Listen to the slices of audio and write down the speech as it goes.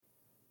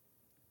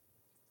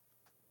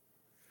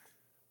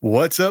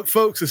What's up,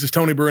 folks? This is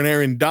Tony Burr and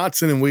Aaron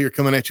Dotson, and we are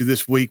coming at you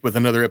this week with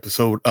another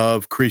episode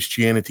of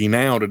Christianity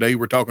Now. Today,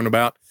 we're talking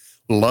about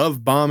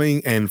love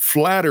bombing and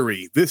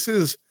flattery. This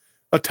is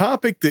a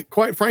topic that,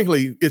 quite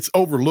frankly, it's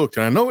overlooked,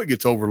 and I know it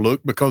gets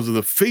overlooked because of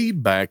the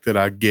feedback that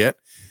I get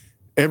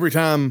every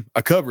time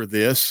I cover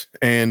this,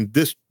 and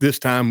this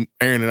time,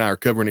 Aaron and I are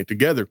covering it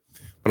together,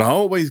 but I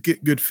always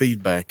get good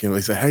feedback, and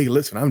they say, hey,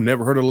 listen, I've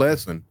never heard a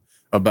lesson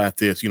about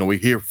this. You know, we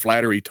hear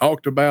flattery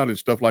talked about and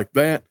stuff like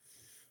that,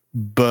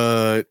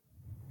 but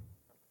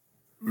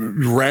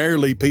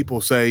rarely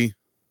people say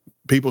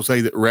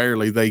that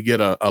rarely they get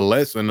a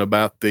lesson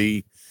about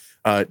the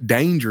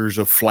dangers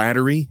of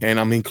flattery. And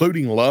I'm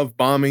including love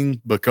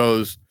bombing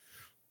because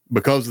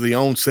of the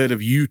onset of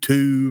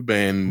YouTube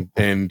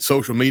and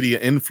social media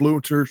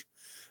influencers.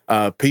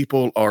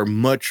 People are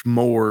much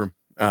more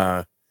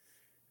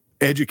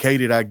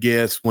educated, I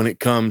guess, when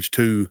it comes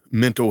to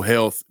mental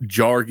health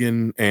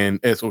jargon and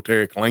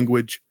esoteric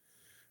language.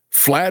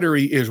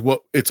 Flattery is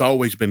what it's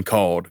always been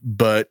called,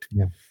 but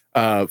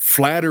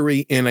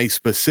flattery in a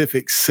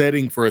specific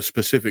setting for a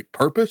specific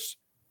purpose,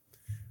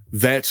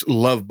 that's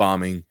love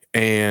bombing.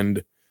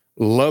 And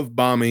love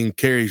bombing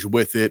carries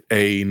with it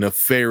a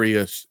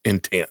nefarious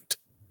intent.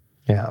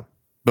 Yeah.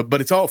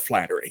 But it's all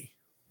flattery.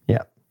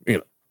 Yeah. You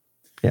know.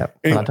 Yeah.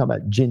 We're not talking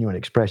about genuine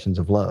expressions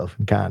of love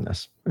and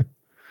kindness.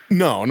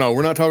 No,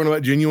 we're not talking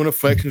about genuine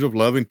affections of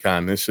love and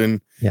kindness. And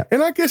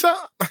I guess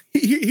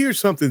here's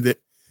something that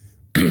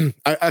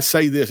I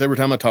say this every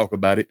time I talk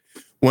about it.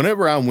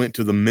 Whenever I went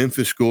to the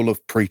Memphis School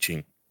of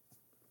Preaching,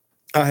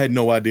 I had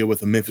no idea what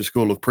the Memphis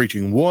School of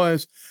Preaching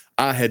was.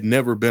 I had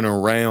never been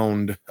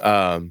around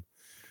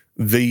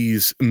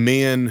these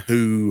men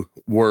who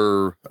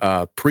were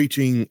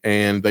preaching,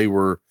 and they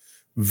were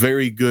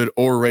very good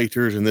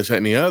orators and this, that,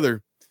 and the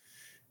other.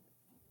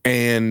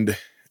 And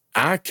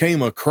I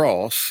came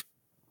across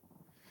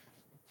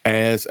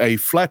as a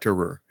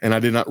flatterer, and I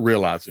did not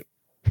realize it.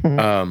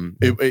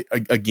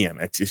 Again,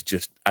 it's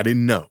just, I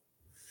didn't know.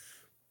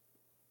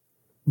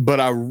 But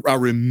I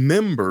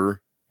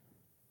remember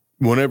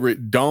whenever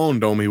it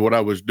dawned on me what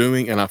I was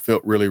doing, and I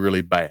felt really,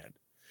 really bad.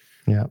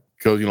 Yeah.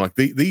 Because, you know, like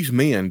these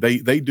men,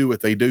 they do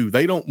what they do.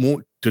 They don't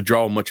want to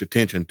draw much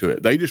attention to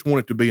it. They just want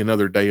it to be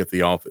another day at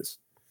the office.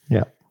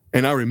 Yeah.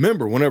 And I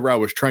remember whenever I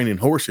was training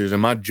horses,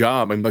 and my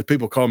job, and like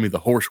people call me the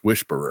horse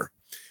whisperer,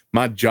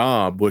 my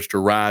job was to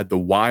ride the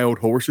wild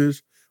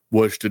horses,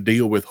 was to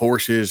deal with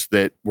horses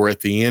that were at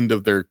the end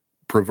of their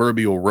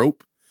proverbial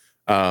rope.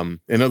 In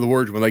other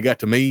words, when they got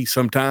to me,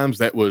 sometimes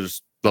that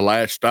was the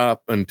last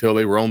stop until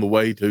they were on the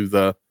way to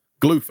the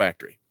glue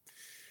factory.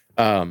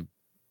 Like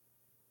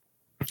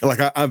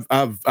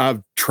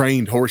I've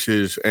trained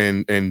horses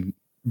and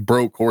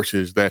broke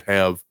horses that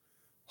have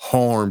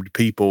harmed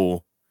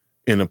people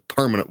in a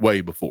permanent way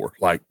before,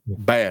 like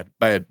bad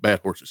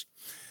horses.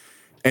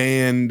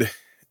 And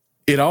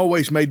it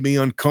always made me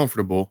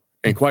uncomfortable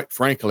and, quite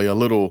frankly, a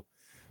little,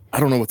 I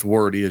don't know what the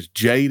word is,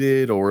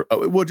 jaded, or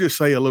we'll just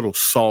say a little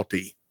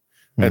salty.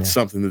 That's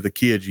something that the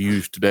kids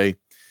use today.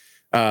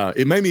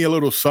 It made me a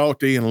little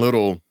salty and a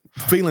little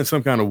feeling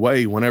some kind of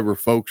way whenever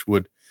folks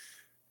would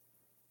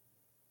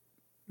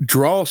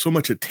draw so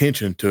much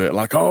attention to it.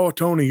 Like, oh,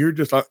 Tony, you're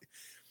just like,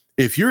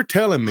 if you're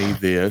telling me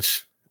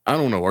this, I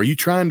don't know, are you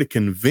trying to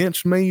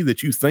convince me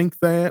that you think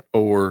that?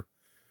 Or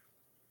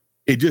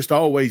it just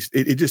always,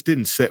 it just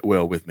didn't sit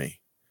well with me.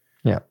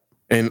 Yeah.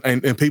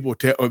 And people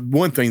tell,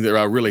 one thing that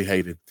I really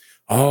hated,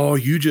 oh,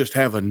 you just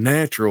have a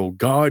natural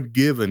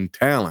God-given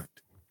talent.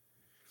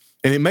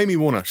 And it made me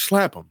want to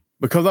slap them,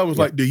 because I was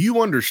like, do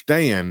you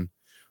understand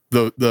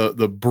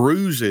the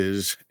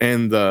bruises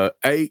and the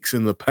aches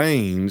and the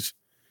pains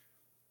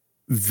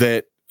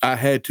that I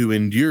had to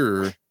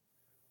endure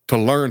to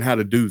learn how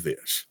to do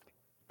this?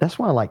 That's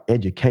why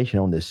education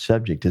on this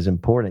subject is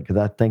important, because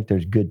I think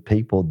there's good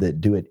people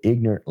that do it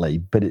ignorantly,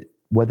 but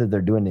whether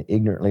they're doing it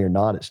ignorantly or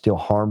not, it still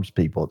harms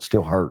people. It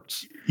still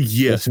hurts.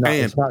 Yes.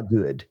 It's not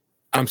good.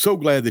 I'm so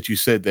glad that you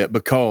said that,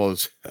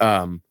 because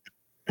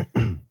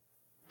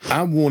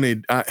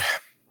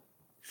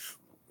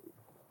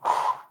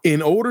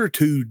in order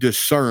to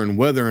discern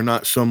whether or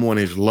not someone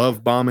is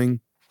love bombing,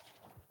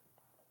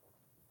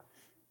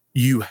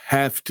 you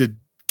have to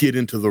get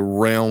into the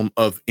realm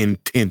of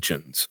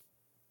intentions.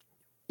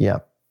 Yeah.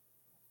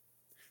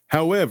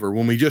 However,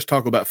 when we just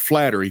talk about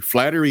flattery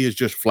is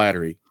just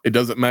flattery. It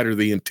doesn't matter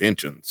the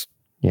intentions.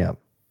 Yeah.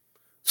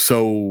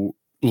 So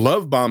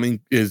love bombing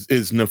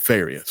is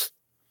nefarious.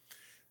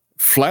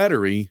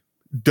 Flattery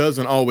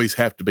doesn't always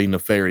have to be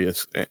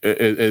nefarious,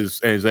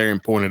 as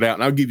Aaron pointed out.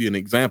 And I'll give you an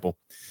example.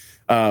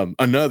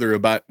 Another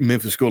about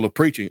Memphis School of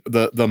Preaching.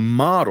 The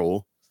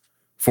model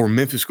for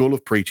Memphis School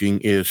of Preaching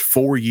is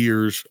 4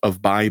 years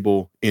of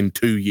Bible in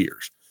 2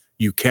 years.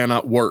 You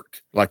cannot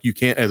work. Like, you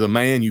can't, as a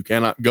man, you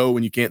cannot go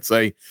and you can't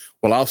say,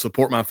 well, I'll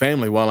support my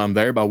family while I'm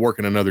there by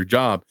working another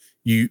job.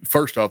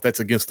 First off, that's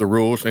against the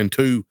rules. And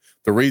two,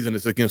 the reason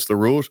it's against the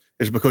rules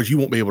is because you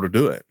won't be able to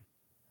do it.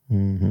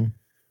 Mm-hmm.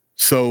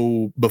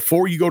 So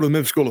before you go to the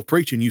Memphis School of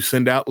Preaching, you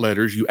send out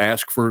letters, you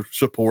ask for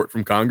support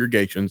from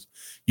congregations,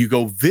 you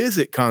go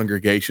visit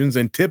congregations,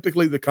 and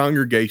typically the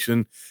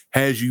congregation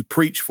has you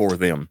preach for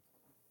them.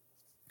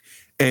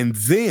 And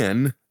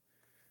then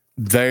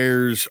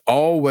it's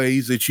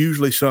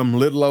usually some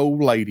little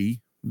old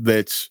lady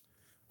that's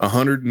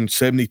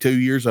 172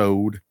 years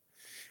old,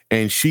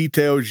 and she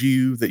tells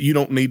you that you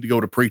don't need to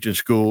go to preaching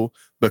school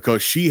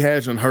because she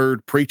hasn't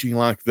heard preaching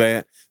like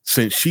that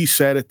since she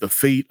sat at the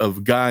feet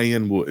of Guy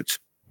N. Woods.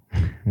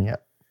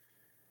 Yep.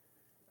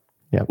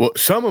 Well,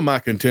 some of my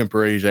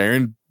contemporaries,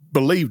 Aaron,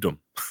 believed them.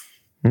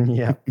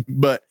 Yeah.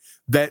 But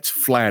that's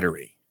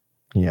flattery.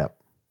 Yep.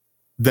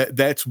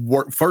 That's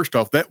work. First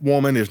off, that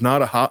woman is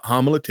not a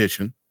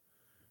homiletician.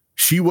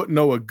 She wouldn't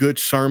know a good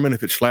sermon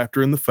if it slapped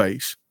her in the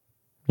face.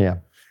 Yeah.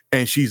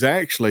 And she's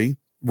actually,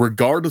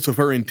 regardless of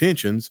her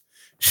intentions,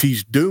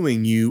 she's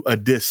doing you a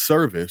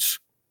disservice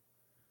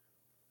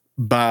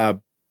by,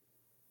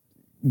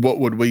 what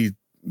would we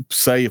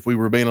say if we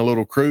were being a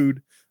little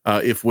crude?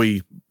 If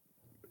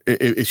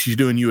she's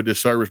doing you a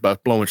disservice by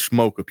blowing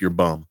smoke up your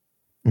bum.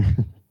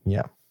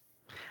 Yeah.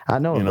 I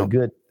know,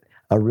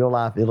 a real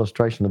life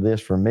illustration of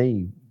this for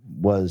me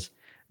was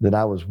that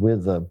I was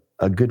with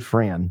a good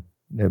friend,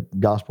 a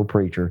gospel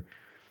preacher,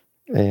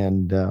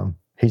 and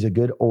he's a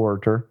good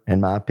orator, in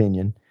my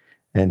opinion.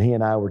 And he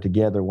and I were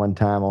together one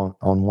time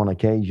on one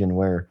occasion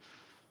where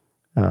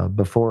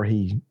before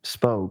he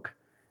spoke,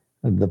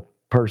 the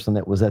person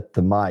that was at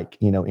the mic,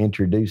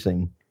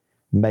 introducing,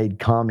 made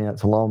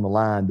comments along the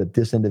line that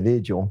this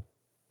individual,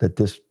 that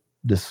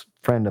this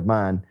friend of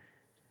mine,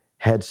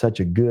 had such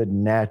a good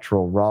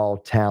natural raw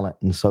talent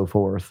and so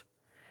forth.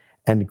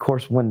 And of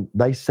course, when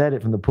they said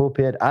it from the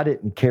pulpit, I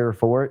didn't care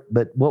for it,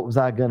 but what was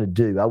I going to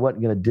do? I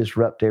wasn't going to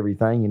disrupt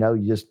everything.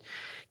 You just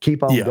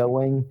keep on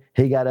going.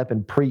 He got up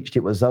and preached.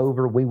 It was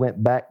over. We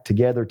went back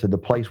together to the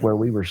place where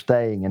we were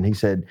staying. And he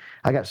said,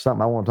 I got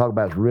something I want to talk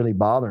about. It's really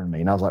bothering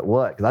me. And I was like,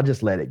 what? Because I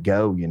just let it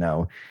go, Yeah.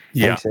 And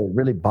he said, it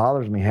really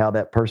bothers me how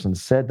that person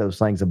said those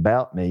things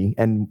about me.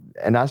 And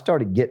I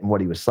started getting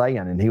what he was saying.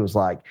 And he was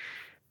like,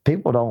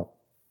 people don't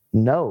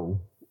know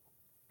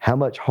how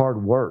much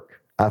hard work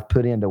I've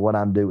put into what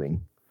I'm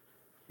doing.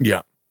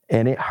 Yeah.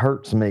 And it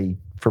hurts me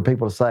for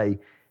people to say,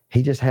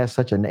 he just has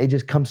it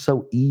just comes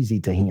so easy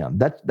to him.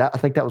 I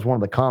think that was one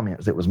of the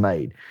comments that was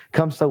made.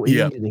 Comes so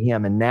easy to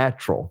him and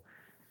natural.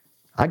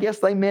 I guess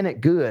they meant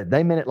it good.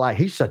 They meant it like,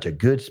 he's such a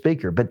good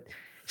speaker, but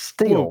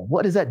still,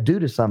 what does that do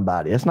to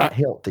somebody? It's not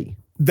healthy.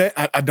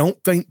 I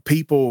don't think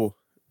people,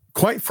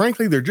 quite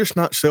frankly, they're just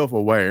not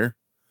self-aware.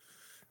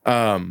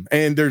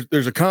 And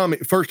there's a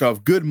comment. First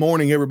off, good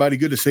morning, everybody.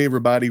 Good to see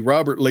everybody.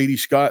 Robert Leedy,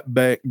 Scott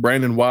Beck,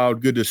 Brandon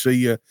Wild, good to see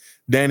you.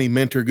 Danny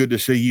Mentor, good to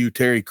see you.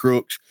 Terry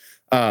Crooks.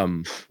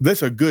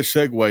 That's a good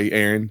segue,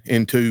 Aaron,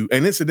 and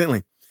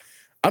incidentally,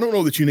 I don't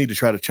know that you need to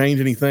try to change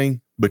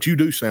anything, but you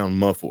do sound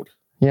muffled.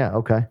 Yeah.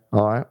 Okay.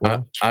 All right.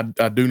 Well, I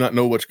do not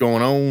know what's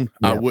going on.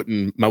 Yeah.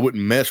 I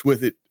wouldn't mess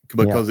with it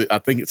because I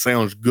think it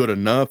sounds good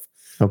enough.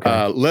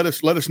 Okay. Let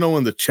us know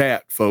in the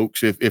chat,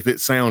 folks, if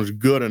it sounds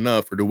good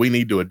enough or do we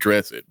need to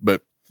address it.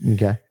 But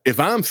if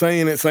I'm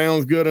saying it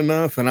sounds good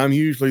enough, and I'm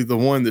usually the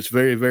one that's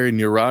very, very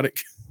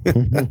neurotic,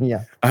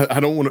 I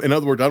don't want to. In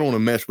other words, I don't want to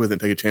mess with it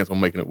and take a chance on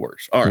making it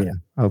worse. All right. Yeah.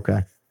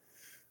 Okay.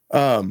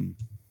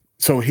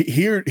 So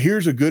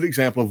here's a good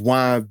example of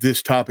why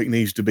this topic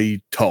needs to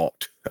be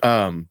taught.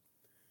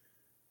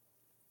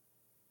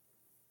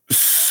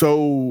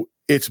 So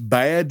it's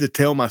bad to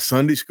tell my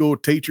Sunday school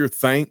teacher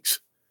thanks.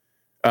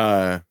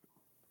 And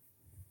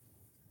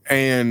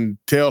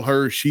tell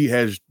her she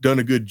has done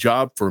a good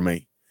job for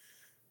me.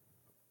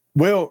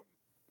 Well,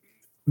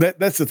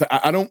 that's the thing.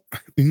 I don't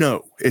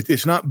know.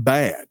 It's not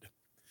bad,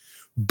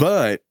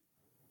 but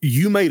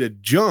you made a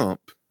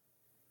jump.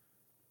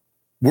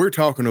 We're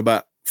talking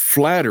about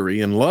flattery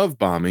and love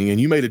bombing,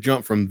 and you made a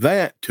jump from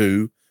that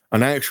to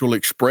an actual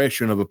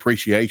expression of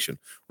appreciation.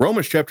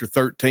 Romans chapter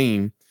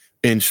 13,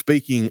 in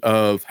speaking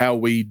of how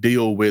we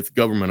deal with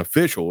government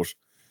officials,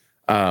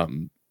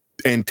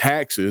 and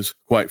taxes,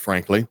 quite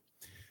frankly,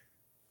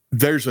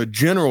 there's a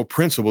general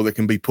principle that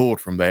can be pulled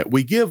from that.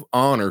 We give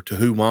honor to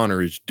whom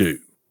honor is due.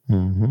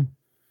 Mm-hmm.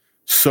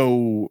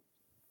 So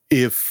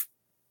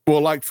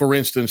like for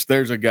instance,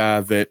 there's a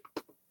guy that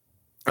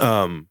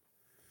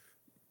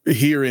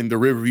here in the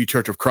Riverview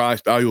Church of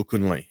Christ,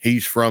 Ayokunle,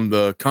 he's from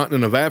the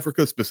continent of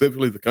Africa,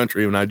 specifically the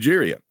country of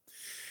Nigeria.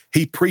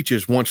 He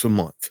preaches once a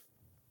month.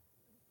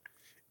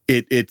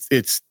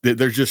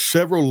 There's just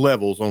several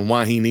levels on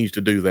why he needs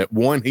to do that.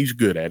 One, he's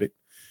good at it.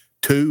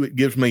 Two, it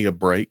gives me a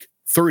break.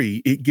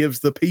 Three, it gives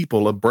the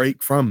people a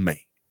break from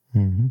me.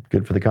 Mm-hmm.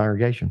 Good for the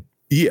congregation.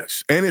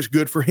 Yes, and it's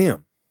good for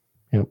him.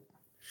 Yep.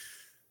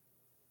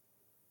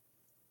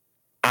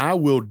 I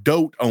will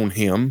dote on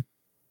him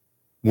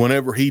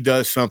whenever he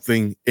does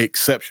something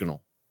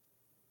exceptional.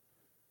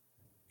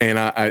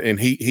 And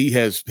he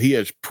has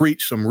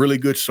preached some really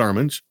good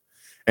sermons,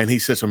 and he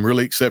said some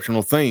really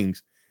exceptional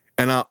things.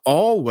 And I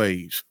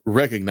always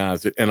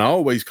recognize it, and I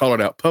always call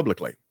it out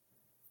publicly.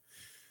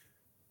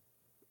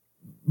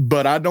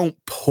 But I don't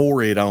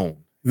pour it on.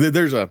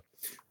 There's a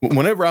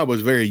whenever I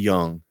was very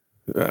young,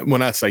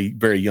 when I say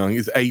very young,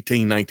 it's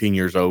 18, 19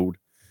 years old.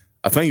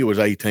 I think it was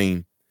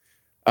 18.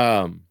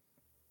 I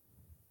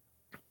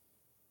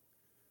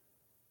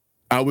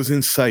was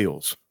in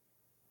sales,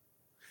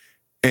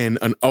 and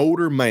an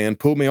older man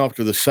pulled me off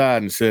to the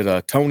side and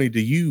said, Tony,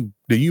 do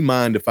you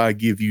mind if I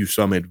give you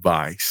some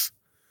advice?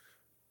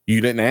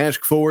 You didn't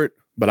ask for it,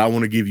 but I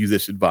want to give you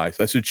this advice.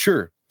 I said,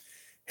 sure.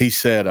 He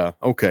said,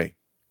 okay.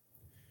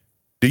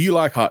 Do you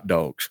like hot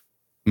dogs?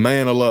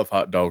 Man, I love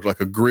hot dogs, like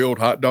a grilled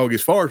hot dog.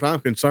 As far as I'm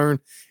concerned,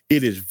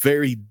 it is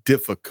very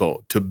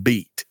difficult to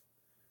beat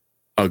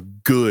a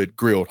good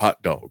grilled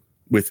hot dog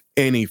with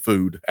any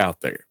food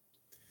out there.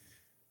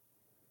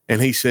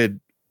 And he said,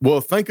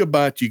 well, think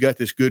about, you got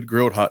this good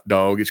grilled hot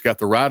dog. It's got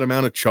the right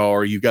amount of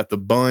char. You've got the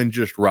bun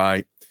just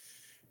right.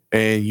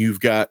 And you've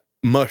got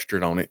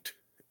mustard on it.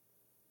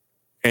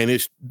 And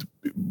it's,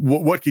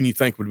 what can you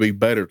think would be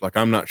better? Like,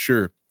 I'm not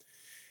sure.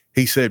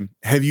 He said,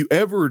 have you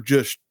ever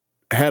just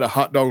had a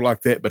hot dog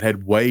like that, but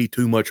had way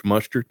too much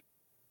mustard?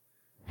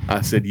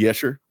 I said, yes,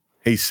 sir.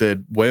 He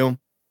said, well,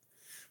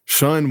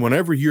 son,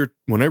 whenever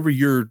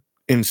you're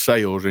in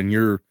sales and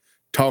you're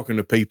talking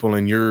to people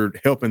and you're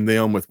helping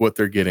them with what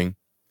they're getting,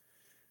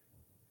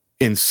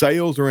 in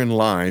sales or in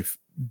life,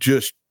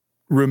 just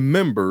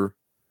remember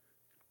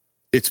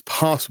it's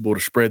possible to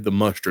spread the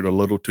mustard a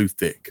little too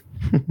thick.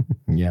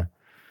 Yeah.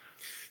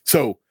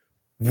 So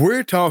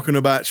we're talking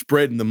about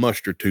spreading the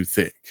mustard too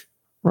thick.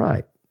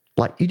 Right.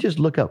 Like, you just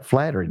look up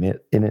flattery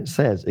and it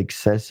says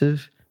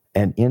excessive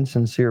and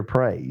insincere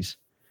praise.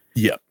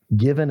 Yep.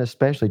 Given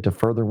especially to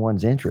further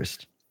one's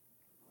interest.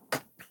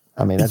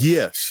 I mean, that's...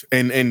 Yes.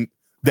 And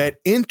that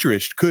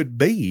interest could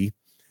be,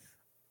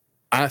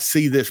 I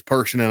see this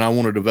person and I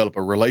want to develop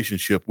a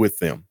relationship with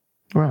them.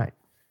 Right.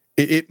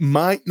 It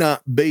might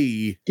not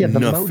be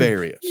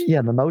nefarious.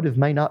 The motive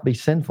may not be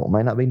sinful,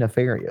 may not be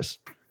nefarious.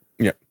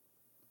 Yeah.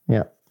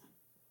 Yeah.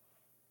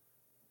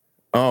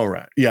 All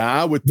right. Yeah,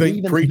 I would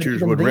think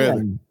preachers would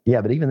rather. Yeah,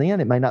 but even then,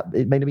 it may not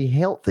be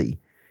healthy.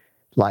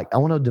 Like, I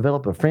want to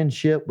develop a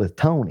friendship with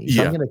Tony.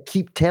 So I'm going to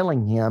keep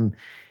telling him,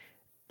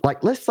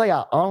 like, let's say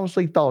I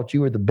honestly thought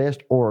you were the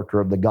best orator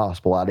of the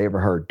gospel I'd ever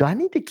heard. Do I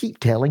need to keep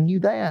telling you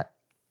that?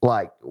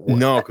 Like,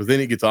 no, because then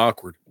it gets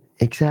awkward.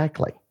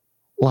 Exactly.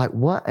 Like,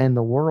 what in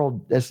the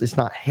world? It's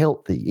not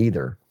healthy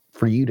either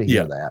for you to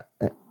hear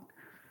that.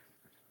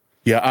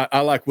 Yeah,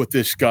 I like what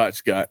this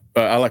Scott's got.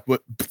 I like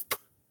what...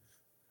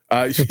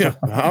 I'm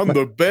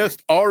the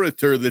best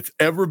orator that's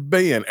ever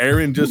been.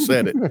 Aaron just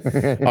said it.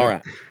 All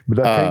right. But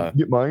I can't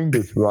get my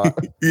English right.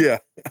 Yeah.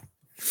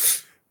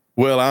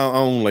 Well, I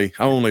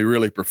only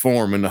really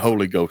perform in the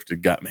Holy Ghost that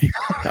got me.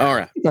 All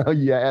right. Oh,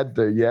 you had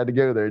to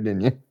go there,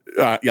 didn't you?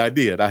 Yeah, I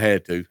did. I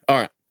had to. All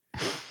right.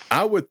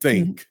 I would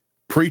think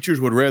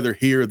preachers would rather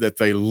hear that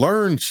they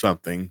learned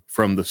something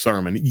from the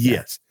sermon.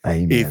 Yes.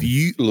 Amen. If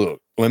you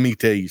look, let me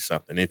tell you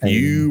something. If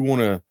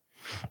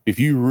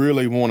you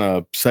really want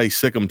to say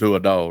sick 'em to a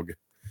dog,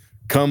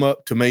 come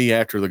up to me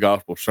after the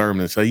gospel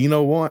sermon and say, you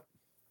know what?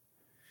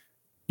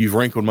 You've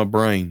wrinkled my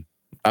brain.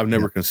 I've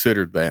never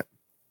considered that.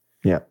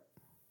 Yeah.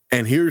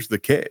 And here's the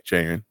catch,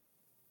 Aaron.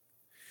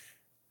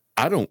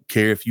 I don't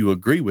care if you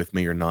agree with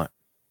me or not.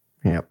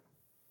 Yep.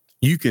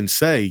 You can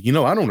say,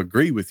 I don't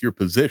agree with your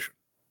position.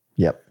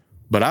 Yep.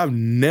 But I've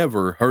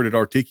never heard it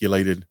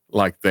articulated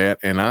like that,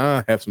 and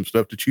I have some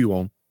stuff to chew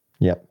on.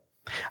 Yep.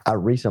 I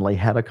very recently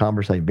had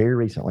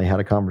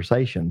a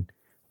conversation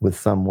with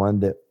someone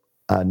that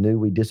I knew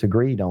we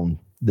disagreed on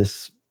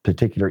this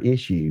particular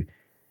issue,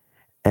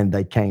 and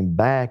they came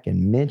back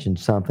and mentioned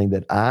something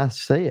that I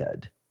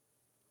said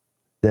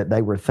that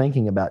they were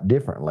thinking about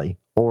differently,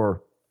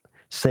 or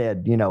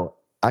said,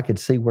 I could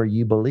see where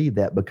you believe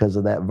that because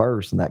of that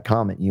verse and that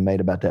comment you made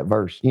about that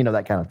verse,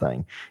 that kind of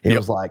thing. It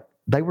was like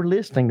they were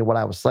listening to what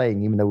I was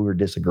saying, even though we were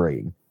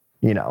disagreeing.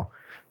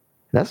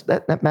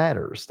 That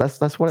matters.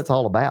 That's what it's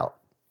all about.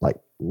 Like,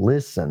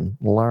 listen,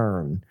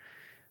 learn,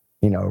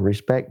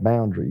 respect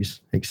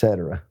boundaries,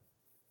 etc.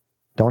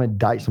 Don't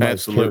indict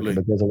somebody's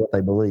character because of what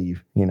they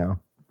believe.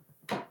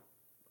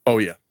 Oh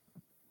yeah,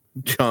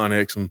 John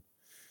Exum.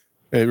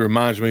 It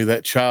reminds me of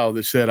that child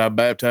that said, "I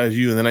baptize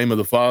you in the name of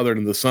the Father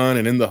and of the Son,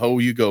 and in the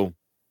hole you go."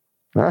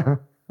 Uh-huh.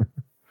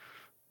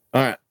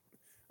 All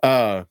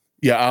right.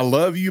 Yeah, I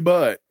love you,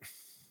 but.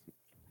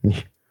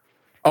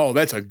 Oh,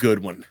 that's a good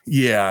one.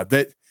 Yeah,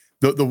 that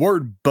the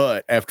word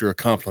 "but" after a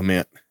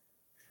compliment.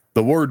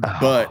 The word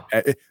 "but"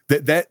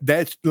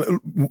 that's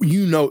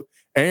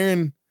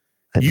Aaron.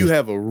 You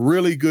have a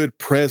really good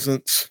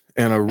presence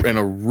and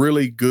a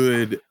really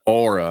good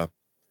aura,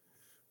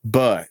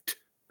 but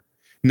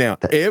now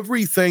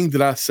everything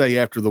that I say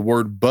after the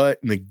word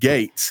 "but"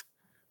 negates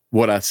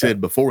what I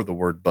said before the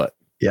word "but."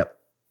 Yep,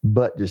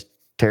 "but" just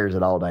tears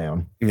it all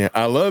down. Yeah,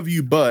 I love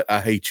you, but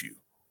I hate you.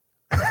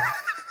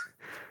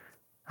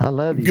 I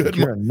love you, but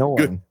you're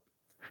annoying.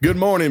 Good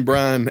morning,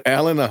 Brian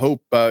Allen. I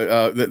hope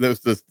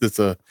that's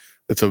a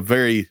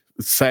very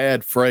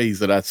sad phrase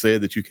that I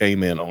said that you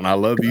came in on. I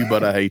love you,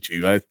 but I hate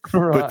you. I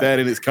put that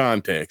in its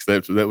context.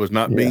 That was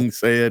not being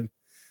said.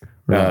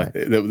 That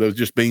was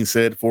just being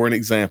said for an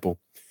example.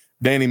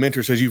 Danny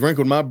Mentor says, you've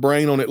wrinkled my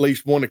brain on at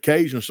least one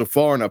occasion so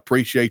far, and I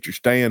appreciate your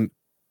stand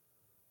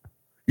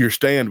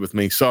with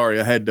me. Sorry,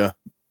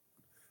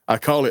 I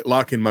call it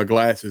locking my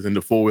glasses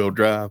into 4-wheel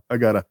drive. I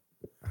got to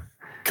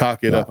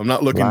cock it up. I'm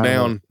not looking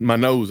down my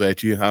nose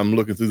at you. I'm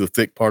looking through the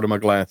thick part of my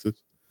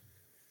glasses.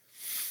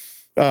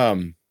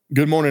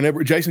 Good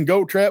morning, Jason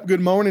Goldtrap.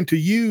 Good morning to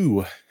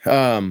you.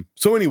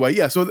 So anyway,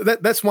 yeah, so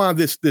that's why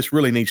this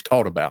really needs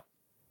taught about,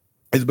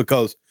 is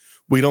because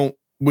we don't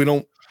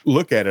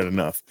look at it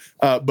enough.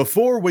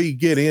 Before we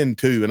get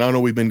into, and I know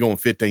we've been going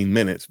 15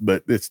 minutes,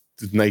 but it's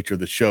the nature of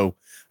the show.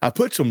 I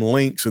put some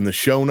links in the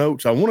show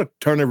notes. I want to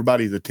turn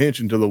everybody's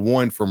attention to the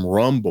one from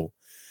Rumble.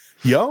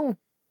 Y'all,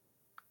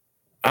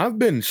 I've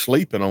been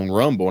sleeping on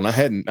Rumble, and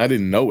I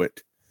didn't know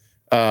it.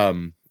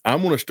 I'm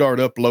going to start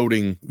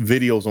uploading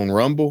videos on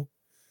Rumble.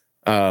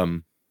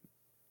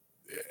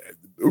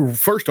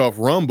 First off,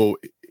 Rumble,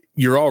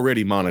 you're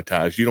already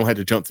monetized. You don't have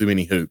to jump through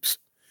any hoops.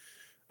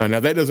 Now,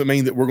 that doesn't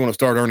mean that we're going to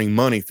start earning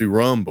money through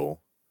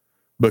Rumble,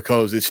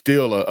 because it's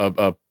still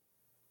a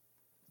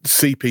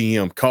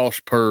CPM,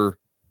 cost per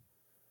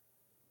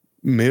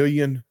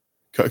million.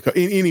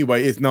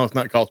 Anyway, it's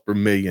not cost per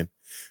million.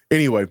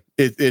 Anyway,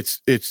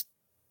 it's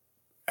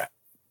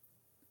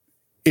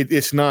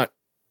not,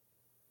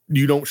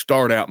 you don't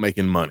start out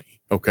making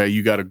money. Okay.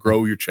 You got to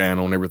grow your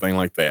channel and everything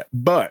like that.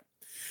 But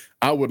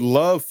I would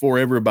love for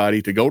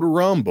everybody to go to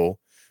Rumble,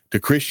 to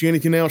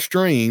Christianity Now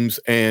Streams,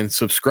 and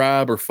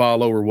subscribe or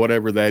follow or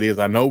whatever that is.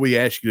 I know we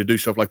ask you to do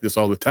stuff like this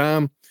all the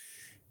time.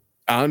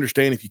 I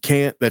understand if you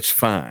can't, that's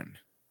fine.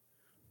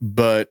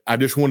 But I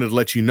just wanted to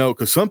let you know,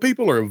 because some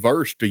people are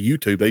averse to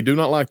YouTube. They do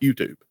not like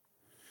YouTube.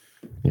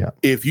 Yeah.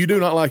 If you do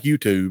not like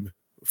YouTube,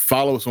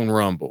 follow us on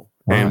Rumble,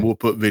 and we'll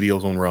put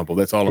videos on Rumble.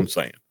 That's all I'm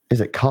saying.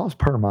 Is it cost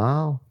per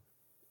mile?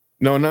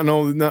 No,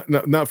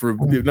 not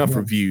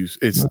for views.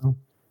 It's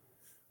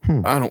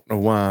I don't know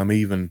why I'm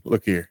even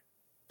look here.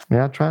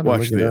 Yeah, I tried to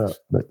watch look this. it up,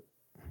 but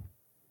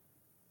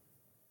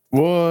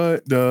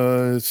what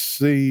does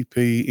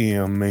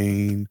CPM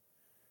mean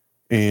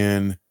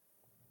in?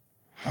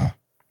 I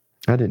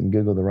didn't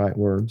Google the right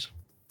words.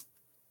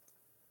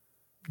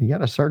 You got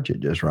to search it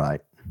just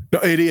right. No,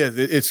 it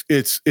is.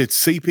 It's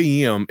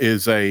CPM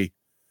is a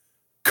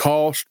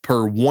cost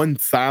per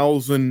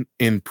 1,000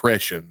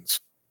 impressions.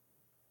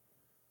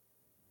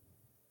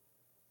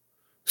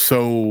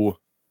 So,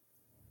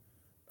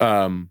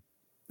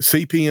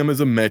 CPM is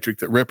a metric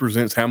that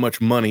represents how much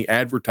money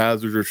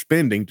advertisers are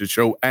spending to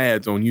show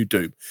ads on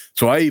YouTube.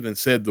 So I even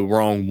said the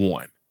wrong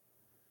one.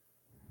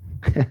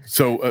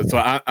 So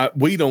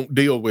we don't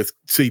deal with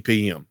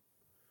CPM.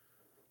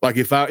 Like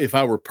if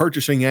I were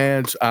purchasing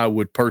ads, I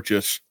would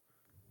purchase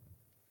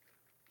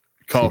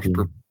cost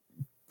CPM.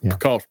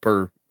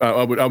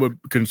 I would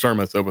concern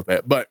myself with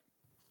that. But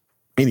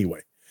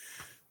anyway,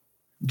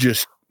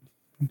 just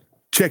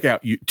check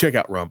out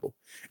Rumble.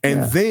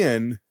 And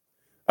then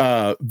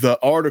the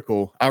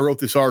article, I wrote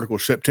this article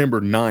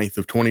September 9th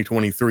of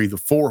 2023, The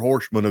Four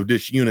Horsemen of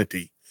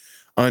Disunity,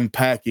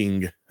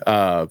 unpacking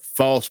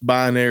false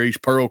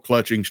binaries, pearl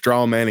clutching,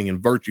 straw manning,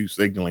 and virtue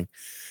signaling.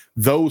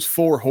 Those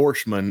four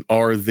horsemen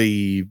are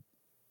the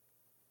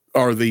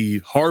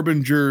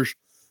harbingers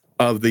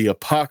of the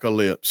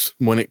apocalypse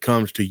when it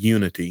comes to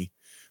unity.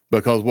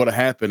 Because what'll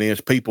happen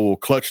is people will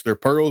clutch their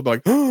pearls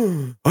like,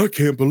 oh, I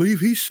can't believe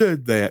he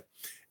said that.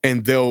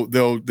 And they'll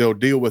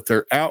deal with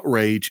their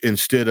outrage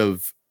instead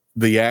of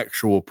the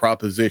actual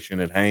proposition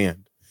at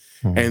hand.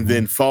 Mm-hmm. And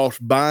then false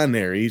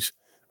binaries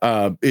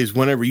is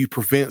whenever you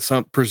present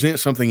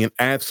something in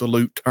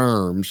absolute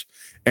terms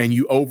and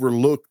you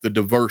overlook the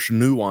diverse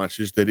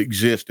nuances that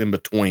exist in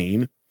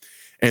between.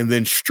 And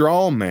then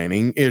straw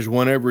manning is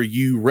whenever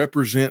you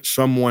represent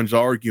someone's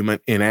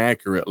argument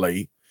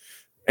inaccurately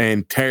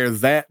and tear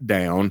that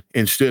down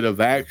instead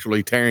of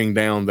actually tearing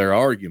down their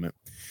argument.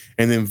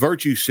 And then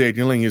virtue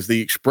signaling is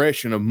the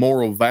expression of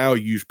moral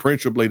values,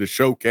 principally to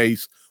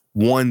showcase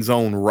one's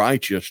own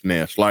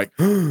righteousness. Like,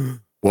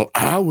 well,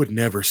 I would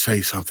never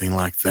say something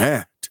like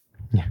that.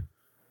 Yeah.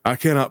 I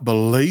cannot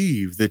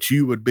believe that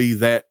you would be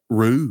that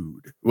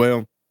rude.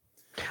 Well,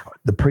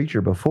 the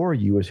preacher before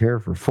you was here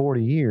for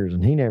 40 years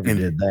and he never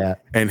did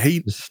that. And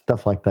just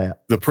stuff like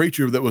that. The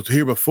preacher that was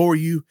here before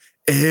you,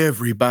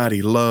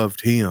 everybody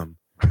loved him.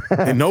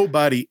 And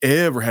nobody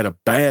ever had a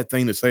bad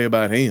thing to say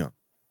about him.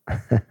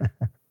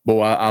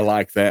 Boy, I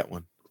like that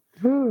one.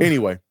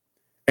 Anyway,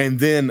 and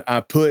then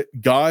I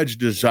put God's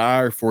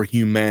desire for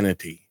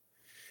humanity.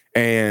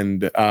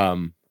 And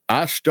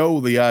I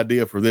stole the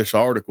idea for this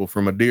article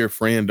from a dear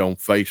friend on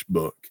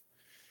Facebook.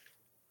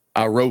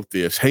 I wrote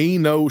this. He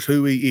knows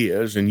who he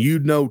is, and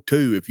you'd know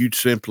too if you'd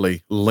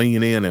simply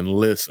lean in and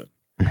listen.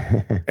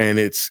 And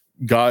it's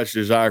God's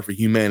desire for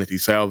humanity,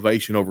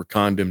 salvation over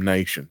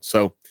condemnation.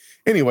 So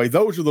anyway,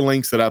 those are the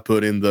links that I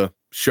put in the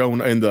show,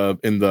 in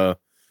the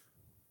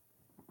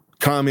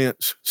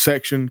comments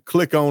section.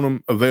 Click on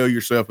them, avail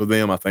yourself of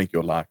them. I think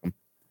you'll like them.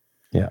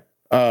 Yeah.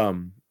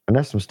 And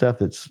that's some stuff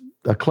that's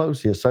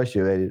closely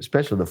associated,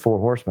 especially the Four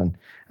Horsemen.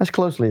 That's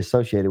closely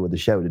associated with the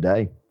show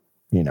today.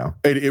 You know,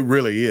 it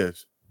really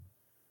is.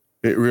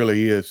 It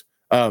really is.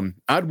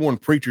 I'd warn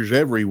preachers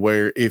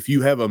everywhere, if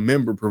you have a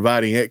member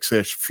providing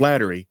excess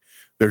flattery,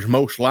 there's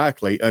most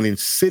likely an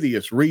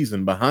insidious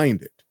reason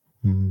behind it.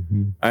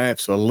 Mm-hmm.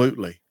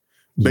 Absolutely.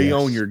 Be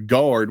on your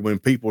guard when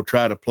people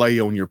try to play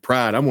on your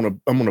pride. I'm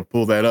gonna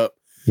pull that up.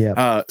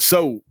 Yeah.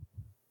 So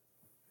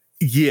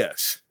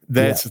yes,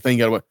 that's the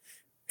thing.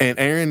 And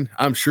Aaron,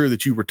 I'm sure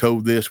that you were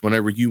told this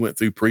whenever you went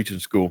through preaching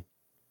school.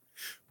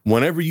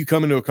 Whenever you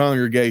come into a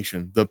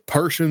congregation, the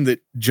person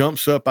that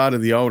jumps up out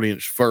of the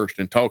audience first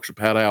and talks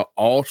about how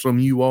awesome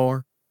you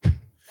are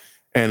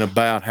and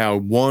about how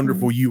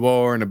wonderful you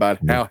are and about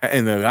how,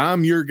 and that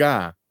I'm your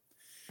guy,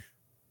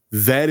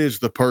 that is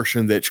the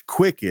person that's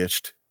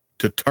quickest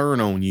to turn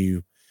on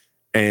you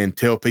and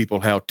tell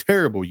people how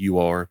terrible you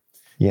are.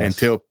 And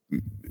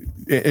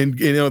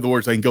in other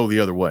words, they can go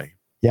the other way.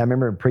 Yeah, I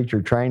remember in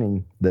preacher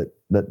training that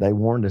they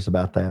warned us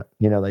about that.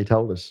 They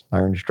told us,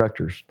 our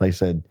instructors, they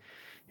said,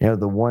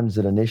 the ones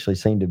that initially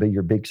seem to be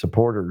your big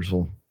supporters,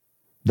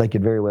 they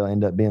could very well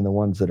end up being the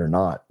ones that are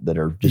not, that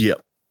are just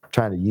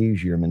trying to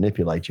use you or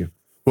manipulate you.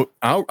 Well,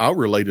 I'll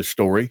relate a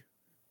story.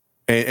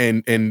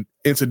 And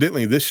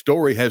incidentally, this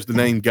story has the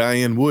name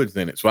Guyan Woods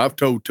in it. So I've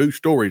told 2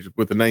 stories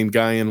with the name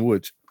Guyan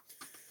Woods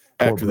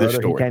after this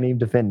story. He can't even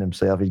defend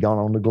himself. He's gone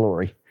on to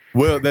glory.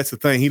 Well, that's the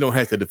thing. He don't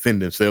have to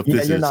defend himself.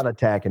 You're not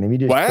attacking him. You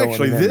just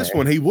actually, this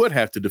one, he would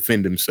have to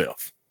defend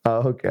himself.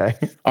 Oh, okay.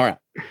 All right.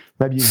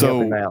 Maybe you can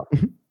help him out.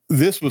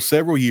 This was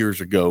several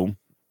years ago,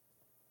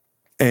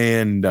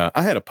 and I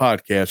had a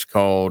podcast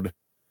called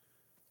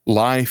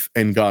Life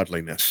and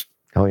Godliness.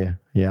 Oh, yeah.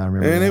 Yeah, I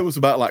remember And it was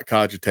about like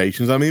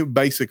cogitations. I mean,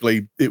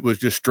 basically, it was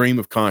just stream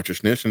of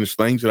consciousness, and it's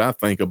things that I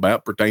think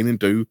about pertaining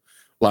to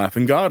life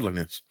and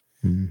godliness.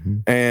 Mm-hmm.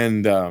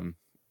 And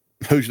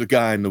who's the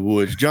guy in the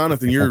woods?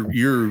 Jonathan,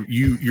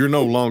 you're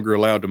no longer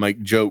allowed to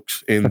make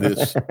jokes in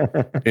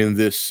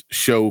this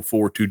show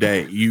for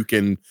today. You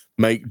can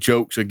make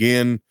jokes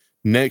again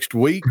next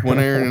week when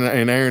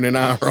Aaron and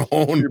I are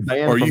on,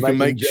 or you can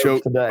make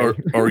jokes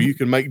or you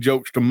can make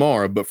jokes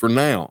tomorrow. But for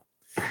now,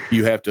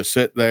 you have to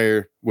sit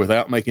there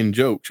without making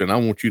jokes, and I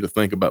want you to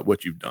think about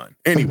what you've done.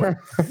 Anyway,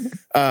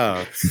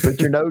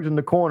 put your nose in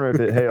the corner if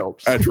it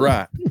helps. That's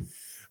right.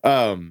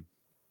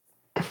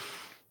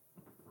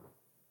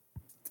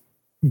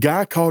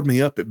 Guy called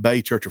me up at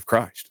Bay Church of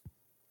Christ.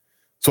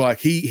 So like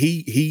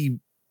he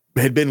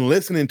had been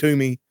listening to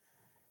me.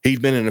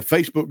 He'd been in a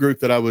Facebook group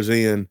that I was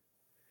in,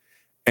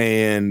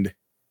 and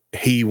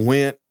he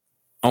went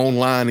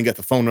online and got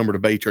the phone number to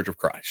Bay Church of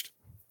Christ.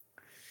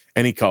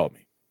 And he called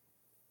me,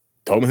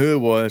 told me who it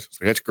was.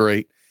 So that's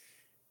great.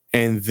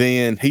 And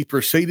then he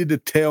proceeded to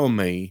tell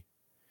me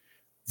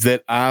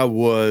that I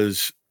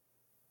was,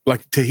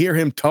 like, to hear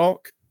him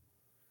talk,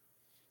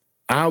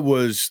 I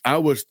was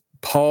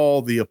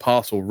Paul the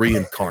Apostle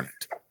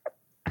reincarnate.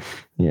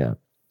 Yeah.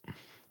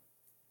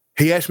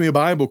 He asked me a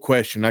Bible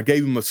question. I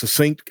gave him a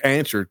succinct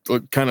answer,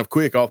 kind of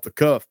quick off the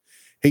cuff.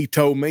 He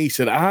told me, he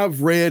said,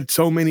 I've read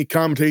so many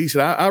commentaries. He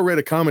said, I read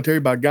a commentary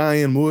by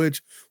Guyan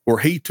Woods where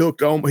he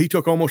took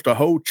almost a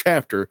whole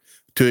chapter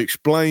to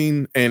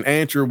explain and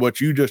answer what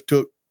you just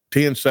took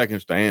 10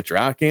 seconds to answer.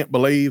 I can't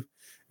believe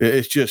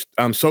it's just,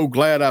 I'm so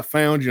glad I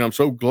found you. I'm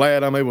so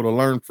glad I'm able to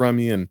learn from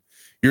you. And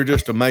you're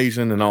just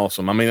amazing and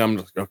awesome. I mean, I'm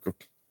just,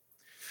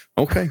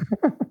 okay.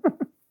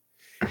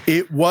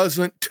 It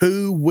wasn't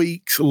 2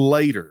 weeks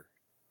later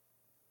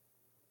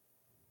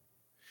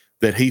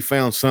that he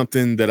found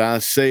something that I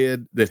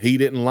said that he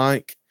didn't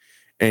like.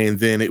 And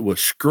then it was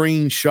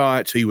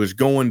screenshots. He was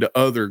going to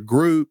other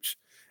groups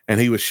and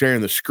he was sharing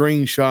the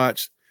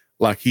screenshots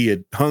like he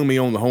had hung me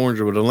on the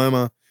horns of a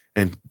dilemma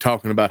and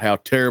talking about how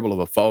terrible of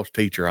a false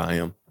teacher I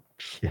am.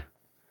 Yeah.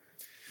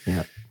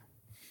 Yeah.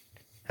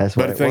 That's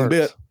what but the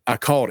thing I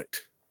caught it.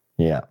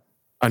 Yeah.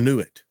 I knew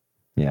it.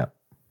 Yeah.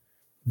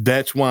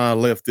 That's why I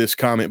left this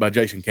comment by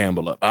Jason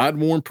Campbell up. I'd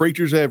warn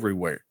preachers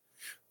everywhere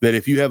that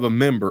if you have a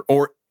member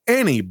or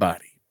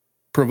anybody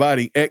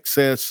providing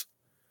excess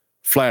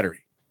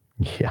flattery,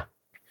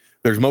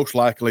 there's most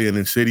likely an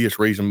insidious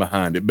reason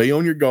behind it. Be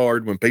on your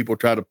guard when people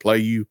try to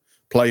play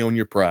on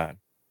your pride.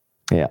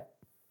 Yeah.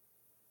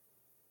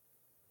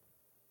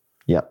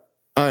 Yeah.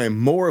 I am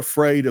more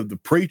afraid of the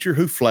preacher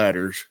who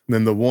flatters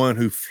than the one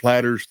who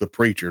flatters the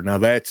preacher. Now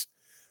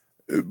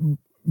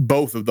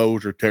both of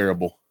those are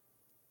terrible.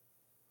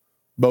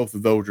 Both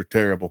of those are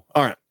terrible.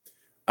 All right.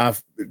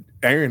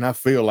 Aaron, I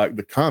feel like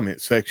the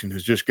comment section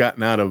has just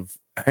gotten out of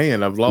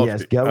hand. I've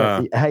lost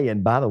it. Hey,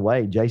 and by the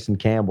way, Jason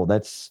Campbell,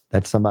 that's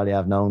somebody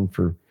I've known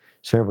for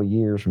several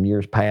years, from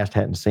years past.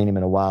 Hadn't seen him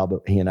in a while,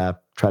 but he and I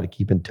try to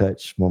keep in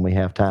touch when we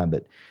have time.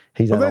 But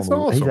he's out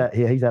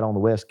on the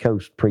West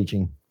Coast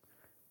preaching.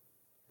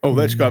 Oh,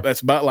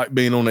 that's about like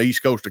being on the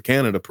East Coast of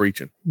Canada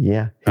preaching.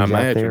 Yeah, he's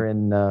out there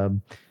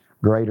in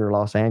greater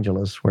Los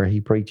Angeles where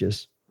he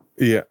preaches.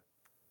 Yeah.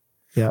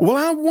 Yeah. Well,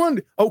 I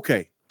wonder,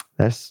 okay.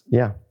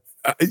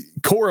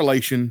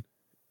 Correlation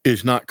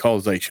is not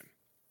causation.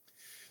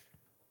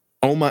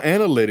 On my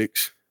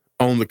analytics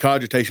on the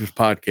Cogitations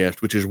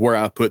podcast, which is where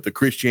I put the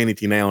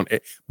Christianity Now,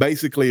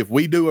 basically, if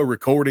we do a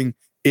recording,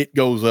 it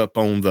goes up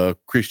on the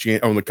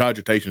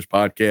Cogitations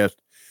podcast.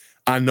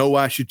 I know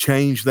I should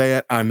change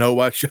that. I know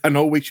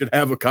we should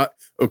have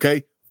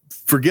okay.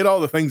 Forget all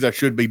the things I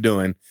should be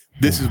doing.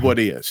 This is what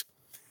is.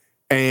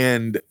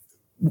 And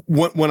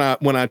when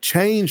I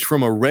changed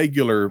from a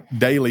regular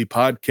daily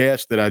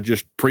podcast that I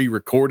just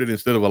pre-recorded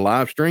instead of a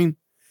live stream,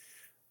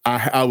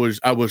 I was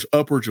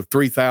upwards of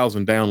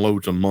 3,000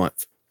 downloads a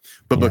month.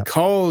 But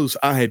because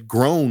I had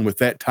grown with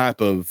that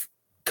type of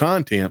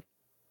content,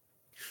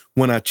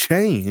 when I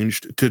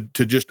changed to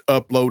just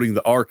uploading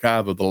the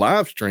archive of the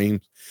live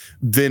streams,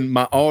 then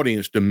my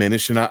audience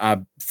diminished, and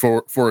I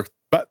for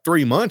about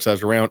 3 months I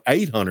was around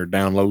 800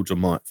 downloads a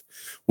month.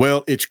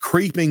 Well, it's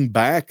creeping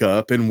back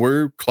up, and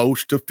we're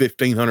close to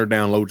 1,500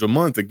 downloads a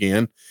month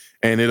again,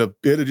 and it'll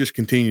just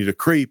continue to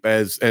creep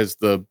as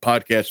the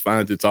podcast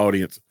finds its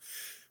audience.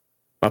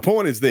 My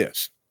point is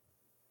this: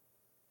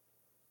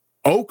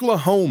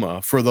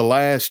 Oklahoma, for the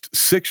last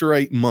 6 or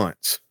 8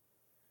 months,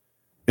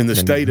 in the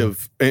state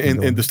of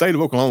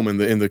Oklahoma,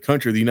 in the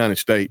country of the United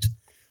States,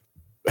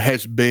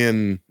 has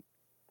been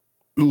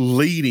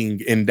leading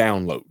in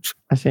downloads.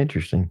 That's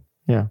interesting.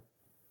 Yeah.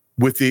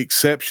 With the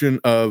exception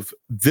of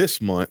this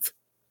month,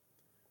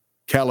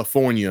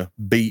 California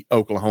beat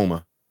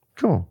Oklahoma.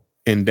 Cool.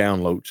 In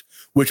downloads,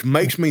 which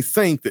makes me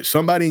think that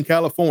somebody in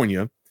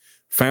California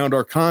found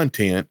our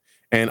content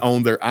and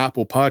on their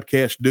Apple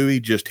Podcast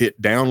Dewey just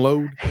hit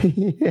download.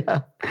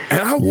 Yeah.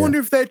 And I wonder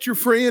if that's your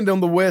friend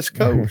on the West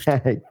Coast.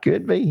 It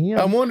could be him.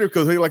 I wonder,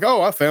 because he's like,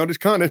 oh, I found his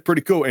content. That's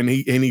pretty cool. And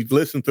he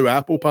listened through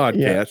Apple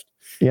Podcast.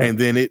 Yeah. And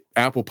then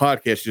Apple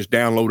Podcast just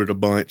downloaded a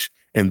bunch.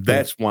 And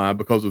that's why,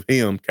 because of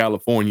him,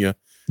 California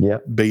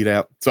beat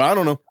out. So I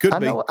don't know.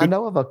 I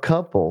know of a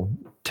couple,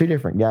 2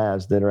 different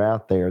guys that are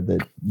out there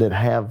that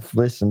have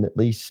listened at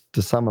least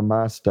to some of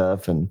my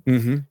stuff, and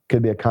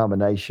could be a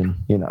combination,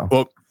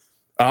 Well,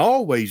 I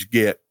always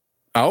get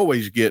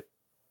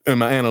in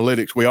my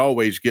analytics, we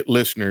always get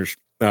listeners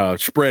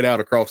spread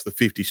out across the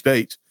 50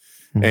 states.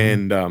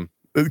 And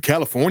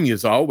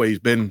California's always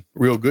been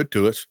real good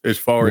to us as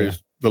far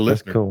as the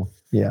listeners. That's cool.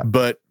 Yeah.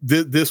 But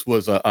this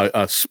was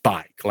a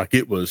spike. Like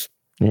it was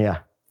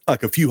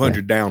like a few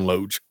hundred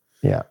downloads.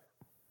 Yeah.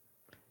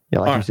 Yeah,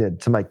 like you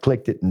said, somebody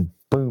clicked it and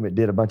boom, it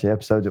did a bunch of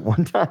episodes at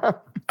one time.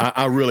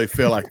 I really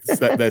feel like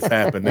that's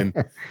happened.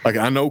 And like,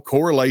 I know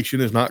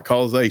correlation is not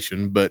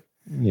causation, but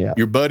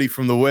your buddy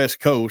from the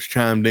West Coast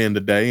chimed in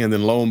today, and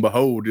then lo and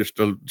behold, just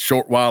a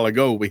short while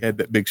ago, we had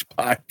that big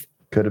spike.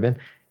 Could have been.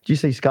 Did you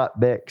see Scott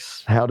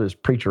Beck's How Does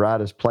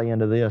Preacheritis Play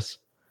Into This?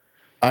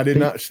 I did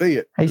not see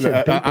it. He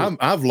said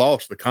I've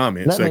lost the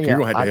comment section. You're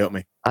going to have to help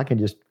me. I can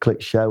just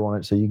click show on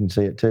it so you can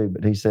see it too.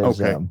 But he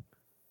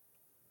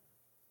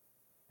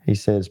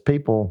says,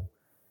 people,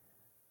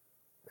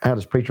 how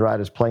does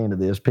preacheritis play into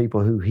this?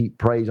 People who heap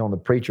praise on the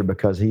preacher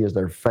because he is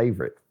their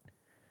favorite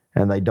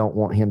and they don't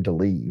want him to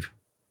leave.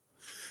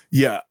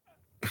 Yeah.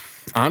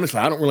 Honestly,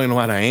 I don't really know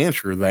how to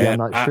answer that. Yeah,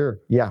 I'm not sure.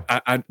 Yeah.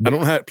 I don't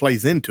know how it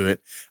plays into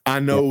it. I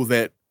know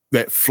that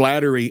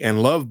flattery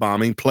and love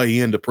bombing play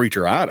into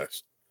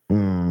preacheritis.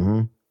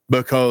 Mm-hmm.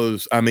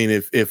 Because, I mean,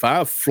 if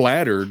I've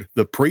flattered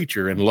the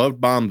preacher and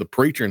love bombed the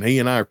preacher and he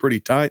and I are pretty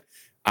tight,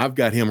 I've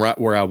got him right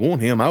where I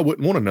want him. I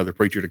wouldn't want another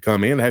preacher to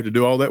come in and have to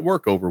do all that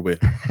work over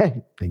with.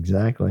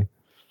 Exactly.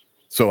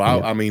 So,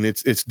 I mean,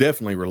 it's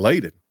definitely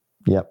related.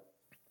 Yep.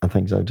 I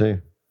think so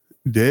too.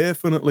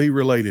 Definitely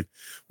related.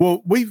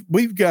 Well,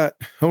 we've got,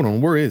 hold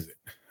on, where is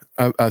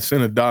it? I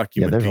sent a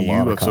document to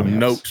you of some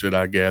notes that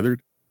I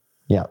gathered.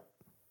 Yeah.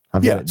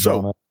 I've got it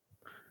drawn up.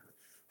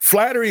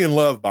 Flattery and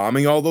love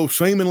bombing, although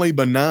seemingly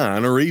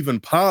benign or even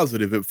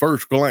positive at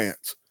first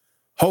glance,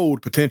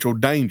 hold potential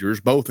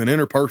dangers both in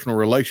interpersonal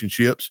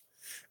relationships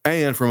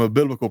and from a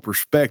biblical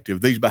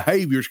perspective. These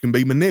behaviors can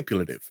be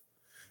manipulative,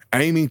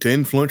 aiming to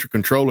influence or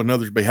control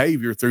another's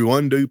behavior through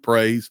undue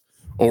praise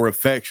or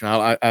affection.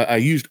 I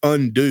used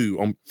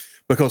undue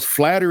because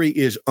flattery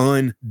is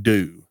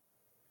undue.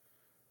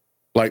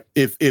 Like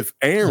if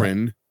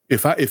Aaron,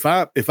 if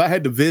I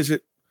had to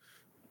visit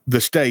the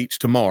States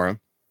tomorrow,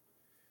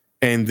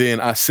 and then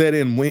I set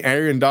in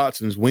Aaron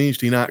Dotson's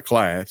Wednesday night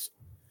class,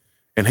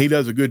 and he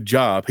does a good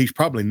job, he's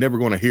probably never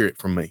going to hear it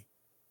from me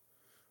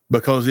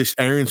because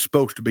Aaron's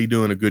supposed to be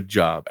doing a good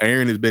job.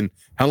 Aaron has been,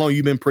 how long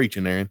you been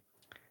preaching, Aaron?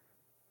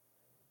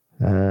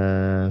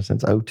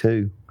 Since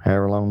 2002,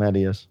 however long that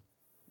is.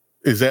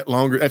 Is that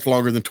longer? That's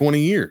longer than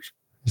 20 years.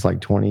 It's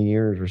like 20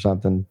 years or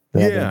something.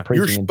 That I've been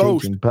preaching and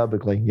teaching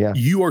publicly. Yeah.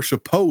 You are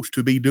supposed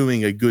to be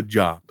doing a good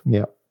job.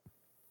 Yeah.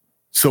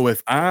 So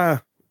if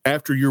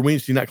after your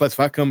Wednesday night class, if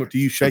I come up to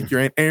you, shake your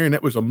hand, Aaron,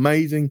 that was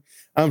amazing.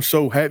 I'm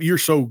so happy. You're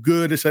so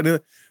good.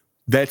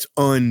 That's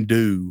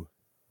undue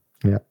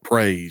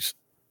praise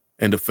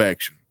and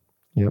affection.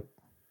 Yep.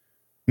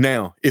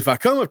 Now, if I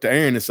come up to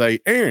Aaron and say,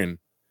 Aaron,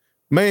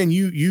 man,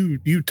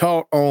 you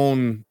taught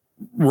on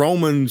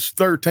Romans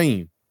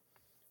 13.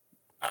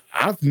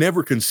 I've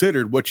never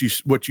considered what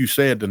you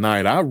said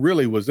tonight. I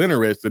really was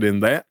interested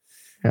in that.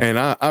 Yeah. And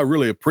I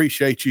really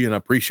appreciate you and I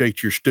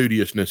appreciate your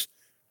studiousness.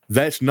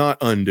 That's not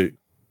undue.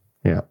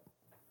 Yeah.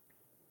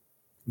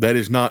 That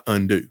is not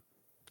undue.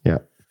 Yeah.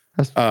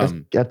 That's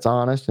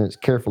honest and it's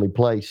carefully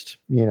placed,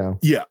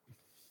 Yeah.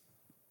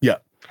 Yeah.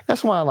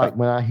 That's why I like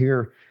when I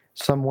hear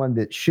someone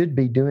that should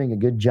be doing a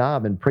good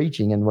job in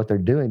preaching and what they're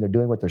doing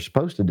what they're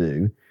supposed to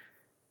do,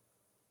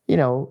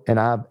 and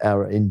I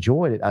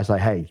enjoyed it. I say,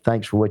 hey,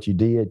 thanks for what you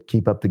did.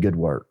 Keep up the good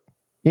work.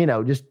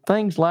 Just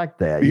things like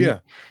that. Yeah.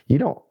 You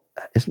don't,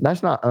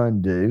 that's not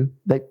undue.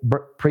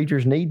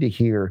 Preachers need to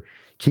hear,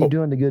 keep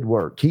doing the good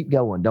work. Keep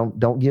going.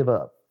 Don't give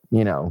up,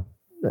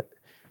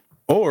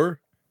 Or,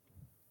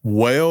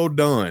 well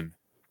done.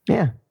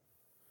 Yeah.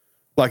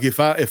 Like if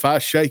I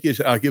shake his,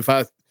 like if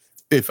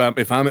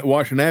I'm at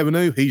Washington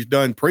Avenue, he's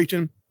done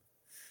preaching,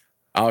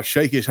 I'll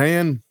shake his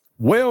hand.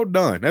 Well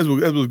done. That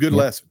was a good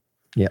lesson.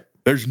 Yeah.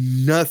 There's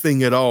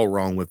nothing at all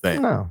wrong with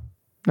that.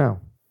 No.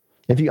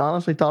 If you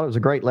honestly thought it was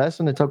a great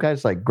lesson, it's okay to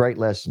say, great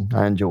lesson.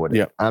 I enjoyed it.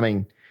 Yeah. I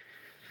mean.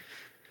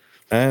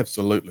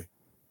 Absolutely.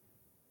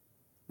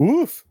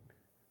 Woof.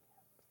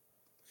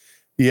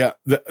 Yeah.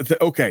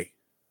 Okay.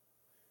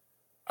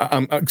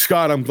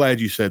 Scott, I'm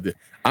glad you said that.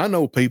 I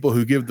know people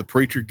who give the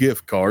preacher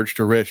gift cards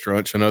to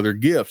restaurants and other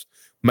gifts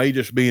may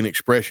just be an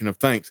expression of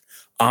thanks.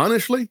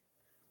 Honestly,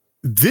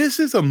 this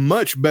is a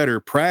much better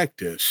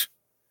practice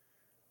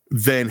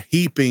than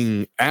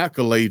heaping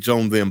accolades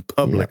on them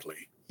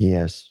publicly.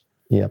 Yes.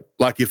 Yep.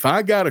 Like if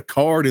I got a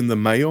card in the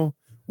mail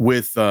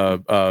with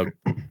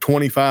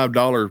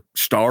 $25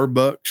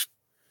 Starbucks,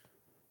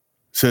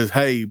 says,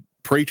 hey,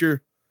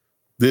 preacher,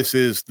 this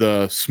is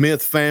the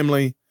Smith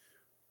family.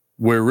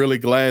 We're really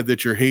glad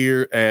that you're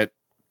here at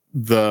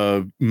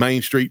the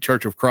Main Street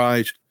Church of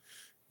Christ.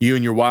 You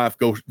and your wife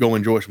go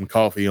enjoy some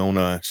coffee on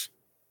us.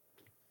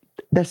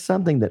 That's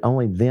something that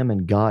only them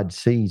and God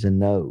sees and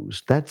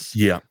knows.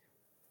 Yeah.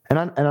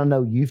 And I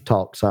know you've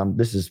talked some.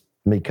 This is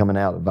me coming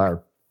out of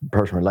our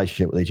personal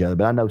relationship with each other,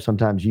 but I know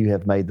sometimes you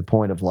have made the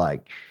point of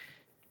like,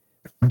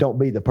 don't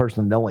be the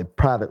person that only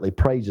privately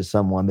praises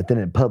someone, but then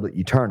in public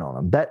you turn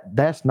on them.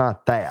 That's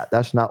not that.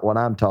 That's not what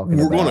I'm talking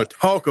about. We're going to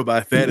talk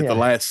about that at the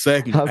last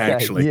segment,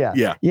 actually.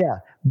 Yeah.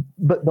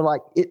 But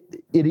like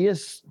it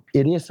is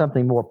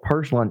something more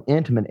personal and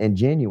intimate and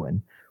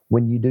genuine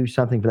when you do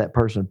something for that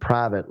person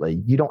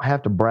privately. You don't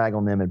have to brag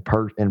on them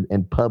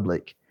in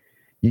public.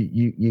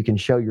 You can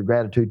show your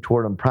gratitude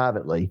toward them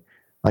privately.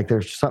 Like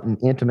there's something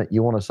intimate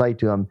you want to say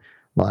to them,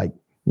 like,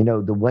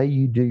 the way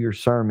you do your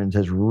sermons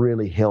has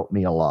really helped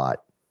me a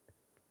lot.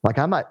 Like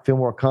I might feel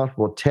more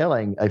comfortable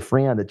telling a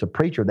friend that's a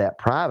preacher that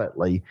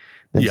privately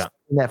than saying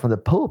that from the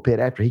pulpit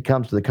after he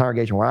comes to the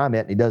congregation where I'm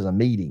at and he does a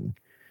meeting.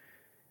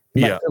 I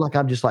feel like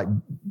I'm just like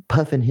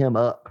puffing him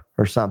up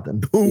or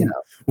something. Ooh,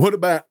 What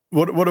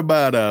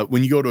about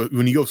when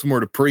you go somewhere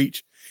to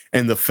preach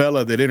and the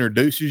fella that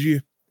introduces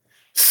you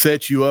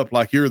sets you up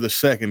like you're the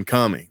second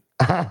coming?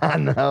 I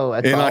know.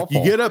 That's and awful. Like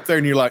you get up there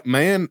and you're like,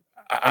 man,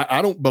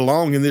 I don't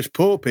belong in this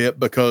pulpit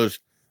because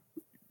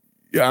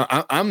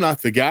I'm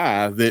not the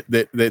guy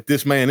that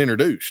this man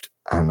introduced.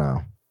 I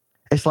know.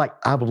 It's like,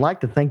 I would like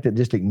to think that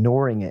just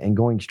ignoring it and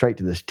going straight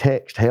to this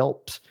text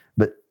helps,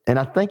 and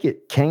I think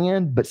it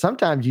can, but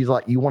sometimes you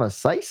want to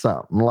say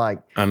something like,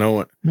 I know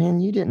it.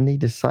 Man, you didn't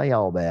need to say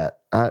all that.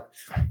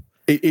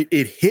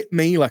 It hit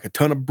me like a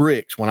ton of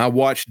bricks when I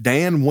watched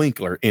Dan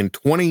Winkler in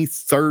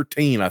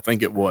 2013, I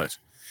think it was.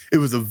 It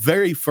was the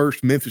very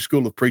first Memphis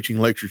School of Preaching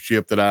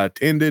lectureship that I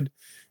attended,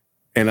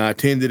 and I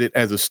attended it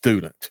as a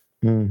student.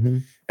 Mm-hmm.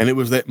 And it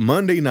was that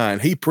Monday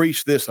night. He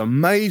preached this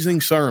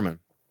amazing sermon.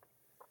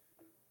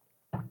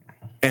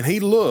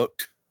 And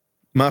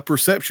my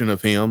perception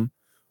of him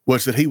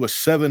was that he was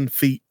 7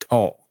 feet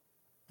tall.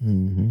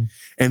 Mm-hmm.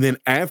 And then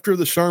after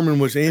the sermon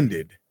was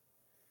ended,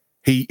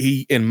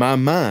 he in my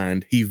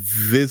mind, he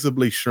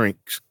visibly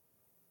shrinks.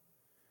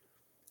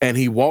 And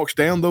he walks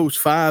down those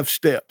 5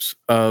 steps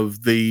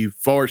of the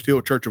Forest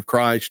Hill Church of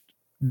Christ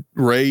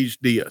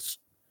raised dais.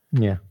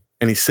 Yeah.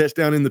 And he sits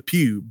down in the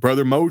pew.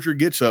 Brother Mosier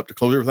gets up to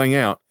close everything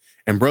out.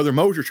 And Brother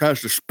Mosier tries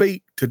to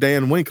speak to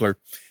Dan Winkler.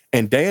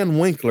 And Dan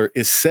Winkler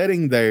is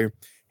sitting there.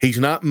 He's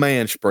not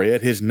man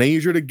spread. His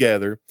knees are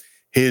together.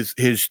 His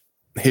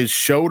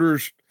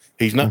shoulders,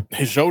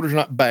 his shoulders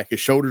not back.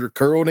 His shoulders are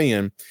curled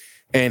in.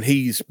 And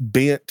he's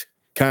bent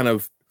kind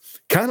of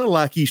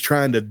like he's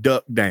trying to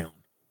duck down.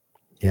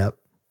 Yep.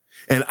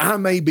 And I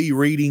may be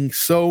reading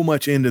so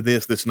much into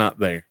this that's not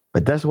there.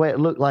 But that's the way it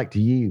looked like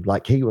to you.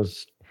 Like he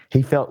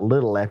felt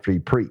little after he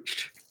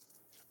preached.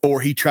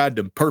 Or he tried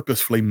to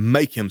purposefully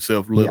make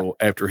himself little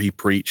after he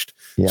preached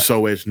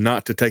so as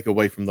not to take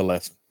away from the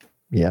lesson.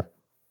 Yep.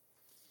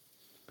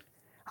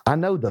 I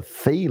know the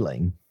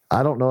feeling.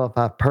 I don't know if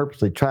I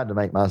purposely tried to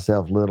make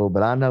myself little,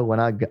 but I know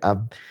when I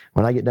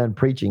get done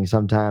preaching,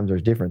 sometimes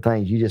there's different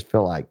things. You just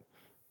feel like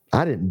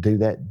I didn't do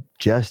that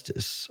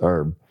justice,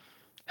 or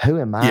who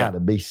am I to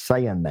be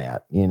saying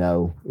that?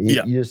 You're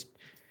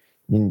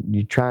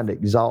trying to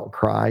exalt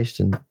Christ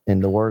and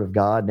the Word of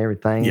God and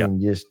everything, and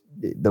just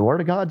the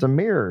Word of God's a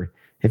mirror.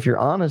 If you're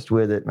honest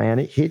with it, man,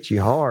 it hits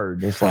you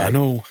hard. It's like, I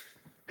know.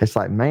 It's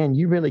like, man,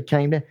 you really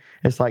came to.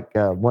 It's like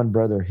one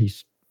brother,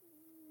 he's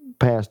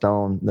passed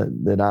on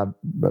that I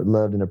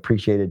loved and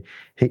appreciated.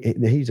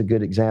 He's a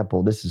good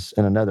example. This is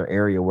in another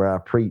area where I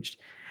preached.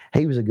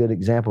 He was a good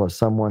example of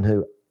someone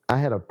who I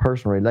had a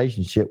personal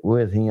relationship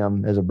with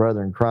him as a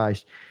brother in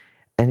Christ,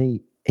 and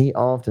he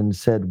often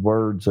said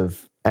words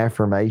of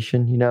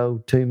affirmation,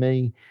 to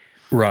me.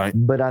 Right.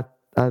 But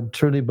I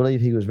truly believe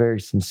he was very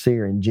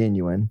sincere and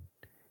genuine.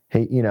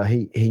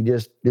 He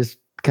just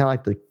kind of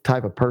like the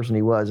type of person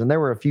he was. And there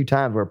were a few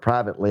times where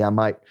privately I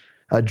might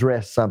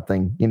address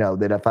something,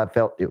 that if I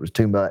felt it was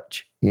too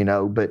much,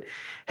 but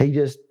he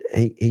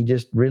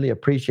just really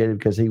appreciated,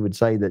 because he would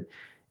say that,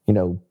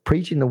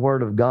 preaching the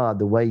word of God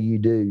the way you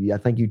do, I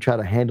think you try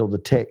to handle the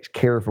text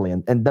carefully.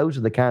 And those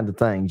are the kinds of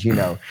things,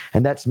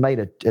 and that's made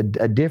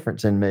a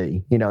difference in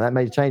me, that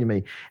made a change in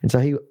me. And so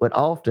he would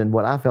often,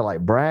 what I felt like,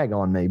 brag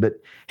on me, but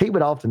he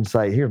would often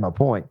say, here's my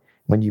point.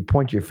 When you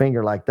point your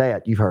finger like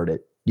that, you've heard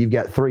it. You've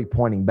got 3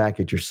 pointing back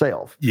at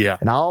yourself. Yeah.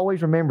 And I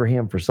always remember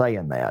him for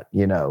saying that,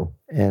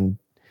 and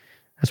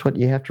that's what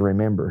you have to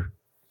remember.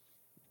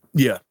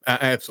 Yeah,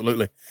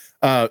 absolutely.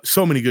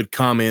 So many good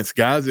comments,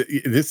 guys.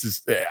 This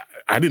is,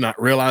 I did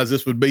not realize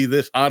this would be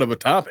this hot of a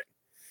topic.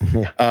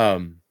 Yeah.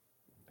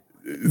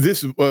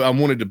 This is what I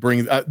wanted to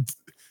bring.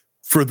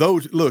 For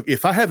those, look,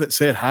 if I haven't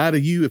said hi to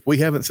you, if we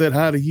haven't said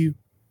hi to you,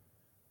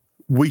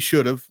 we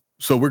should have.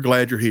 So we're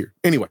glad you're here.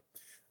 Anyway,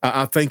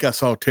 I think I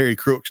saw Terry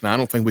Crooks. Now, I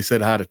don't think we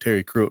said hi to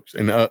Terry Crooks,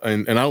 and I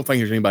don't think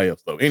there's anybody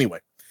else, though. Anyway,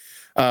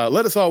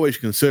 let us always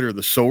consider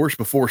the source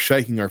before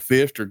shaking our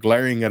fist or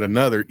glaring at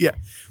another. Yeah.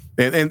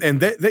 And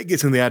that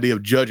gets in the idea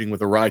of judging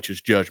with a righteous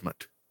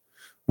judgment.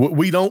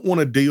 We don't want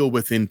to deal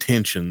with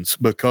intentions,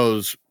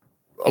 because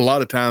a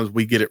lot of times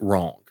we get it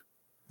wrong.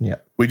 Yeah.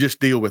 We just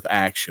deal with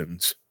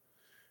actions.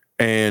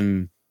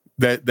 And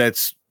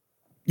that's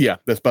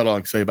about all I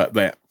can say about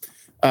that.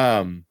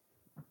 And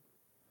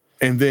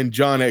then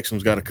John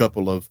Exum's got a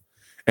couple of,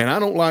 and I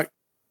don't like,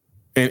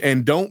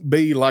 and don't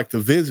be like the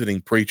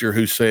visiting preacher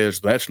who says,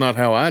 that's not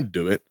how I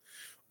do it.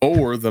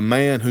 Or the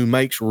man who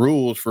makes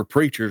rules for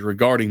preachers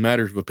regarding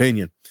matters of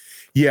opinion.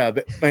 Yeah,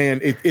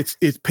 man, it's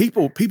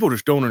people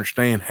just don't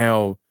understand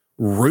how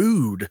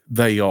rude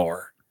they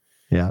are.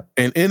 Yeah.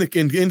 And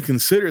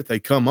inconsiderate they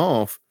come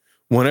off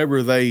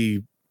whenever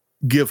they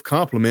give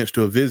compliments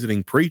to a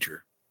visiting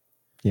preacher.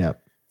 Yeah.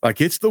 Like,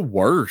 it's the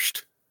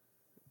worst.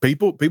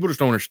 People just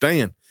don't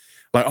understand.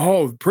 Like,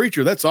 oh,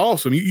 preacher, that's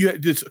awesome.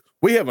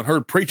 We haven't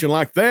heard preaching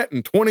like that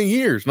in 20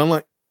 years. And I'm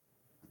like,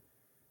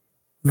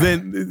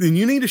 then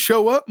you need to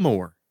show up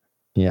more.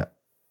 Yeah.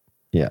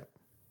 Yeah.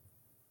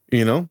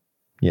 Yeah.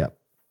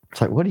 It's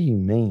like, what do you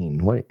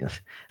mean?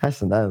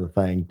 That's another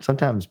thing.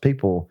 Sometimes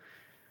people,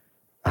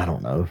 I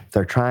don't know if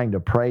they're trying to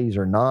praise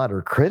or not,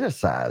 or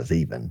criticize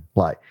even.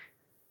 Like,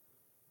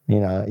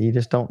 you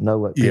just don't know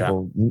what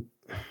people. Yeah.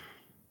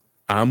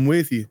 I'm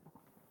with you.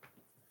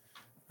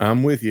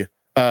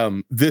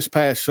 This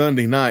past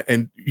Sunday night,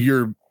 and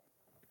your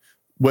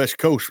West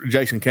Coast,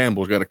 Jason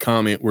Campbell's got a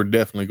comment we're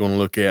definitely going to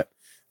look at.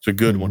 It's a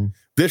good one.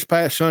 This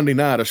past Sunday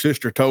night, a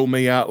sister told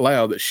me out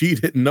loud that she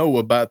didn't know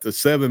about the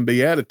 7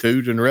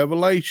 Beatitudes in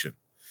Revelation,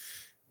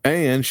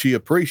 and she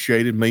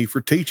appreciated me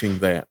for teaching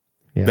that.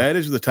 Yeah. That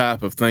is the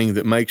type of thing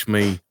that makes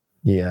me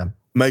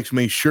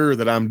sure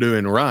that I'm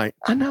doing right.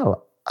 I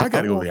know. I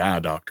got to go to the eye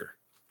doctor.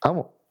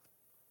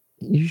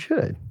 You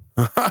should.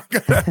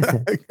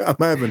 I'm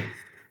having. I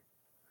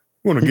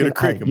want to get a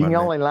crick in my neck. You can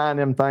only line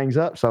them things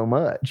up so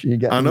much.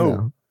 I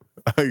know.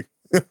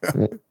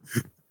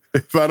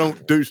 If I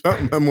don't do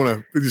something, I'm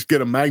going to just get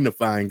a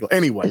magnifying glass.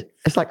 Anyway.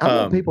 It's like, I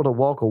want people to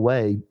walk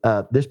away.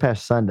 This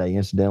past Sunday,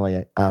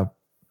 incidentally, I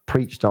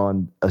preached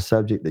on a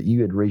subject that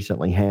you had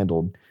recently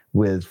handled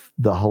with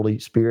the Holy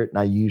Spirit, and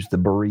I used the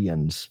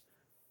Bereans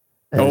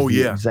as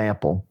the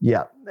example.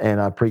 Yeah, and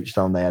I preached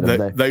on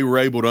that. They were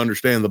able to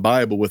understand the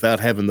Bible without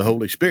having the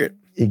Holy Spirit.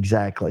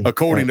 Exactly.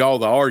 According to all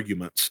the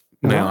arguments.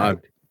 Now,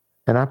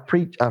 I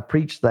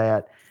preached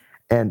that.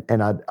 And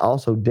I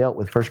also dealt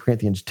with 1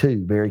 Corinthians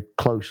 2 very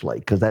closely,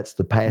 because that's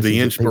the passage. The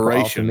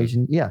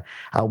inspiration. Yeah.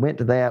 I went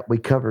to that. We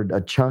covered a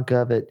chunk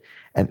of it.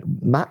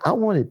 And I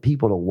wanted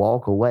people to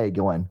walk away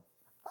going,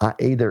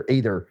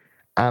 either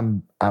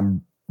I'm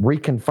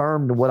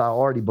reconfirmed what I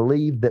already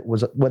believed that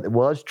was what it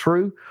was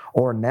true,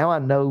 or now I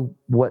know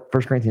what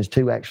 1 Corinthians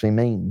 2 actually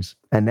means.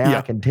 And now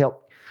I can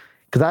tell,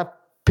 because I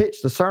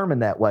pitched the sermon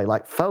that way.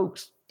 Like,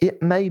 folks,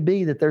 it may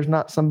be that there's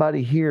not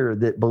somebody here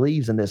that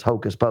believes in this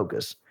hocus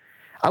pocus.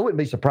 I wouldn't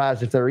be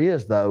surprised if there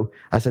is, though.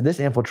 I said, this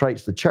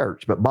infiltrates the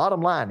church. But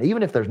bottom line,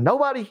 even if there's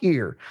nobody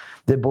here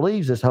that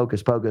believes this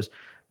hocus pocus,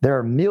 there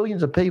are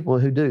millions of people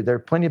who do. There are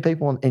plenty of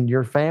people in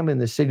your family in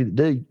the city that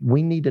do.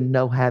 We need to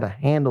know how to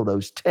handle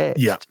those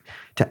texts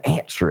to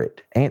answer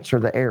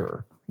the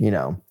error,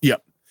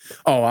 Yep.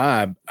 Oh,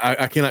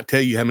 I cannot tell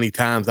you how many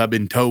times I've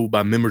been told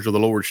by members of the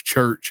Lord's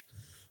church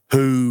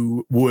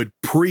who would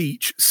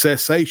preach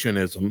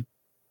cessationism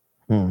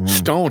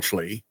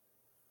staunchly,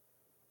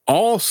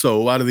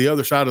 also out of the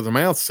other side of their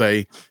mouth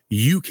say,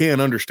 you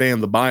can't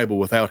understand the Bible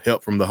without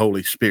help from the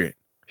Holy Spirit.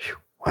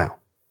 Wow.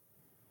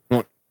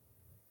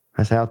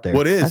 That's out there.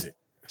 What is it?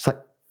 It's like,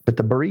 but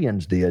the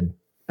Bereans did.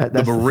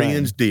 The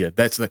Bereans did.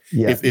 That's the,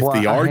 if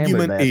the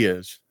argument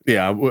is, I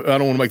don't want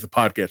to make the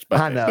podcast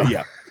about that. But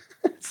yeah.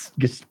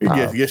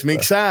 It gets me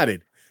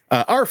excited.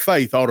 Our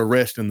faith ought to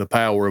rest in the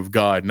power of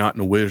God, not in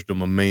the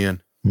wisdom of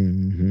men.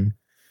 Mm-hmm.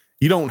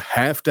 You don't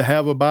have to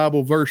have a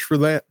Bible verse for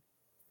that,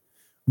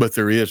 but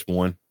there is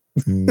one.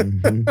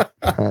 Mm-hmm.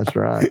 That's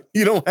right.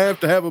 You don't have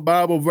to have a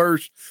Bible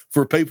verse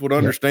for people to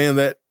understand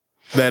that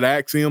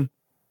axiom.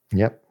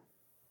 Yep.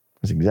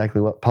 That's exactly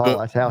what Paul,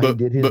 that's how he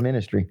did his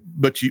ministry.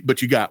 But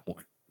you got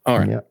one. All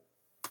right. Yep.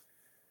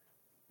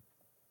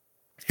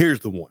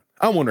 Here's the one.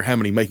 I wonder how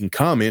many making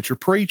comments are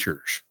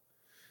preachers.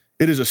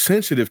 It is a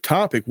sensitive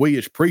topic we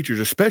as preachers,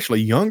 especially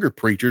younger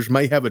preachers,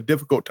 may have a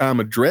difficult time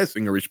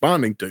addressing or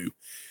responding to.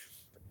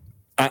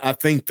 I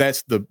think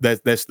that's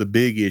the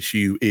big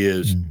issue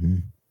is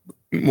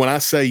when I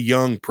say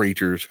young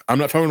preachers, I'm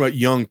not talking about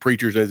young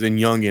preachers as in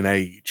young in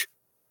age.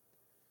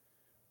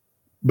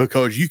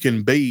 Because you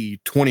can be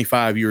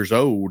 25 years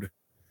old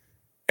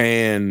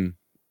and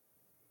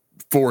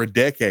for a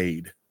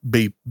decade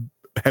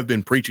have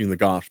been preaching the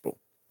gospel.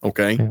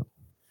 Okay. Yeah.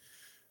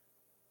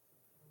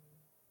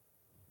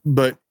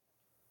 But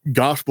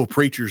gospel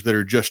preachers that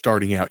are just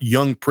starting out,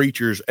 young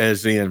preachers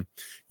as in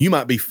you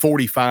might be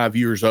 45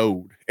 years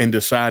old and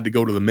decide to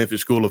go to the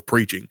Memphis School of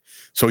Preaching.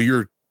 So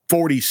you're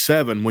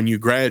 47 when you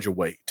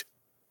graduate.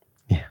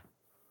 Yeah.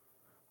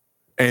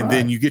 And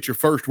then you get your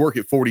first work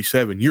at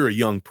 47, you're a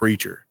young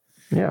preacher.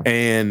 Yeah.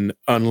 And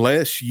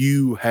unless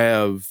you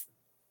have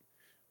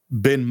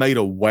been made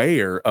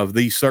aware of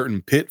these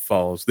certain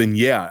pitfalls, then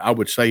I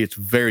would say it's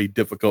very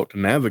difficult to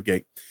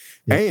navigate.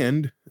 Yeah.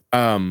 And,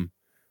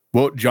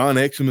 John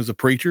Exum is a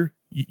preacher.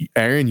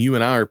 Aaron, you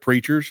and I are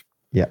preachers.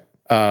 Yeah.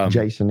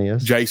 Jason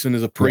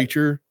is a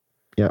preacher.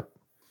 Yeah.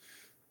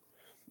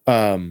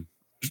 That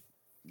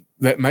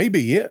may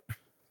be it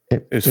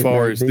as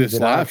far as this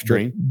live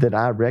stream. That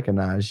I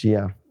recognize,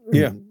 yeah.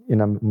 Yeah.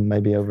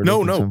 Maybe over.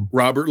 No.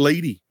 Robert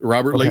Leedy.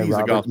 Robert Leedy's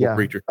a gospel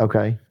preacher.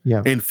 Okay.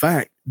 Yeah. In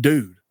fact,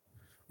 dude,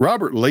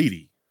 Robert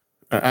Leedy,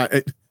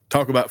 I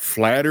talk about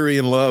flattery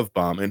and love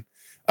bombing.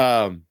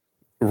 Robert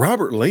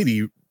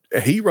Leedy,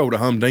 he wrote a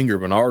humdinger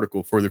of an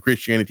article for the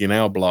Christianity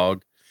Now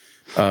blog.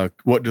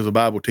 What does the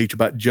Bible teach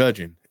about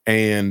judging?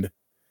 And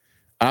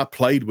I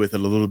played with it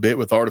a little bit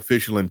with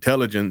artificial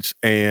intelligence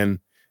and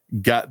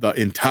got the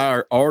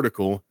entire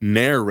article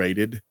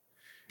narrated.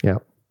 Yeah.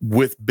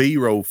 With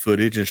B-roll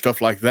footage and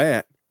stuff like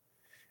that.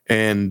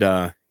 And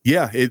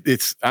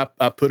it's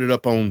I put it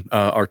up on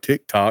our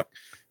TikTok,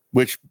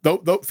 which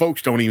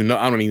folks don't even know.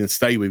 I don't even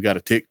say we've got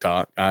a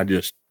TikTok.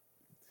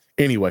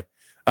 Anyway,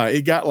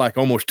 it got like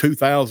almost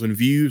 2,000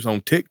 views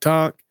on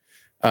TikTok.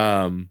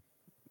 Got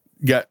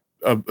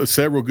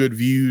several good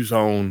views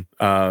on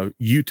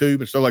YouTube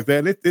and stuff like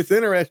that. It's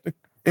interesting.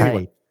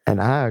 Anyway. Hey,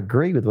 and I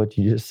agree with what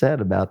you just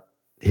said about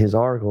his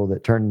article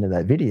that turned into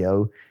that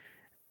video.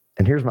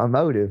 And here's my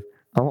motive.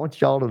 I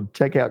want y'all to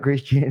check out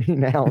Christianity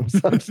Now on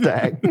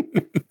Substack.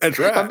 That's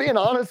right. I'm being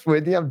honest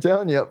with you. I'm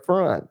telling you up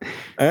front.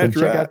 That's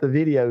check out the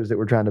videos that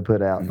we're trying to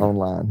put out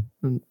online.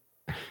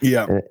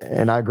 Yeah.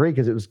 And I agree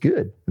because it was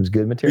good. It was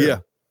good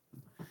material.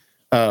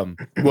 Yeah.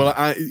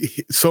 Well,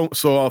 so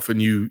often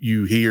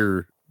you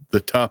hear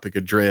the topic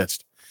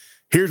addressed.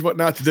 Here's what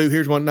not to do.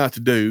 Here's what not to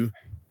do.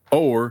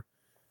 Or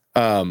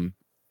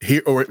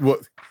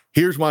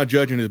here's why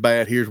judging is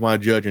bad. Here's why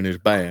judging is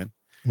bad.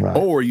 Right.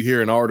 Or you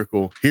hear an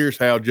article, here's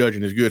how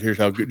judging is good, here's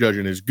how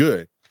judging is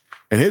good.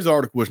 And his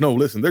article was, no,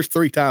 listen, there's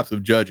 3 types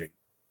of judging.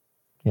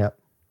 Yep.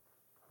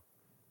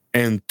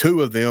 And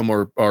 2 of them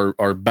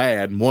are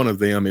bad, and 1 of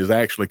them is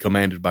actually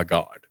commanded by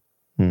God.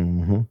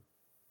 Mm-hmm.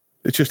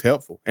 It's just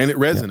helpful, and it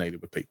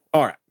resonated with people.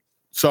 All right.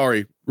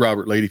 Sorry,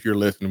 Robert Leedy, if you're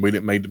listening. We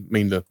didn't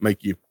mean to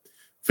make you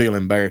feel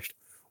embarrassed.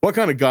 What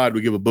kind of God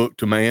would give a book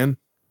to man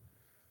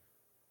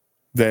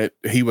that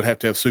he would have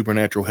to have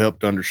supernatural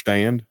help to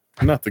understand?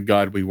 Not the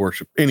God we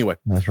worship. Anyway.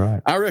 That's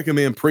right. I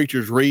recommend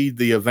preachers read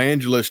the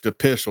evangelist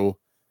epistle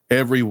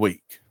every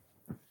week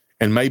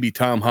and maybe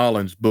Tom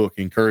Holland's book,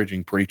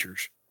 Encouraging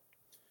Preachers.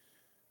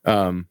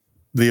 The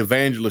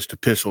evangelist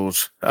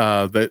epistles,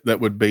 that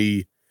would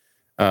be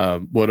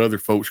what other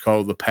folks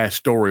call the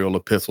pastoral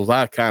epistles.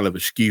 I kind of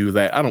eschew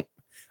that. I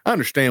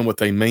understand what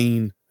they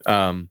mean,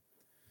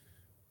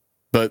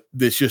 but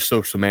it's just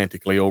so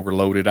semantically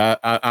overloaded.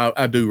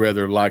 I do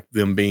rather like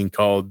them being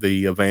called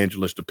the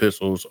evangelist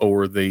epistles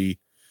or the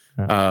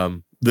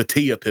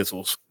T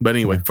epistles. But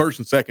anyway, First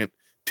and Second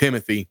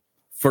Timothy,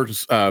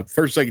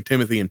 Second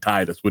Timothy, and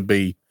Titus would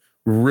be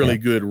really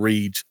good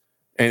reads.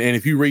 And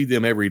if you read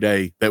them every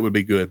day, that would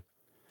be good.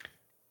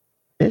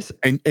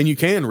 And you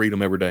can read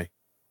them every day.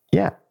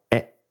 Yeah,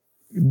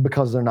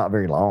 because they're not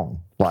very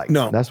long.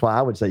 That's why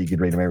I would say you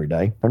could read them every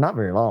day. They're not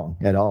very long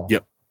at all.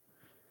 Yep.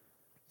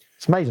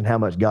 It's amazing how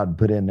much God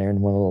put in there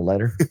in one little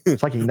letter.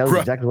 It's like he knows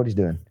exactly what he's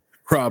doing.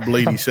 Rob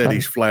Leedy said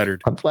he's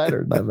flattered. I'm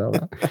flattered by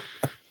that.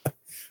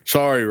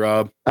 Sorry,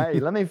 Rob. Hey,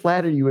 let me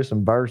flatter you with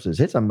some verses.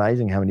 It's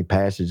amazing how many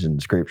passages in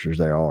the scriptures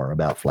there are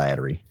about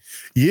flattery.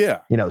 Yeah.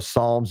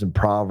 Psalms and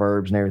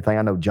Proverbs and everything.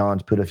 I know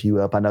John's put a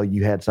few up. I know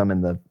you had some in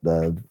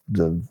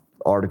the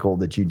article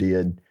that you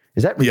did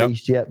Is that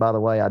released yet, by the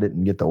way? I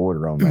didn't get the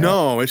order on that.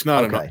 No, it's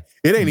not. Okay.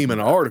 It ain't even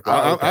an article.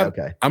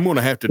 Okay. I'm going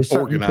to have to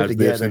organize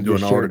this into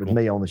an article. With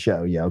me on the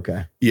show. Yeah,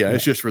 okay. Yeah,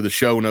 it's just for the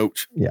show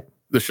notes. Yeah.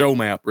 The show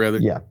map, rather.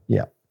 Yeah.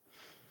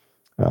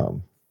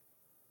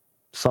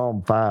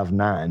 Psalm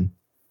 5:9.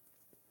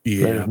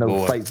 Yeah, there is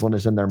no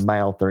faithfulness in their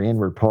mouth. Their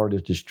inward part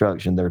is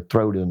destruction. Their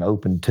throat is an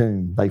open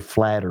tomb. They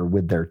flatter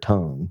with their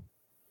tongue.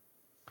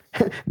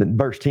 Then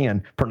verse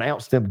 10,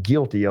 pronounce them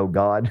guilty, O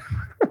God.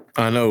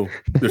 I know.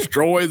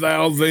 Destroy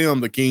thou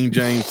them, the King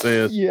James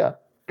says. Yeah.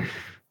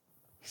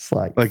 It's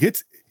like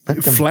it's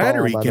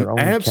flattery can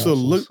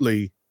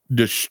absolutely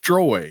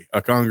destroy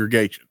a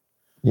congregation.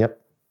 Yep.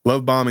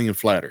 Love bombing and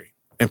flattery.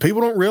 And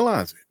people don't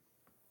realize it.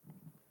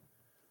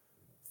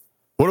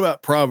 What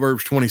about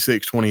Proverbs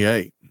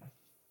 26:28?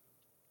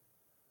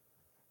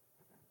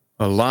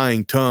 A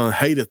lying tongue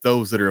hateth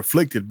those that are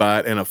afflicted by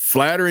it, and a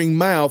flattering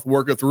mouth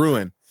worketh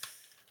ruin.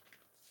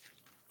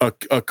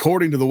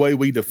 According to the way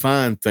we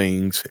define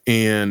things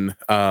in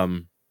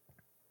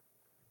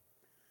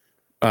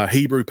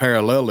Hebrew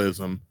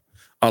parallelism,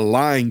 a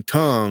lying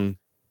tongue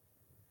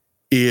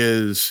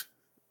is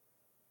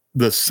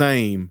the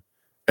same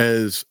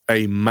as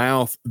a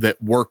mouth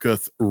that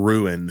worketh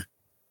ruin,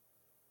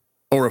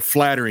 or a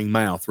flattering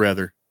mouth,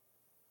 rather.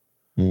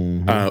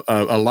 Mm-hmm.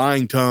 A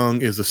lying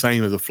tongue is the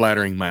same as a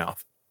flattering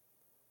mouth.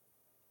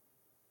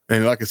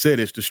 And like I said,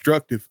 it's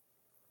destructive.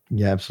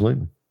 Yeah,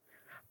 absolutely.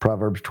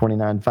 Proverbs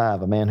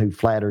 29:5, a man who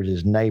flatters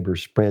his neighbor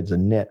spreads a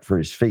net for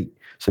his feet.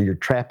 So you're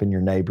trapping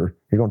your neighbor.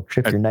 You're going to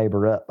trip your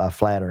neighbor up by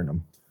flattering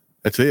them.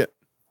 That's it.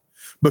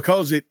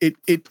 Because it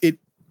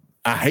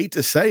I hate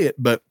to say it,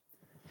 but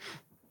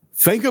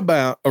think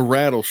about a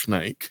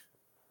rattlesnake.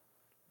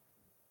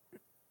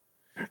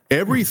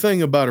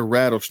 Everything about a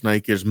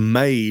rattlesnake is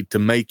made to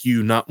make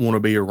you not want to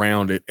be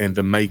around it and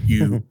to make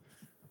you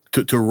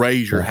to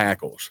raise your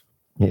hackles.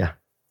 Yeah.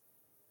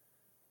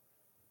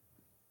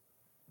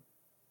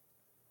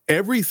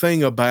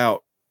 Everything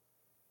about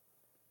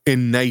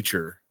in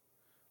nature,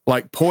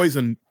 like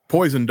poison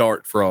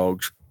dart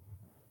frogs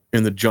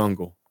in the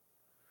jungle,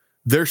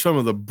 they're some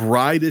of the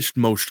brightest,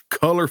 most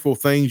colorful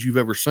things you've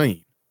ever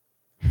seen.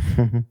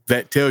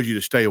 That tells you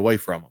to stay away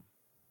from them.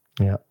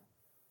 Yeah.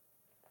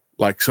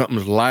 Like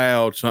something's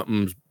loud,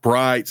 something's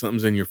bright,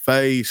 something's in your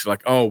face.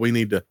 Like, oh, we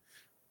need to.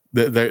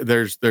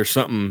 There's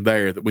something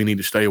there that we need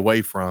to stay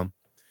away from.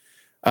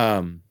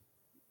 Certain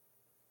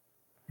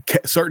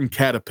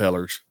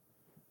caterpillars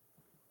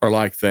are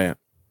like that.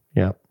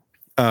 Yeah.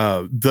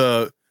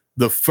 The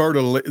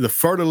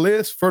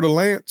fertilance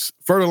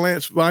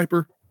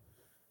viper.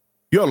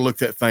 You ought to look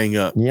that thing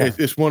up. Yeah.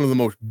 It's one of the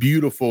most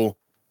beautiful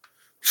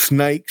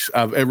snakes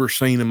I've ever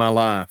seen in my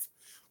life,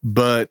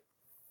 but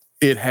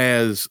it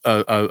has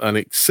an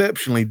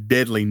exceptionally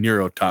deadly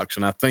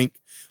neurotoxin. I think,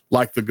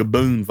 like the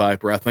gaboon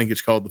viper, I think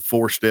it's called the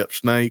 4-step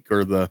snake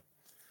or the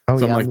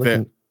something like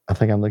that. I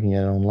think I'm looking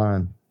at it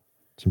online.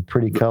 Some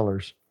pretty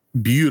colors.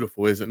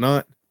 Beautiful, is it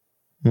not?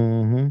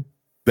 Mm-hmm.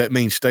 That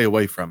means stay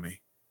away from me.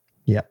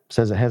 Yeah.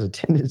 Says it has a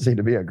tendency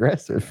to be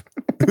aggressive.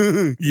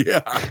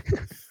 Yeah.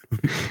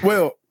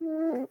 Well,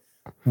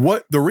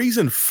 the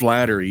reason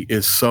flattery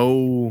is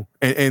so,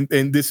 and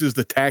this is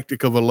the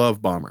tactic of a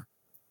love bomber.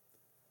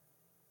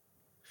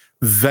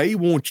 They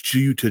want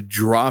you to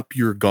drop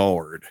your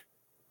guard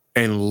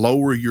and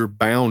lower your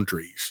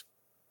boundaries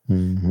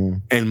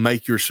and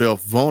make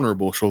yourself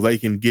vulnerable so they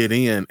can get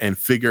in and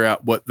figure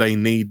out what they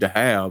need to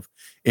have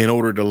in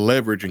order to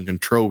leverage and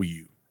control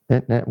you.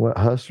 Isn't that what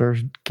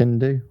hustlers can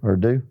do or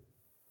do?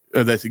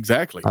 That's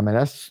exactly. I mean,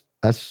 that's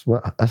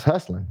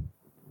hustling.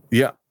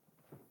 Yeah.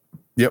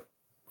 Yep.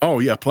 Oh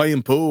yeah.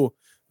 Playing pool,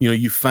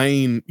 you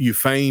feign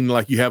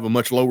like you have a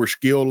much lower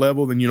skill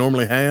level than you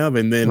normally have.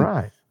 And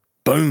then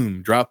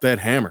boom, drop that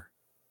hammer.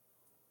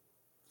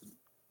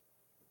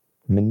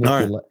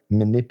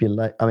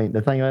 Manipulate. I mean,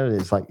 the thing about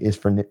it is it's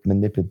for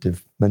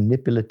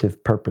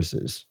manipulative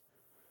purposes.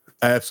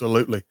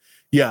 Absolutely.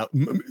 Yeah.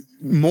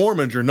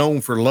 Mormons are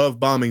known for love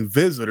bombing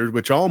visitors,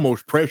 which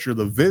almost pressure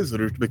the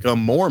visitors to become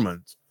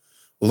Mormons.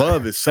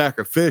 Love is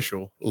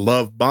sacrificial.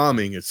 Love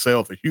bombing is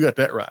selfish. You got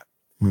that right.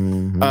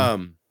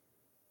 Mm-hmm.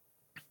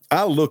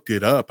 I looked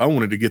it up. I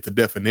wanted to get the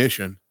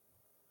definition.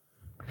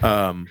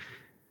 Love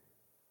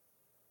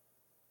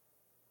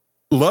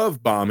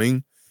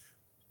bombing.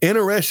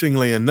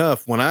 Interestingly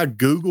enough, when I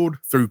Googled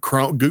through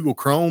Google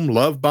Chrome,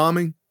 love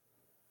bombing,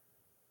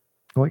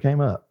 what came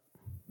up?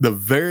 The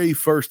very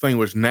first thing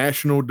was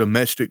National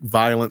Domestic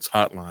Violence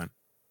Hotline.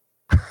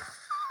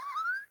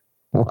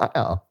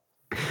 Wow.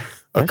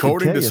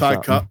 According to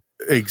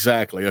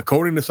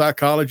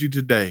Psychology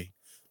Today,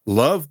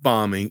 love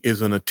bombing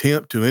is an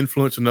attempt to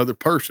influence another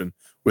person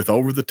with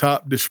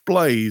over-the-top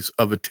displays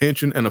of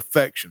attention and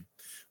affection.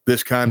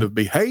 This kind of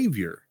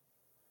behavior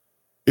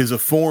is a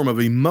form of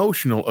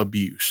emotional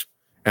abuse,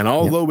 and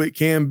although it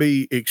can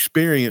be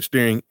experienced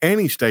during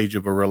any stage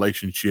of a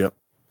relationship,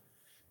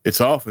 it's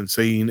often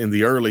seen in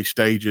the early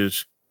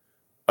stages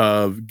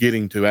of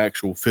getting to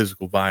actual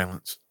physical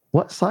violence.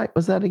 What site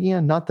was that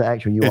again? Not the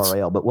actual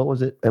URL, but what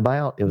was it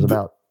about? It was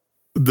about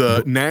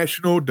The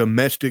National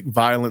Domestic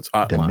Violence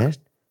Hotline.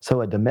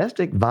 So a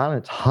domestic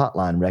violence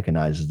hotline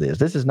recognizes this.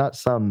 This is not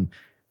some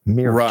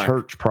mere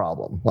church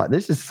problem. Like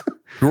this is.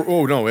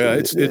 Oh no! Yeah,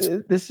 it's.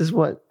 This is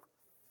what.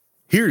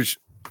 Here's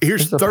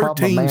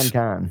 13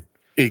 mankind.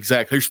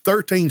 Exactly. There's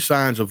 13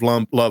 signs of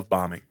love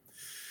bombing.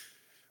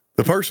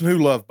 The person who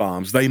love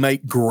bombs, they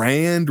make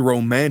grand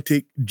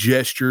romantic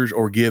gestures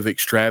or give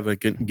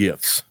extravagant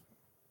gifts.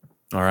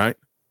 All right.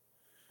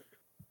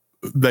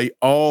 They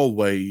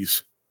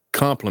always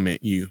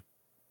compliment you.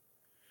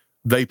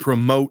 They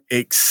promote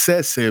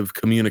excessive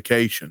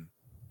communication.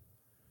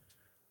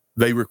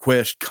 They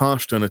request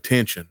constant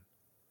attention.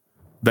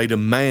 They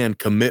demand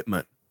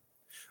commitment.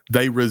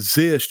 They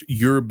resist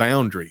your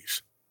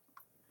boundaries.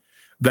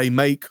 They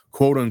make,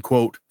 quote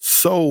unquote,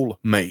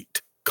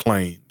 soulmate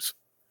claims.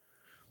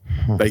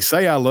 They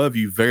say, I love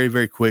you very,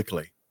 very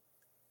quickly.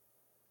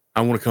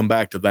 I want to come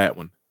back to that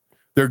one.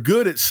 They're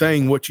good at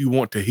saying what you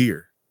want to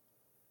hear,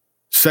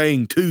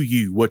 saying to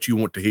you what you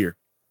want to hear.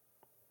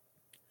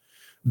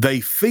 They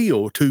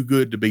feel too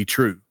good to be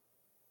true.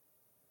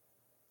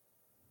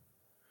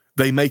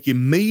 They make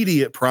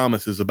immediate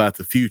promises about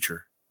the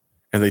future,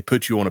 and they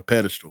put you on a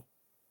pedestal.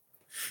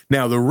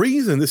 Now, the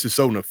reason this is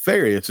so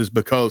nefarious is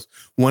because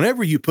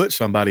whenever you put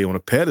somebody on a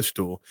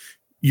pedestal,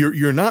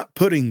 you're not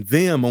putting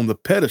them on the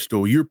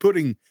pedestal. You're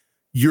putting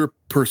your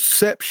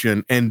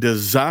perception and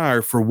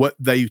desire for what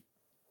they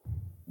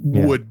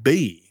would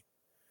be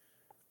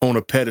on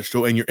a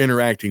pedestal, and you're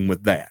interacting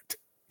with that.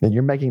 And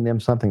you're making them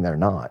something they're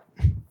not.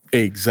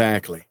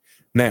 Exactly.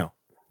 Now,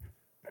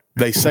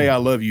 they say, I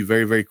love you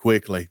very, very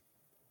quickly.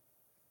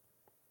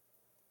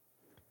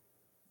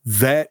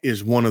 That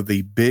is one of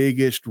the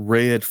biggest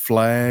red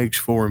flags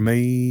for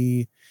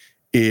me.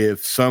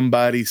 If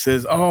somebody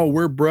says, oh,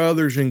 we're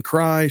brothers in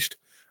Christ,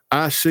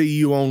 I see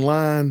you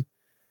online.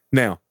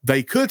 Now,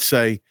 they could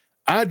say,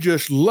 I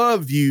just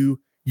love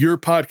you. Your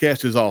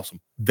podcast is awesome.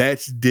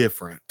 That's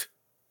different.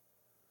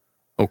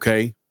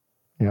 Okay?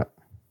 Yeah.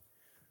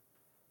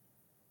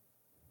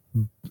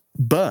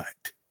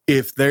 But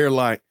if they're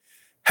like,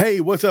 hey,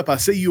 what's up? I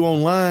see you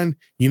online.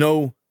 You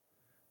know,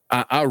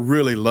 I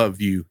really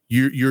love you.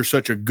 You're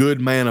such a good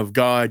man of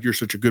God. You're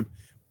such a good...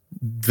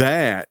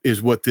 That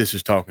is what this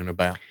is talking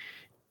about.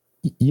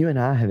 You and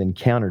I have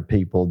encountered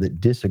people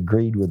that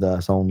disagreed with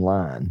us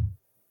online,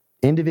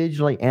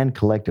 individually and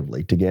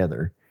collectively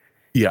together.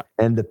 Yeah.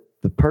 And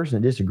the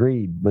person that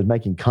disagreed was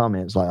making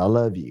comments like, I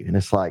love you. And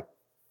it's like,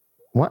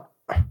 what?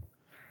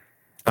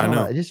 I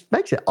know. It just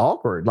makes it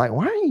awkward. Like,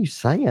 why are you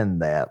saying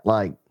that?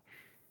 Like,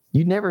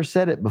 you never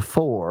said it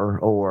before,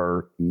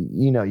 or,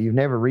 you know, you've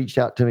never reached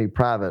out to me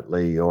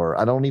privately, or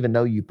I don't even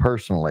know you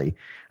personally.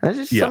 And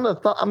it's just some of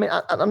the thought. I mean,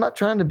 I'm not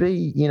trying to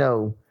be, you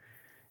know,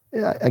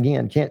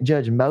 again, can't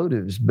judge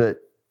motives, but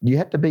you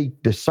have to be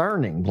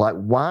discerning. Like,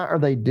 why are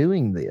they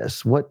doing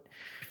this? Well,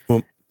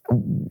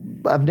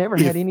 I've never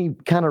had any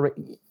kind of,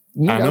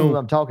 you know who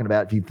I'm talking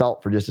about if you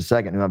thought for just a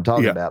second who I'm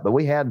talking about. But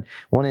we had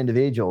one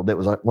individual that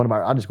was like one of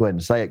our, I'll just go ahead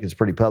and say it because it's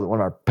pretty public, one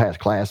of our past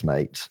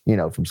classmates, you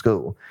know, from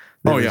school.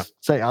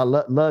 Say, I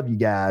love you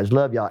guys,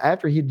 love y'all.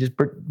 After he just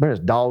pretty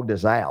much dogged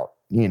us out,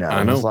 you know.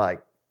 I know. It's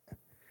like,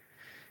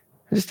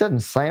 it just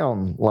doesn't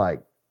sound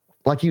like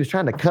he was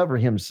trying to cover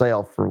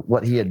himself for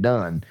what he had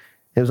done.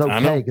 It was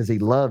okay because he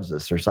loves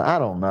us or something. I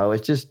don't know.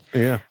 It's just.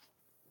 Yeah.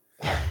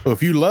 Well,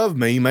 if you love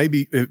me,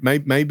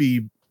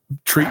 maybe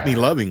treat me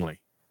lovingly.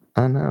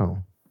 I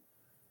know.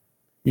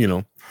 You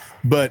know,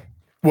 but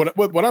what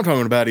I'm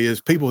talking about is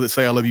people that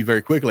say I love you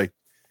very quickly.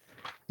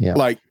 Yeah.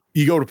 Like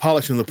you go to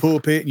polishing the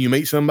pulpit and you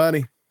meet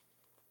somebody,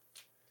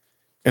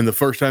 and the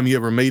first time you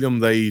ever meet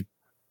them, they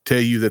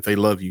tell you that they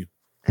love you.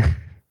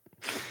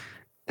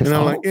 And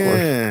I'm like,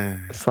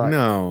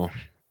 no,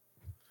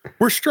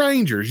 we're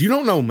strangers. You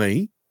don't know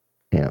me.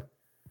 Yeah.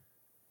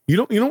 You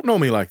don't know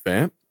me like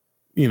that.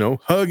 You know,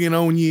 hugging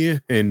on you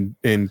and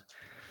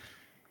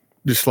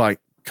just like,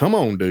 come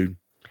on, dude.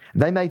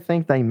 They may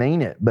think they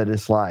mean it, but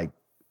it's like,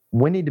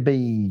 we need to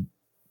be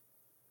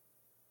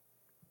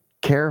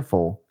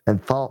careful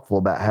and thoughtful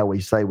about how we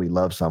say we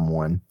love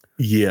someone.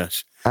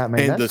 Yes. I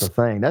mean, and that's the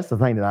thing. That's the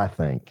thing that I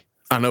think.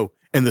 I know.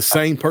 And the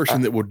same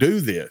person that will do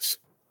this,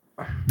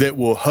 that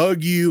will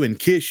hug you and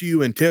kiss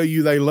you and tell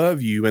you they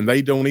love you, and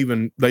they don't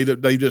even,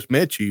 they just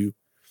met you,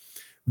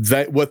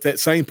 that what that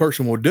same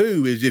person will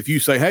do is if you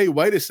say, hey,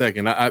 wait a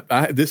second,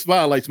 this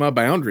violates my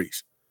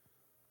boundaries.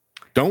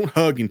 Don't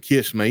hug and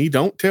kiss me.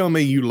 Don't tell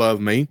me you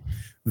love me.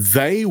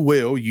 They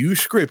will use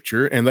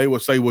scripture and they will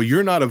say, well,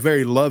 you're not a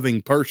very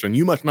loving person.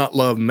 You must not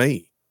love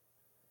me.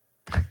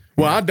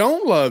 Well, I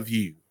don't love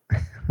you.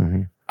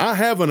 I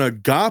have an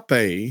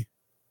agape.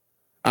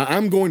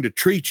 I'm going to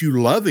treat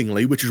you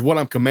lovingly, which is what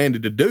I'm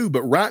commanded to do.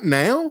 But right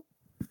now,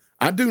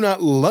 I do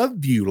not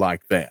love you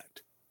like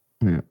that.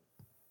 Yeah.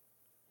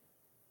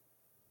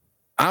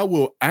 I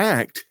will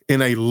act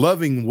in a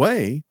loving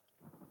way,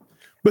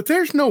 but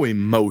there's no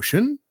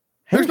emotion.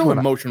 There's no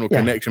emotional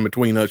connection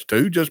between us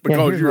two just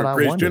because you're a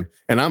Christian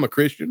and I'm a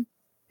Christian.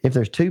 If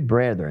there's two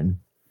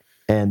brethren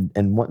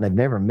and what they've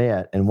never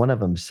met, and one of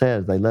them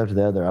says they love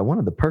the other. I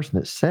wonder the person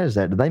that says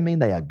that, do they mean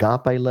they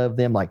agape love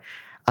them? Like,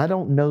 I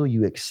don't know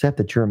you except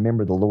that you're a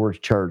member of the Lord's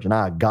church, and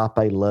I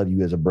agape love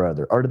you as a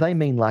brother. Or do they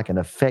mean like an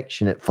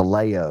affectionate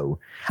phileo?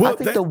 Well, I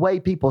think the way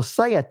people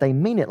say it, they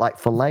mean it like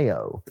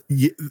phileo.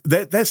 Yeah,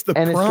 that's the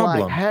problem. And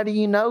it's like, how do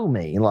you know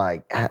me?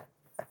 Like,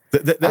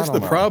 that's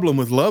the problem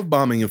with love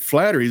bombing and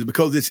flattery, is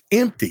because it's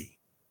empty.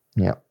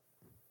 Yep.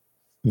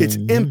 It's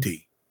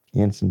empty.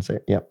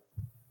 Insincere. Yep.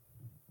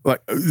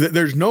 Like,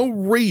 there's no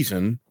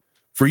reason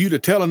for you to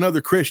tell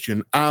another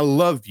Christian, I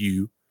love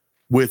you,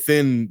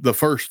 within the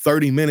first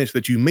 30 minutes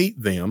that you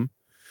meet them,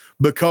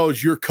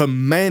 because you're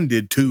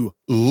commanded to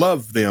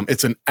love them.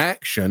 It's an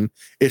action.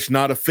 It's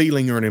not a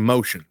feeling or an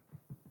emotion.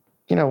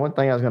 You know, one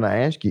thing I was going to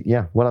ask you,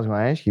 what I was going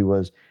to ask you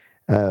was,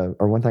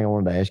 or one thing I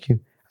wanted to ask you,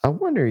 I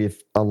wonder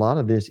if a lot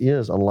of this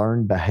is a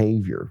learned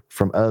behavior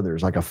from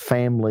others, like a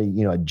family,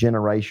 you know, a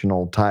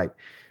generational type,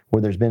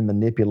 where there's been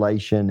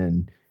manipulation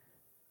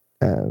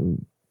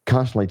and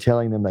constantly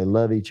telling them they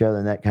love each other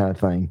and that kind of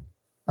thing.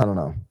 I don't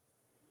know.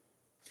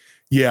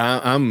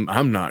 Yeah,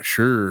 I'm not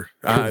sure.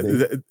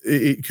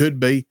 It could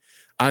be.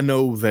 I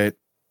know that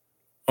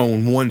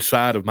on one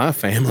side of my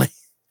family,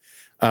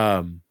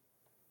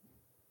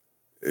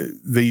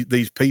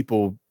 these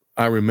people,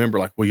 I remember,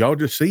 like, well, y'all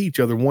just see each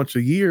other once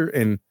a year,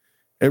 and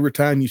every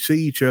time you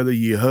see each other,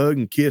 you hug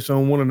and kiss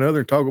on one another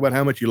and talk about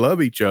how much you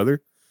love each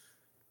other.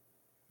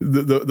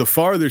 The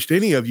farthest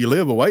any of you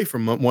live away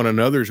from one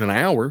another is an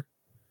hour.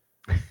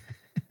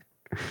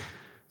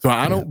 So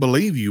I don't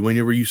believe you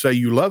whenever you say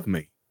you love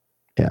me.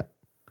 Yeah.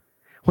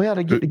 We ought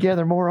to get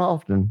together more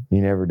often. You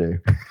never do.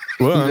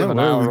 Well,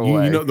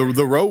 you know,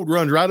 the road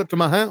runs right up to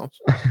my house.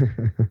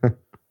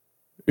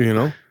 You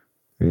know?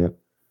 Yeah.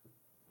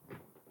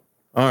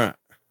 All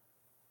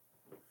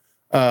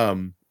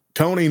right.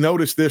 Tony,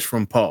 notice this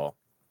from Paul.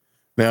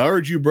 Now, I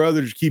urge you,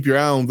 brothers, to keep your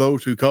eye on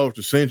those who cause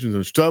dissensions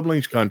and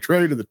stumblings,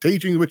 contrary to the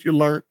teachings which you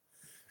learnt,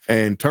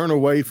 and turn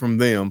away from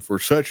them. For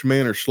such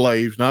men are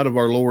slaves, not of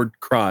our Lord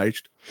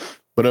Christ,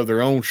 but of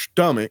their own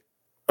stomach,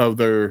 of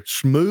their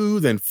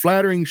smooth and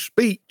flattering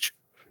speech.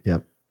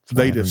 Yep.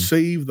 They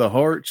deceive the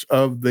hearts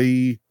of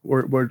the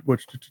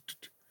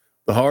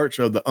hearts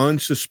of the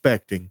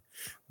unsuspecting.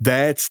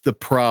 That's the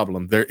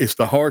problem. It's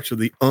the hearts of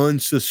the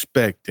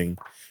unsuspecting.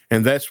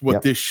 And that's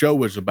what this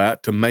show is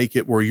about, to make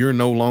it where you're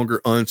no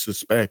longer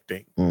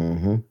unsuspecting.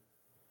 Mm-hmm.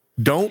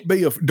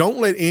 Don't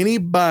let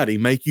anybody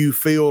make you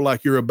feel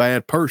like you're a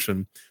bad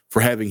person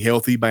for having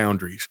healthy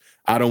boundaries.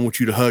 I don't want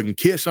you to hug and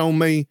kiss on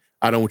me.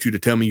 I don't want you to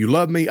tell me you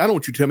love me. I don't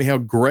want you to tell me how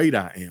great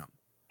I am.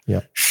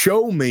 Yep.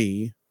 Show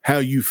me how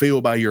you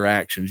feel by your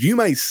actions. You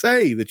may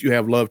say that you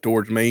have love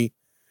towards me,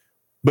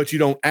 but you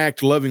don't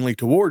act lovingly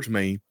towards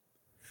me.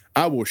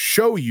 I will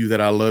show you that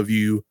I love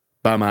you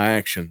by my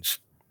actions.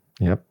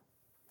 Yep.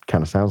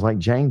 Kind of sounds like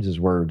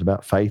James's words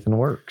about faith and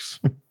works.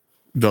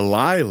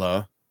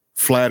 Delilah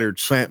flattered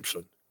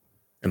Samson,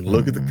 and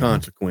look at the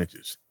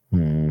consequences.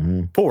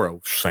 Mm-hmm. Poor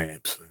old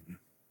Samson.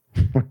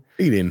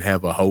 He didn't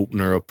have a hope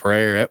nor a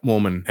prayer. That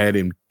woman had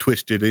him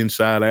twisted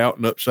inside out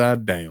and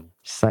upside down.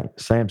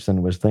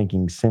 Samson was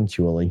thinking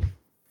sensually.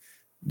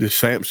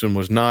 Samson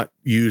was not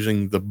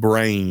using the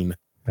brain.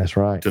 That's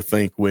right. To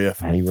think with.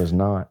 He was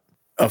not.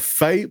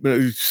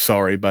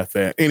 Sorry about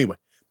that. Anyway,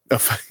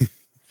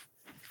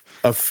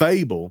 a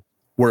fable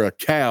where a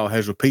cow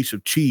has a piece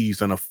of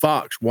cheese and a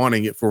fox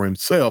wanting it for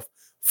himself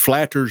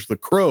flatters the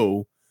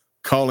crow,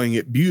 calling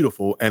it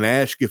beautiful, and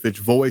asks if its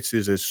voice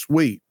is as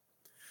sweet.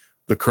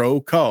 The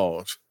crow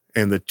caws,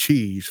 and the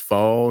cheese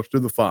falls to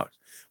the fox.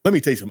 Let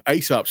me tell you something.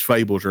 Aesop's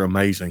fables are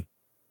amazing.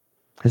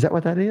 Is that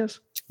what that is?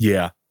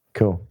 Yeah.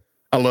 Cool.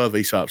 I love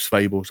Aesop's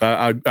fables.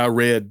 I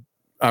read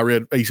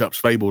Aesop's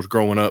fables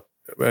growing up.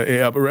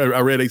 I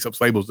read Aesop's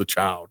fables as a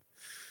child.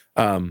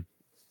 But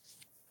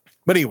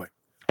anyway.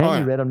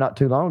 And you read them not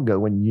too long ago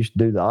when you used to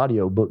do the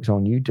audio books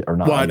on YouTube, or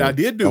not? Well, I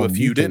did do a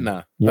few, didn't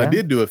I? Yeah. I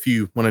did do a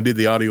few when I did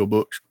the audio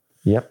books.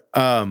 Yep. What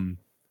am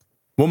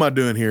I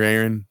doing here,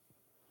 Aaron?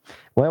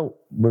 Well,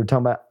 we're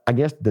talking about, I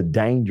guess, the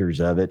dangers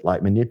of it,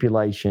 like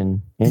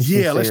manipulation,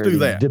 insincerity, let's do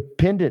that.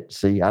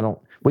 Dependency.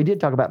 We did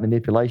talk about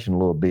manipulation a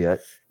little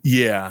bit.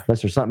 Yeah.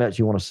 Unless there's something else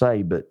you want to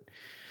say, but.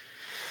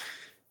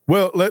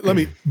 Well, let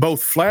me,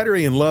 both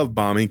flattery and love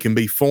bombing can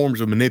be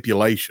forms of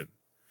manipulation.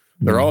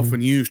 They're often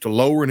used to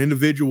lower an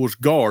individual's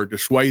guard to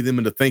sway them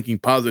into thinking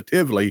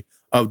positively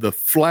of the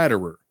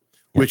flatterer,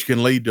 which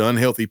can lead to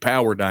unhealthy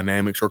power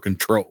dynamics or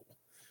control.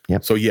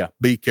 Yep. So,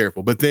 be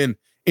careful. But then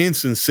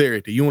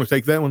insincerity, you want to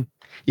take that one?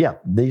 Yeah,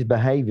 these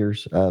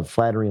behaviors of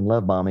flattery and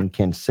love bombing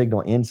can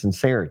signal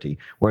insincerity,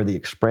 where the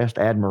expressed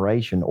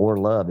admiration or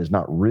love is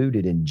not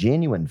rooted in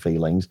genuine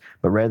feelings,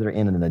 but rather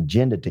in an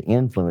agenda to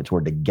influence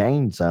or to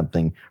gain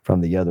something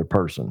from the other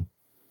person.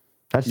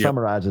 That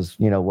summarizes,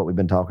 what we've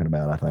been talking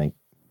about, I think.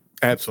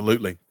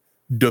 Absolutely.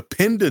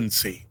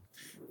 Dependency.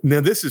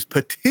 Now, this is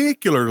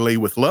particularly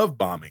with love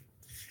bombing.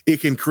 It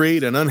can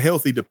create an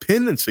unhealthy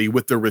dependency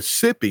with the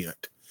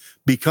recipient,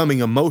 becoming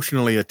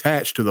emotionally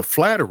attached to the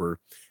flatterer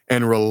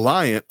and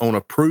reliant on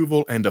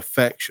approval and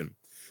affection.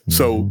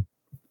 So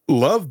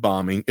love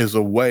bombing is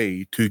a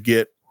way to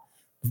get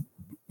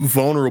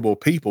vulnerable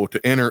people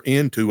to enter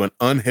into an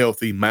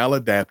unhealthy,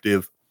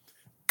 maladaptive,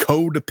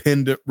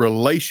 codependent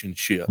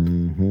relationship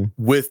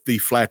with the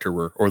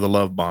flatterer or the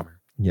love bomber.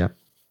 Yeah.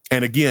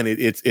 And again,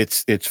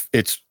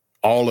 it's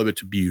all of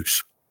its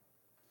abuse.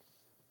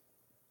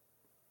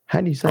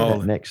 How do you say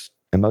that next?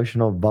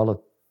 Emotional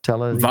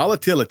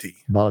volatility.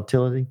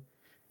 Volatility.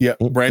 Yeah,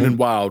 Brandon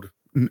Wild.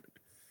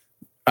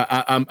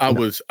 I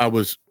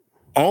was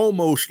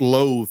almost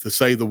loath to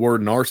say the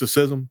word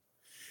narcissism.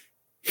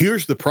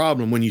 Here's the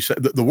problem when you say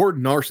the word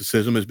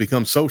narcissism has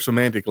become so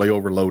semantically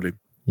overloaded.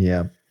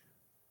 Yeah.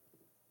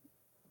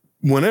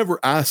 Whenever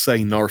I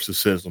say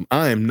narcissism,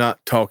 I am not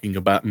talking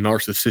about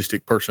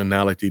narcissistic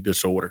personality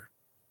disorder.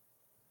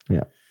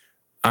 Yeah.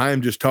 I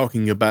am just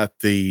talking about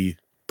the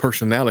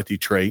personality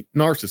trait,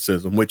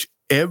 narcissism, which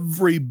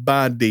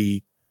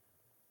everybody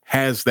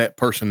has that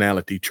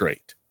personality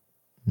trait.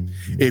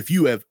 Mm-hmm. If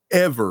you have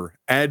ever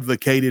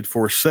advocated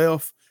for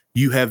self,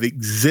 you have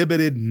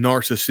exhibited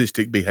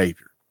narcissistic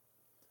behavior.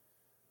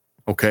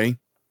 Okay?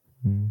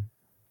 Mm-hmm.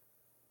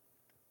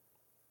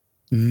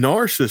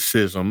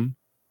 Narcissism,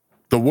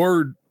 the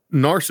word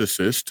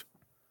narcissist,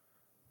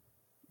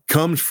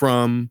 comes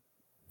from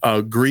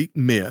a Greek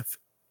myth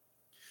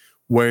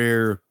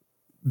where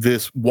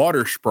this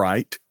water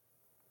sprite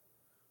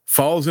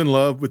falls in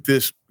love with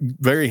this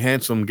very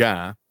handsome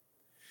guy,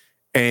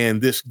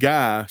 and this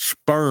guy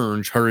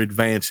spurns her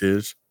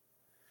advances.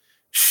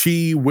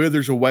 She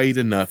withers away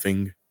to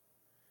nothing,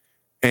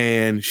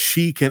 and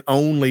she can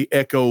only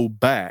echo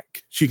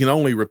back. She can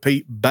only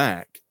repeat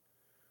back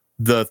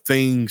the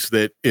things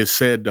that is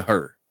said to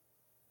her.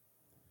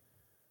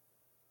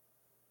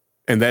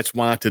 And that's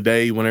why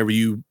today, whenever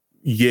you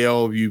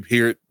yell, you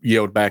hear it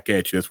yelled back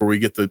at you. That's where we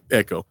get the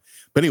echo.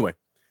 But anyway,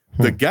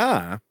 the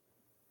guy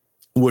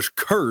was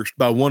cursed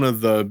by one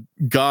of the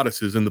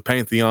goddesses in the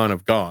pantheon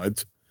of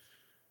gods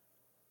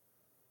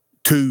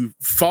to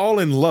fall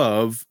in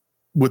love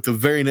with the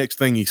very next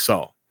thing he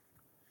saw.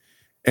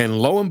 And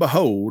lo and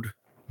behold,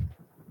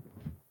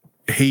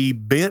 he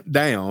bent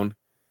down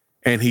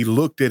and he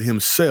looked at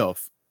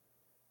himself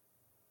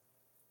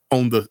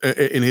in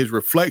his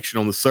reflection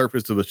on the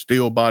surface of a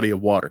still body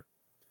of water.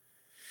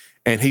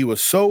 And he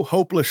was so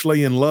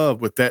hopelessly in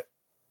love with that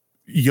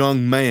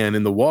young man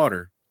in the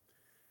water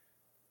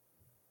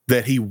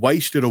that he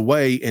wasted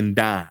away and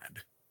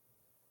died.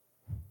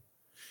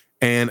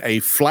 And a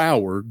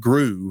flower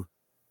grew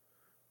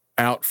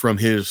out from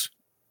his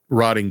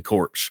rotting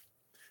corpse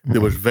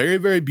that was very,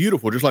 very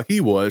beautiful, just like he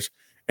was.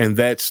 And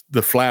that's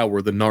the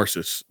flower, the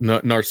narcissus.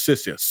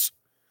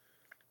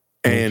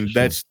 And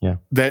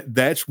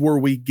that's where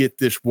we get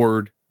this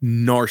word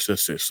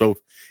narcissist. So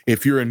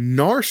if you're a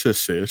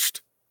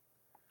narcissist,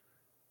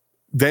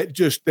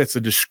 that's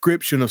a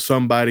description of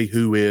somebody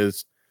who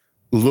is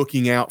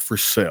looking out for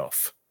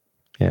self.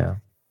 Yeah.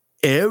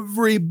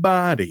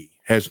 Everybody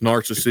has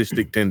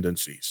narcissistic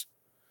tendencies.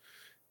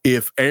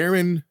 If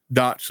Aaron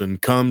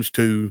Dotson comes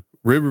to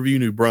Riverview,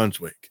 New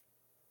Brunswick,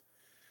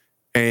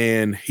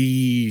 and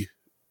he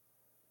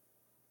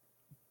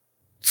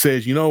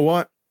says, you know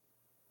what?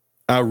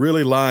 I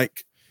really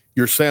like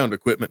your sound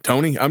equipment,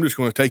 Tony. I'm just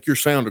going to take your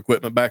sound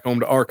equipment back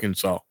home to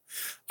Arkansas.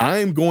 I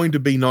am going to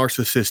be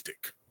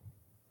narcissistic.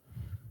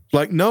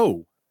 Like,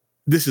 no,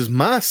 this is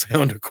my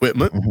sound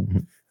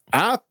equipment.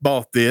 I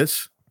bought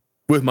this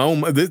with my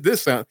own.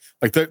 This sound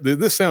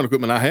this sound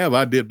equipment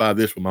I did buy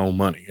this with my own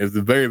money. It's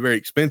very, very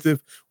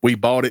expensive. We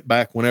bought it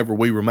back whenever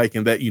we were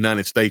making that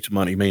United States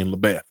money, me and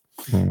LeBeth.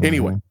 Mm-hmm.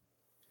 Anyway,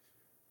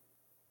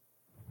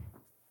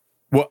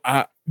 well,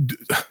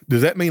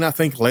 does that mean I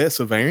think less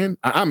of Aaron?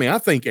 I mean, I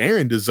think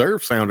Aaron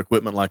deserves sound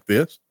equipment like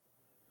this,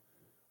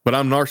 but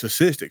I'm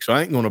narcissistic, so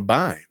I ain't going to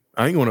buy it.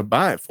 I ain't going to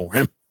buy it for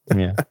him.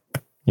 Yeah.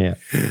 Yeah.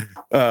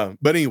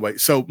 But anyway,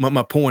 so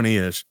my point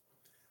is,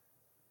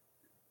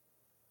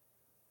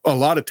 a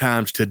lot of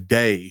times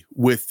today,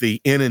 with the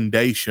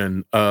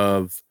inundation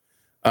of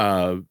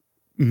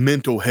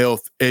mental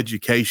health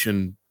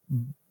education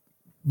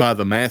by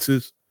the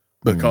masses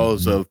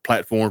because of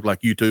platforms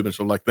like YouTube and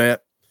stuff like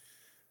that,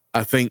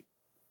 I think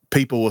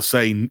people will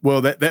say,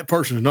 well, that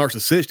person is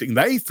narcissistic. And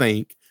they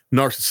think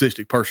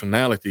narcissistic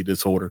personality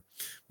disorder,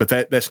 but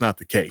that's not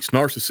the case.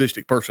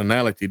 Narcissistic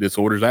personality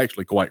disorder is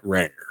actually quite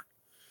rare.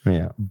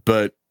 Yeah.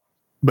 But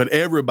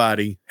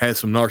everybody has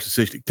some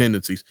narcissistic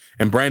tendencies.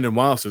 And Brandon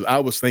Wild says, I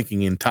was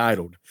thinking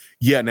entitled.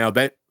 Yeah. Now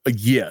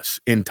yes,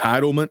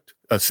 entitlement,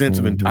 a sense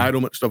of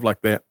entitlement, stuff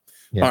like that.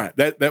 Yeah. All right.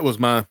 That was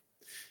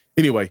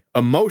anyway,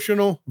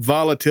 emotional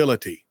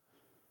volatility.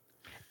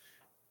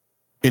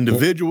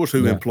 Individuals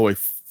who employ,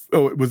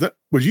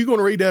 was you going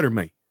to read that or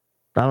me?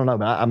 I don't know,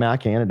 but I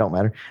can, it don't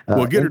matter.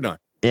 Well, get her done.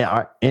 Yeah. All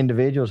right.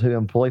 Individuals who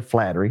employ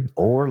flattery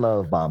or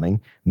love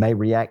bombing may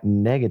react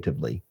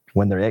negatively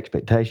when their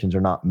expectations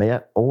are not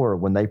met or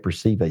when they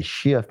perceive a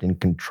shift in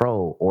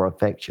control or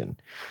affection.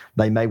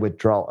 They may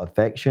withdraw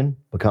affection,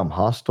 become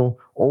hostile,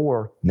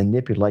 or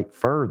manipulate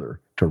further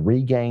to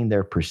regain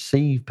their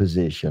perceived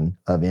position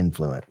of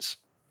influence.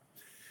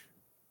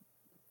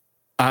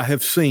 I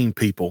have seen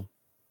people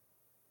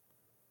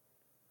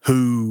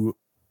who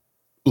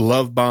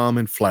love bomb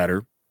and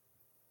flatter,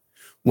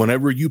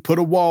 whenever you put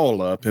a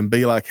wall up and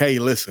be like, hey,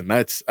 listen,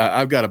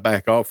 I've got to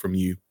back off from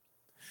you,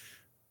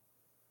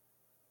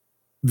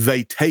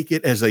 they take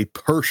it as a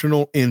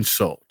personal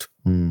insult.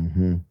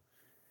 Mm-hmm.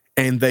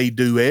 And they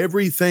do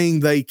everything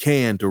they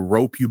can to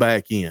rope you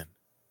back in.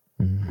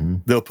 Mm-hmm.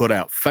 They'll put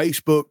out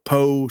Facebook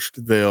posts.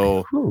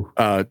 They'll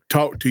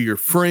talk to your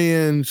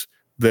friends.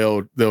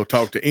 They'll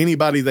talk to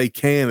anybody they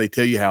can. They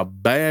tell you how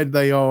bad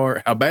they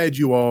are, how bad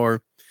you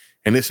are,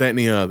 and this, that, and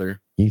the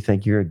other. You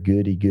think you're a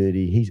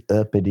goody-goody. He's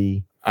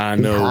uppity. I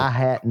know. He's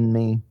high-hatting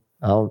me.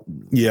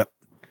 Yep.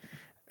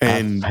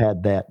 And I've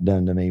had that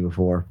done to me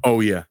before. Oh,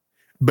 yeah.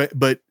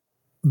 But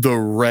the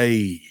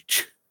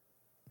rage.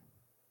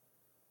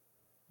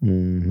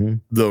 Mm-hmm.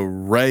 The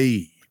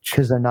rage.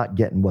 Because they're not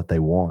getting what they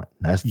want.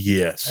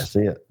 Yes. That's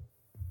it.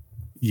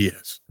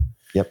 Yes.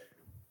 Yep.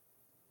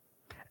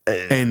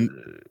 And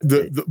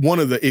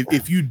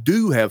if you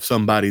do have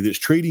somebody that's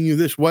treating you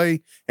this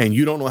way and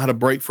you don't know how to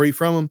break free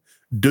from them,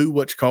 do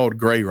what's called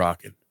gray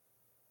rocking.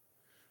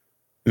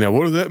 Now,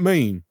 what does that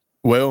mean?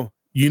 Well,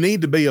 you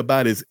need to be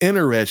about as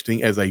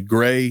interesting as a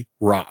gray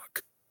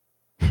rock.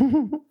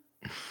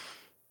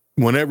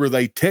 Whenever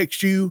they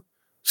text you,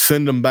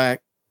 send them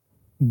back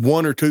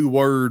 1 or 2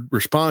 word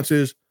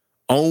responses.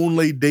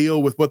 Only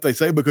deal with what they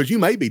say, because you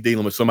may be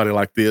dealing with somebody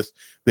like this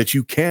that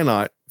you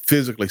cannot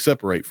physically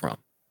separate from.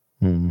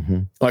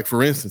 Mm-hmm. Like,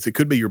 for instance, it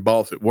could be your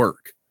boss at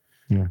work.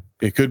 Yeah.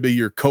 It could be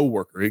your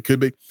coworker. It could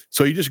be,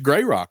 so you just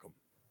gray rock them.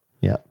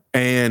 Yeah.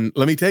 And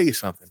let me tell you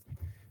something.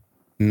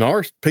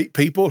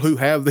 People who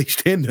have these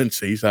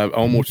tendencies, I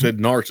almost said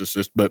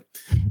narcissists, but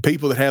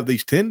people that have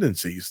these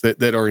tendencies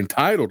that are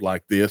entitled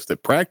like this,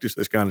 that practice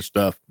this kind of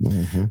stuff,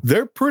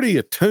 they're pretty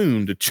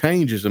attuned to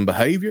changes in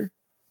behavior.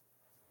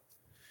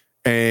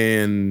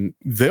 And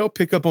they'll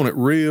pick up on it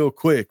real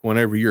quick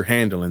whenever you're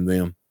handling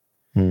them.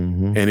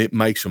 And it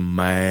makes them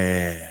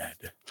mad.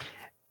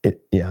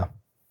 Yeah,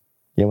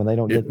 when they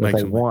don't get what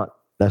they want,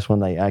 that's when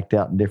they act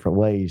out in different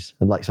ways.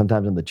 And like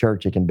sometimes in the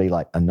church, it can be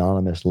like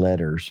anonymous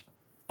letters.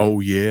 Oh,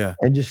 yeah.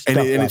 And just stuff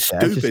like it's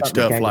stupid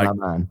stuff like,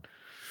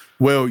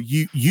 well,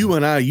 you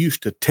and I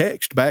used to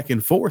text back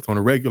and forth on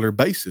a regular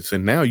basis,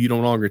 and now you no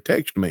longer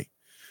text me.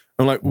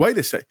 I'm like, wait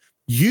a second.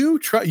 You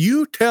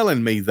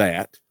telling me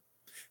that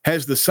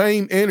has the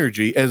same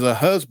energy as a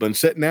husband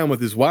sitting down with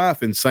his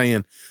wife and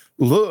saying,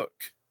 look,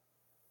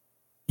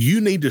 you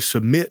need to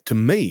submit to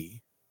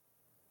me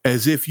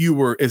as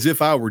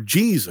if I were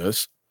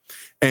Jesus.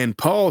 And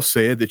Paul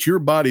said that your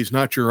body's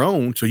not your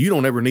own, so you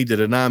don't ever need to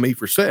deny me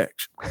for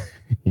sex.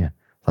 Yeah.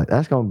 Like,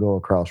 that's going to go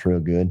across real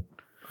good.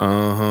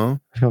 Uh-huh.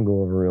 It's going to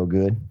go over real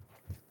good.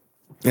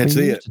 That's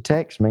you it. used to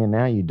text me, and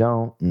now you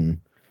don't. And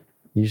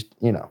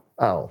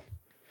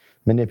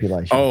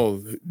manipulation.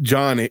 Oh,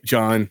 John,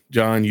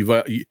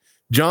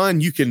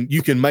 you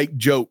can make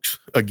jokes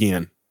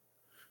again.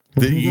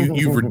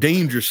 You've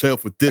redeemed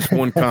yourself with this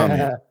one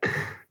comment.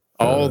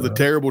 All the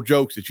terrible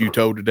jokes that you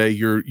told today,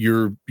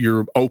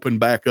 you're open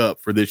back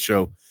up for this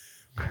show.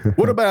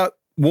 What about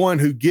one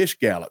who gish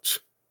gallops?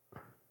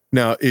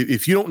 Now,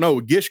 if you don't know,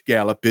 a gish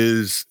gallop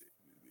is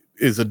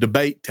a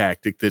debate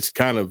tactic that's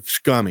kind of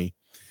scummy.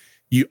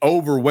 You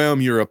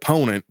overwhelm your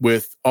opponent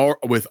with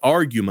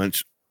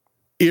arguments,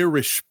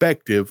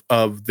 irrespective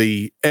of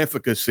the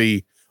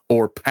efficacy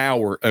or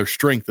power or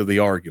strength of the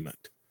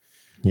argument.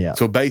 Yeah.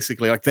 So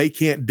basically, like, they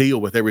can't deal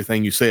with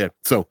everything you said.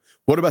 So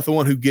what about the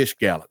one who gish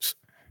gallops?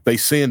 They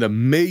send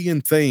 1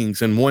 million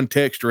things in one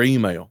text or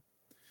email.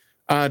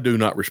 I do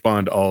not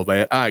respond to all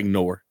that. I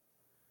ignore.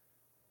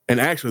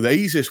 And actually, the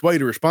easiest way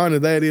to respond to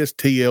that is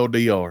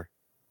TLDR.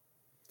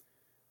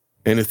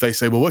 And if they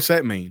say, well, what's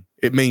that mean?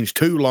 It means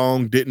too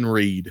long, didn't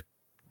read.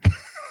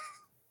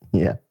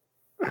 Yeah.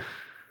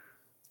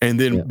 And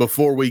then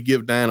before we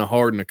give Diana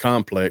Harden a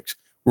complex,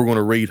 we're going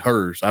to read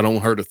hers. I don't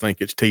want her to think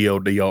it's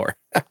TLDR.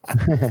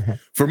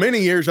 For many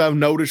years, I've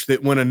noticed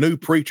that when a new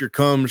preacher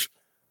comes,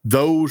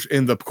 those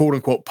in the quote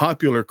unquote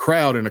popular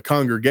crowd in a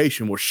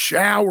congregation will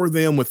shower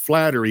them with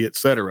flattery,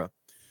 etc.,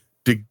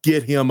 to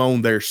get him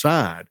on their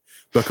side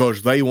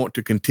because they want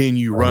to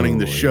continue running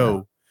the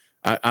show.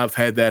 Yeah. I've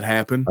had that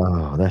happen.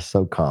 Oh, that's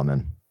so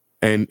common.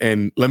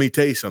 And let me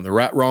tell you something,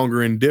 right, wrong,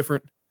 or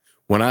indifferent,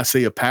 when I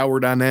see a power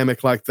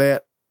dynamic like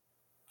that,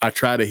 I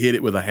try to hit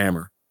it with a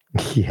hammer.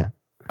 Yeah.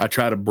 I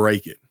try to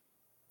break it.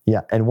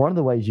 Yeah. And one of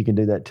the ways you can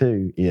do that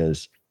too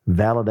is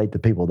validate the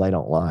people they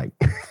don't like.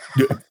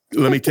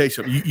 Let me tell you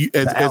something.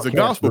 As a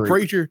gospel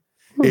preacher,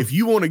 if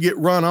you want to get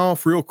run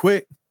off real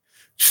quick,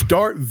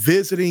 start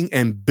visiting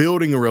and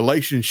building a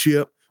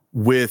relationship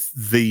with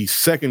the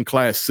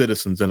second-class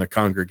citizens in a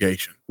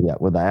congregation. Yeah,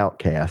 with the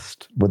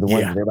outcast, with the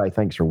ones that everybody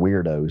thinks are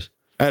weirdos.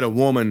 I had a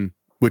woman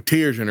with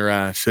tears in her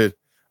eyes said,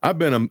 I've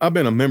been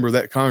a member of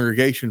that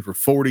congregation for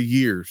 40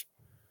 years,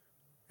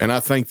 and I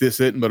think this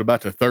isn't but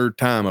about the third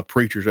time a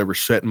preacher's ever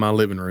sat in my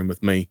living room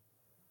with me.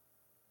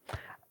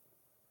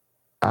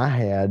 I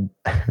had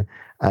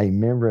a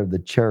member of the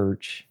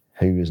church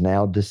who is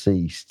now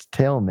deceased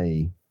tell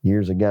me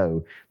years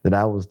ago that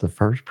I was the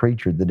first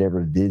preacher that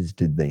ever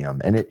visited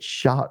them. And it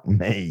shocked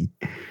me.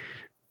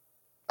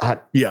 I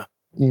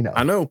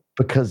know.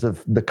 Because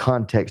of the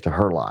context of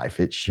her life,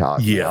 it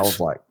shocked me. I was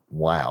like,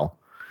 wow.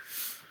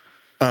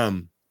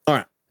 All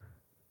right.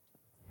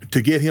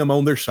 To get him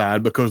on their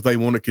side because they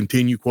want to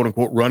continue, quote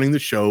unquote, running the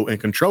show and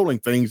controlling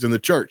things in the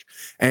church.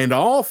 And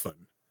often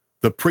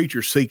the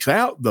preacher seeks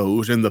out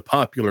those in the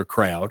popular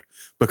crowd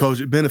because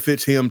it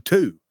benefits him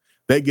too.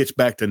 That gets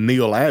back to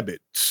Neil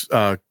Abbott's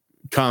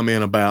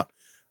comment about,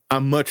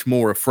 I'm much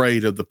more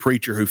afraid of the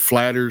preacher who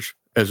flatters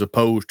as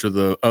opposed to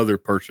the other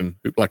person,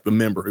 like the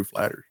member who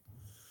flatters.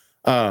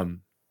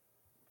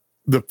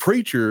 The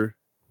preacher,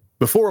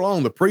 before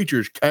long, the preacher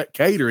is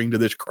catering to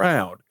this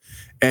crowd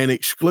and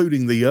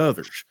excluding the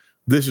others.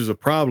 This is a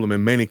problem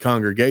in many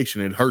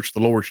congregations. It hurts the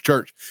Lord's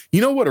church.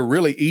 You know what a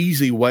really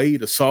easy way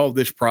to solve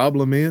this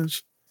problem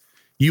is?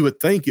 You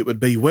would think it would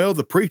be, well,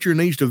 the preacher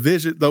needs to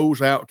visit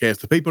those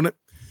outcasts, the people that...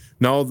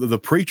 No, the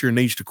preacher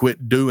needs to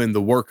quit doing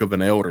the work of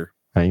an elder.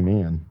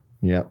 Amen.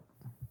 Yep.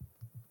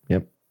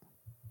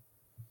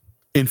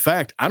 In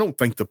fact, I don't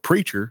think the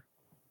preacher,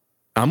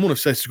 I'm going to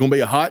say it's going to be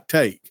a hot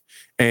take,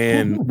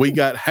 and we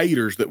got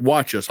haters that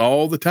watch us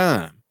all the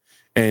time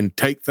and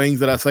take things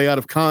that I say out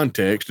of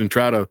context and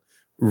try to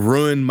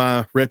ruin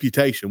my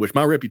reputation, which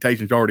my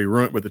reputation is already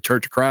ruined with the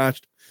Church of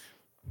Christ.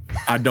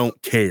 I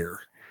don't care.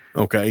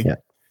 Okay. Yeah.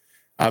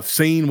 I've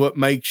seen what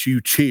makes you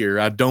cheer.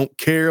 I don't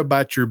care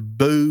about your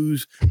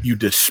booze, you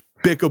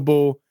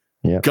despicable,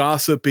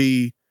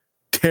 gossipy,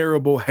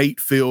 terrible,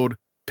 hate-filled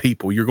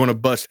people. You're going to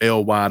bust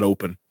hell wide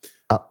open.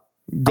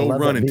 Go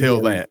run and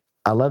tell that.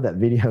 I love that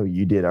video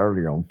you did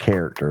earlier on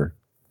character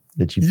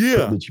that you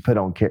put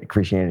on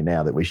Christianity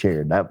Now that we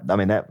shared.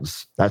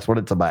 That's what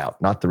it's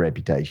about, not the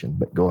reputation.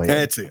 But go ahead.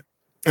 That's it.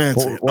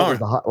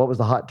 What was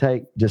the hot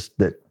take? Just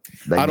that.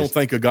 I don't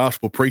think a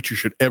gospel preacher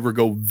should ever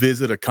go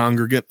visit a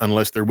congregant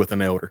unless they're with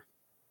an elder.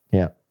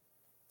 Yeah.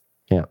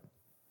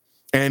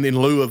 And in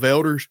lieu of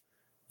elders,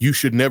 you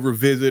should never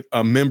visit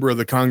a member of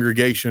the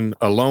congregation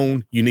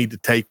alone. You need to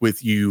take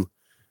with you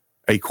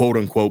a quote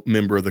unquote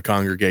member of the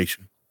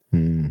congregation.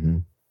 Mm-hmm.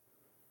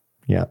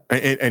 Yeah.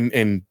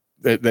 And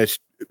that's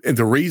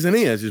the reason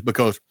is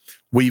because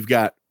we've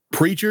got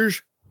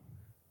preachers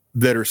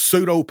that are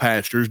pseudo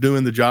pastors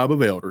doing the job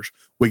of elders.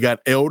 We got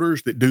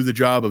elders that do the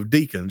job of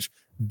deacons.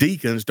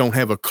 Deacons don't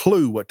have a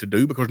clue what to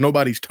do because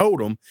nobody's told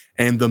them.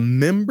 And the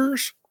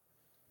members,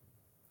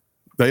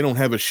 they don't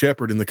have a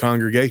shepherd in the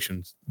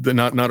congregations. They're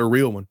not a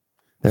real one.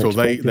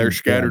 They're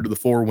scattered to the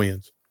four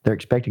winds. They're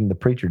expecting the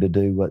preacher to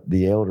do what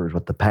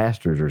the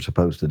pastors are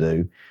supposed to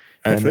do.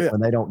 And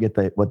when they don't get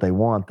what they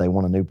want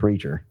a new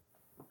preacher.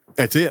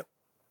 That's it.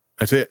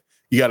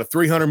 You got a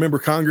 300-member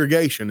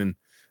congregation and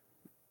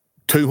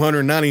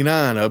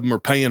 299 of them are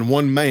paying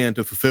one man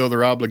to fulfill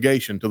their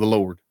obligation to the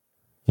Lord.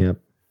 Yep.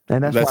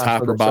 And that's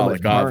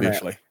hyperbolic,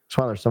 obviously. That's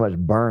why there's so much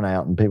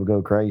burnout and people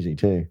go crazy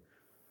too.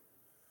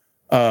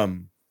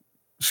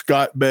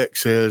 Scott Beck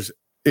says,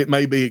 it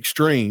may be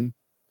extreme,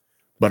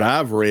 but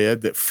I've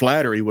read that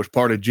flattery was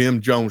part of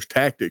Jim Jones'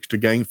 tactics to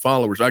gain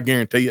followers. I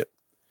guarantee it.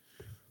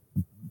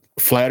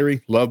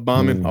 Flattery, love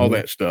bombing, all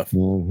that stuff.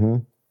 Mm-hmm.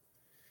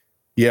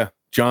 Yeah.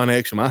 John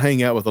Exum, I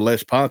hang out with the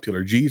less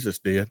popular. Jesus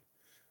did.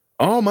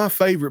 All my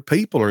favorite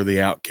people are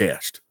the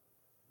outcast.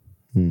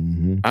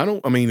 Mm-hmm.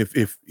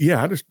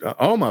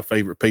 All my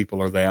favorite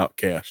people are the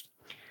outcast.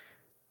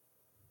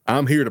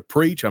 I'm here to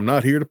preach. I'm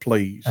not here to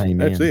please. Amen.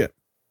 That's it.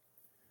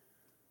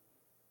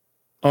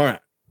 All right.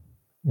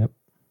 Yep.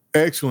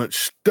 Excellent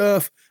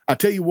stuff. I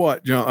tell you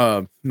what,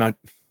 John, not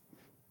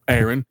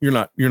Aaron, you're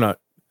not.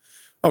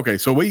 Okay.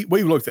 So we've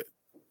looked at,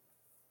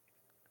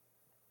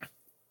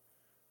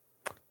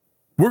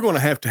 we're going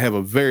to have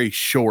a very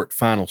short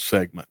final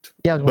segment.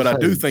 Yeah, but I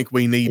do think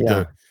we need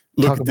to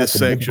look at this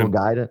section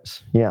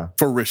guidance.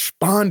 For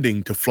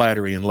responding to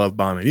flattery and love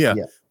bombing. Yeah.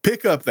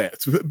 Pick up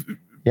that.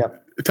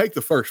 Yep. Take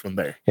the first one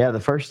there. Yeah. The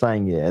first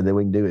thing that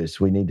we can do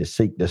is we need to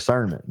seek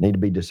discernment, need to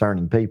be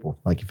discerning people.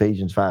 Like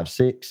Ephesians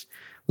 5:6,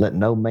 let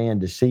no man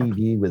deceive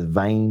you with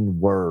vain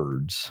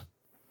words.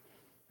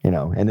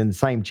 And in the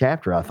same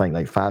chapter, I think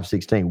like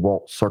 5:16,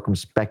 walk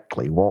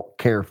circumspectly, walk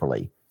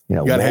carefully.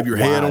 You got to have your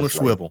head on a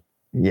swivel.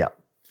 Yeah.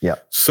 Yeah.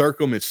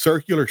 Circum is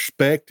circular,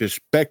 spect is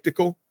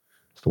spectacle.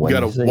 You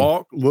got to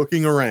walk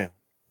looking around.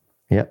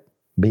 Yep.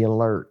 Be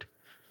alert.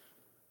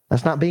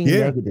 That's not being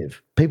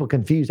negative. People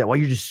confuse that. Well,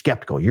 you're just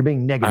skeptical. You're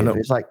being negative.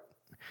 It's like,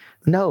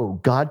 no,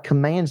 God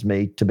commands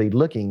me to be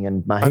looking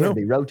and my head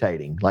be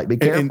rotating. Like, be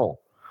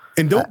careful.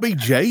 And don't be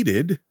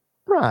jaded.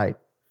 Right.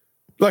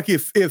 Like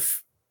if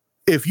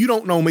you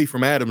don't know me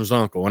from Adam's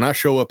uncle and I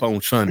show up on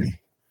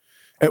Sunday,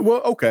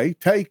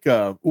 take,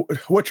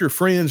 what's your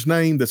friend's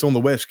name that's on the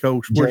West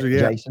Coast? Where's he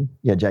at? Jason.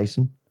 Yeah,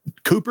 Jason.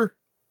 Cooper?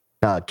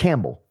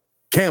 Campbell.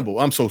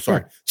 I'm so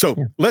sorry. Yeah. So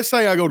let's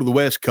say I go to the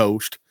West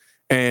Coast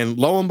and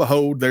lo and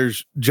behold,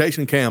 there's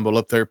Jason Campbell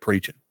up there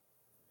preaching.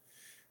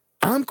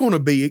 I'm going to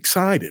be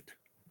excited.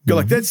 Mm-hmm.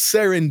 Like that's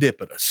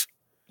serendipitous.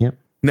 Yep.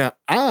 Now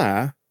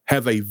I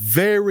have a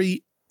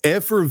very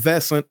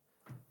effervescent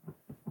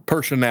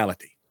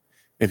personality.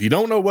 If you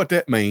don't know what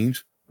that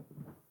means,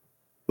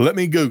 let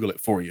me Google it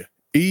for you.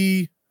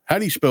 How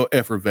do you spell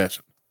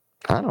effervescent?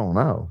 I don't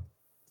know,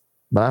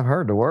 but I've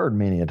heard the word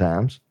many a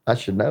times. I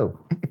should know.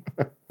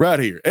 Right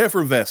here,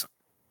 effervescent.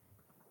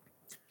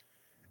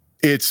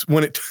 It's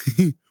when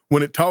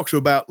it talks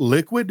about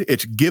liquid,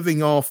 it's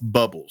giving off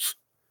bubbles,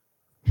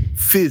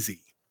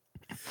 fizzy.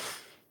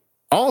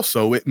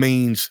 Also, it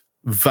means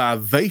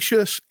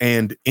vivacious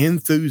and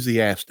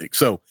enthusiastic.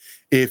 So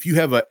if you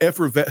have a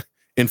effervescent,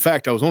 in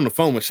fact, I was on the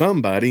phone with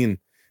somebody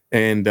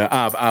and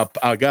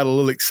I got a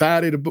little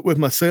excited with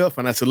myself,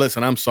 and I said,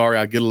 listen, I'm sorry,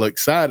 I get a little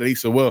excited. He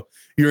said, well,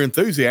 you're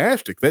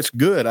enthusiastic. That's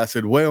good. I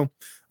said, well,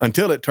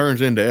 until it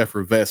turns into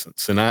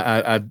effervescence, and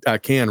I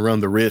can run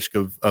the risk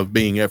of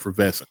being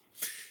effervescent.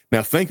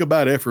 Now think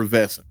about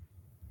effervescent.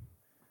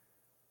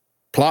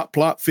 Plop,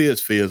 plop,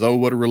 fizz, fizz. Oh,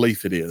 what a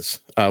relief it is.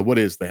 What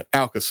is that?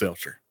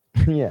 Alka-Seltzer.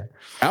 Yeah.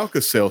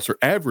 Alka-Seltzer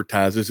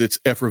advertises its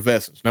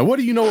effervescence. Now, what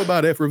do you know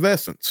about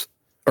effervescence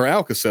or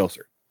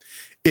Alka-Seltzer?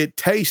 It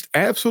tastes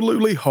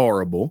absolutely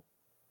horrible.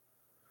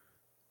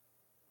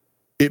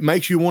 It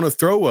makes you want to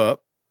throw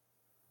up,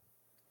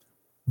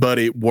 but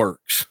it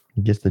works.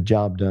 It gets the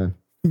job done.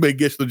 It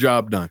gets the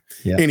job done.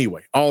 Yeah.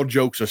 Anyway, all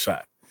jokes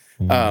aside,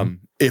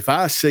 if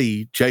I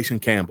see Jason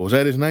Campbell, is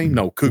that his name?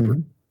 No,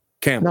 Cooper.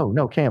 Campbell.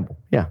 No, Campbell.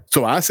 Yeah.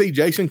 So I see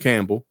Jason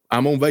Campbell.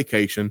 I'm on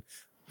vacation.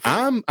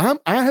 I'm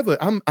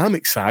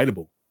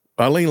excitable.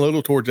 I lean a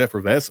little towards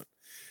effervescent.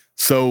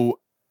 So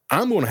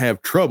I'm going to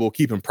have trouble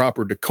keeping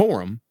proper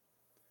decorum.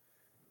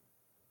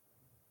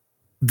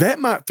 That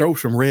might throw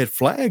some red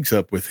flags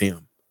up with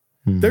him.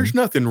 Mm-hmm. There's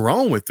nothing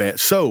wrong with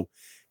that. So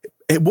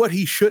what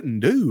he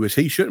shouldn't do is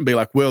he shouldn't be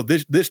like, well,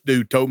 this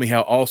dude told me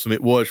how awesome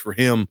it was for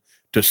him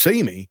to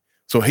see me,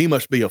 so he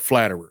must be a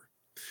flatterer.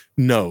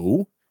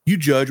 No, you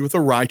judge with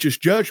a righteous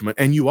judgment.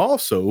 And you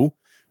also,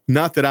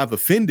 not that I've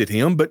offended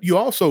him, but you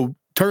also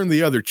turn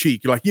the other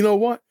cheek. You're like, you know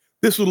what?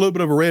 This was a little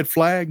bit of a red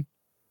flag,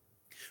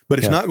 but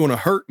it's not going to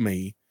hurt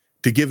me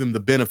to give him the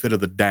benefit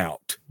of the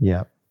doubt.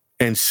 Yeah.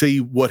 And see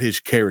what his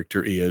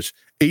character is,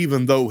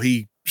 even though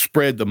he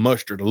spread the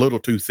mustard a little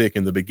too thick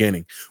in the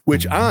beginning,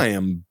 which I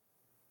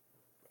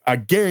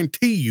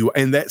guarantee you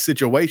in that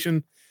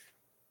situation,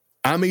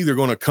 I'm either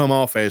going to come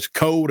off as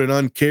cold and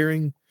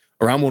uncaring,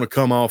 or I'm going to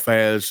come off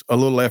as a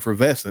little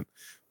effervescent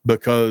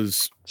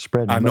because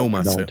I know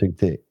myself. Too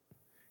thick.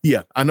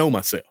 Yeah, I know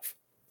myself.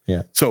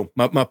 Yeah. So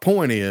my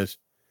point is,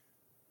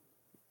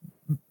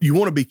 you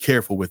want to be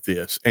careful with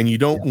this, and you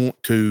don't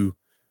want to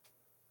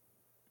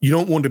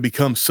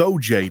become so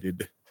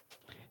jaded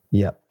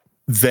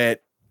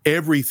that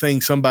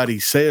everything somebody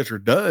says or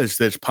does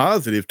that's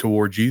positive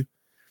towards you,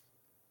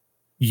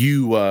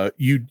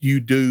 you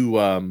do.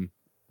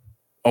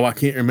 I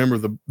can't remember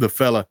the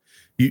fella.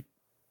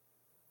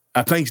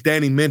 I think it's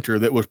Danny Mentor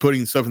that was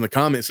putting stuff in the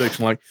comment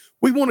section like,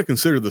 we want to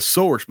consider the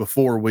source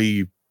before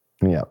we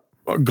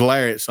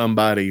glare at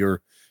somebody,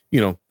 or,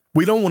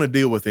 we don't want to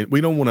deal with it.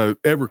 We don't want to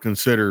ever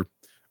consider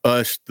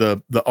us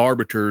the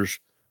arbiters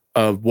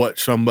of what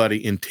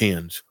somebody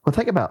intends. Well,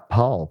 think about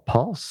Paul.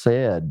 Paul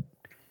said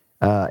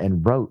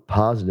and wrote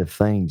positive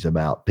things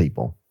about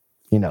people,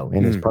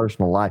 in his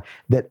personal life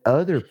that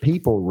other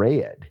people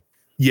read.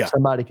 Yeah.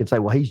 Somebody could say,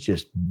 well, he's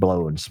just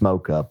blowing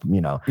smoke up,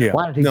 Yeah.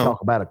 Why did he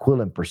talk about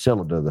Aquila and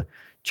Priscilla to the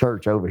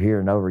church over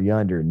here and over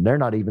yonder? And they're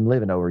not even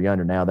living over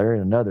yonder now. They're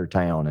in another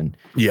town. And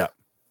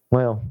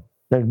well,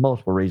 there's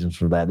multiple reasons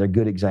for that. They're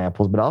good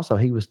examples, but also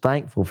he was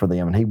thankful for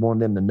them, and he wanted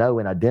them to know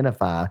and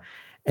identify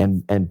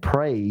and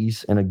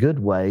praise in a good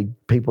way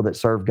people that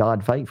serve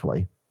God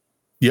faithfully.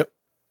 Yep.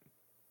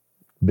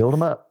 Build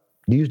them up.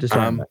 Use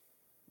discernment.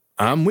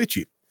 I'm with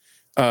you.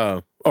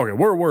 Okay,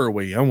 where were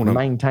we? I want to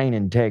maintain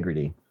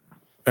integrity.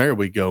 There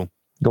we go.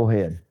 Go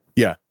ahead.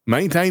 Yeah,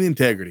 maintain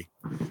integrity.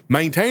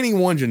 Maintaining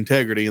one's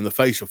integrity in the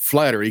face of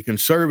flattery can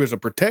serve as a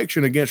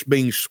protection against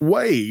being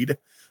swayed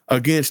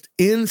against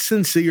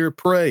insincere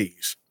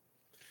praise.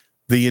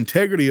 The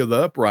integrity of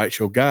the upright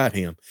shall guide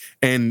him.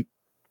 And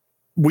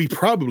we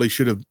probably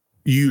should have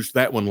used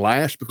that one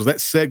last, because that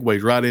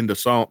segues right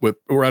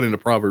into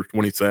Proverbs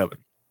 27.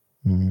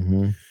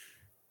 Mm-hmm.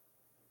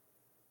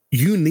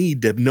 You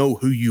need to know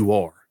who you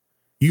are.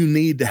 You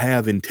need to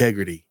have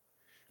integrity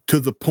to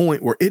the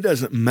point where it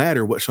doesn't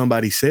matter what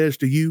somebody says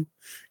to you.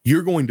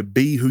 You're going to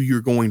be who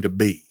you're going to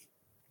be.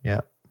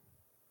 Yeah.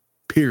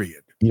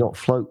 Period. You don't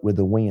float with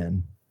the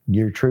wind.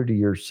 You're true to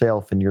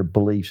yourself and your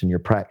beliefs and your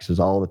practices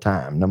all the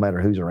time, no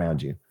matter who's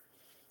around you.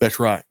 That's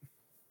right.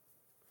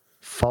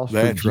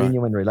 Foster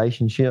genuine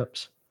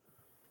relationships.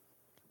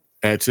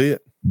 That's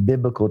it.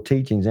 Biblical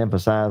teachings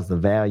emphasize the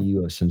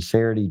value of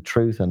sincerity,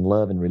 truth, and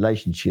love in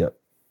relationships.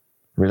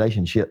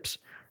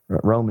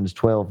 Romans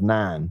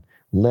 12:9.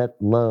 Let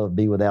love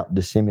be without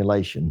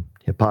dissimulation,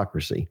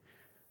 hypocrisy.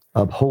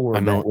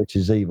 Abhor that which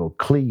is evil.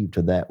 Cleave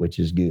to that which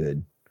is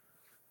good.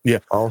 Yeah.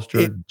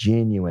 Foster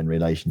genuine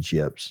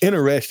relationships.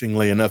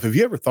 Interestingly enough, have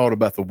you ever thought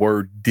about the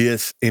word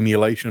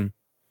dissimulation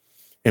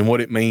and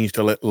what it means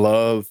to let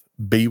love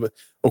be with?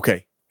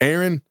 Okay,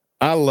 Aaron,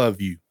 I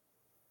love you.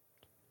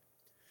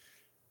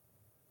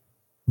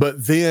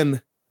 But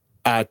then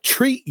I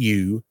treat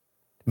you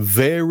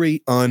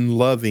very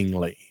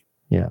unlovingly.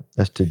 Yeah,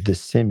 that's to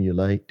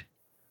dissimulate.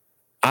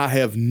 I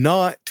have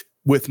not,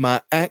 with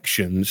my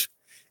actions,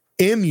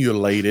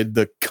 emulated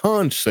the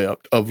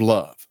concept of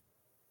love,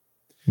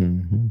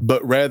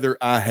 but rather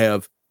I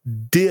have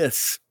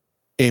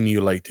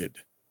disemulated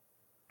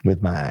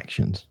with my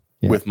actions.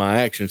 With my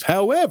actions.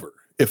 However,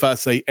 if I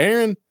say,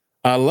 Aaron,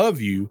 I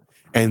love you,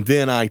 and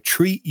then I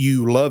treat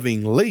you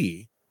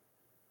lovingly,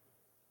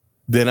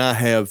 then I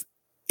have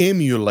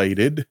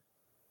emulated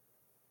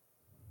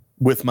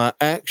with my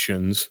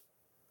actions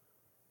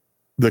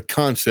the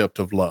concept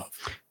of love.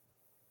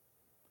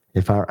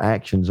 If our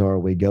actions are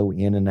we go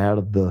in and out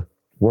of the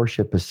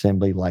worship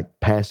assembly like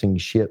passing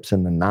ships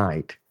in the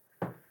night,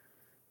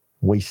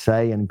 we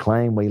say and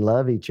claim we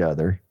love each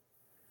other,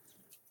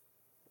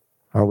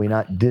 are we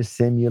not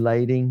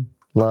dissimulating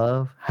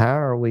love? How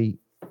are we,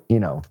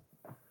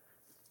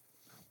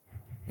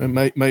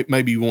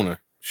 Maybe you want to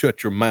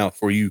shut your mouth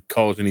before you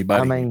cause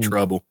anybody any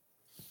trouble.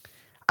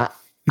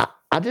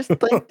 I just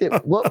think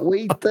that what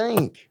we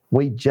think,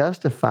 we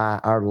justify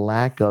our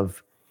lack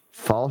of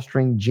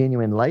fostering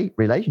genuine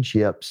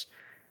relationships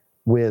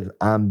with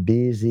I'm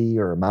busy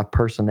or my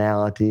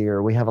personality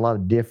or we have a lot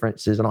of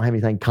differences. I don't have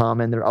anything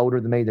common. They're older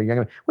than me. They're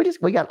younger.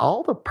 We got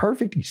all the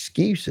perfect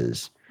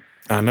excuses.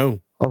 I know.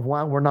 Of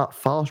why we're not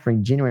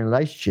fostering genuine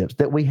relationships.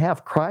 That we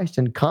have Christ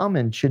in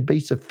common should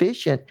be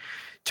sufficient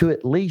to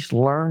at least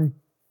learn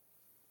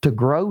to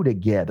grow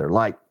together.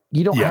 Like,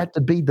 you don't have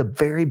to be the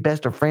very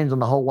best of friends in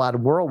the whole wide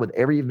world with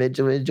every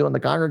individual in the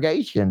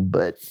congregation,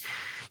 but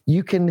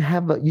you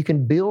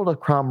can build a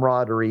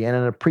camaraderie and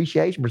an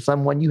appreciation for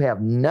someone you have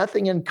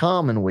nothing in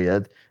common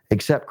with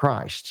except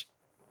Christ.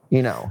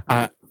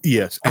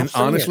 Yes, and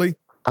honestly,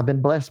 I've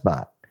been blessed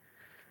by it.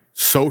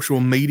 Social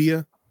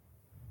media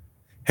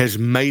has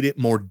made it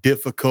more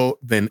difficult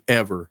than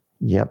ever.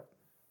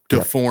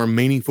 To form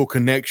meaningful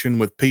connection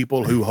with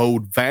people who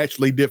hold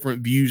vastly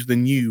different views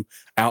than you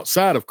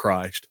outside of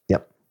Christ.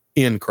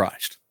 In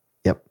Christ.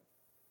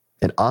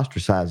 It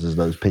ostracizes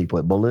those people.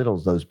 It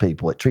belittles those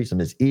people. It treats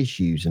them as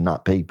issues and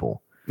not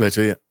people. That's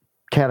it.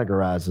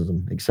 Categorizes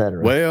them,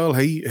 etc. Well,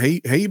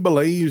 he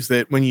believes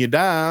that when you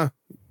die,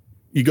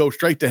 you go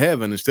straight to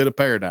heaven instead of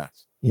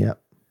paradise.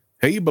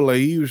 He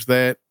believes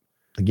that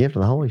the gift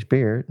of the Holy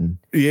Spirit.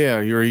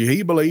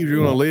 He believes you're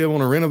going to live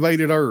on a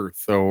renovated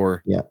earth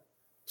or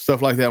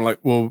stuff like that. I'm like,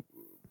 well,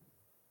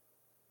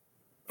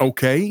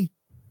 okay,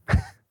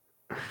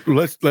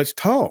 let's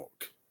talk.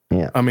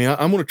 I mean,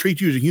 I'm going to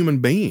treat you as a human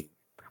being.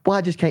 Well,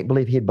 I just can't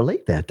believe he'd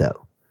believe that,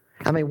 though.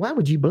 I mean, why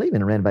would you believe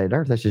in a renovated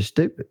earth? That's just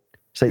stupid.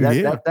 See,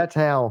 that's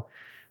how.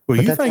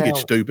 Well, you think it's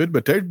stupid,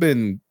 but there's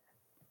been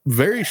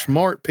very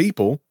smart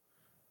people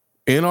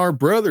in our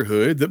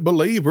brotherhood that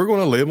believe we're going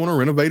to live on a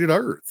renovated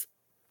earth.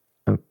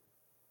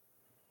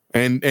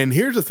 And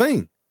here's the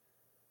thing.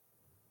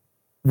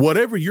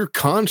 Whatever your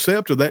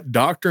concept of that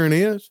doctrine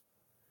is,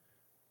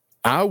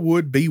 I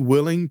would be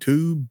willing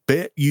to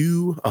bet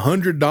you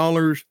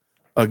 $100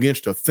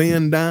 against a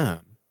thin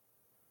dime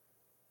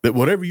that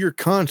whatever your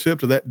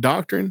concept of that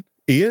doctrine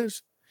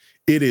is,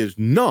 it is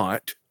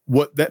not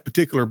what that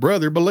particular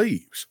brother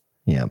believes.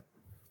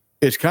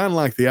 It's kind of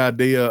like the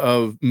idea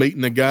of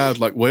meeting the guys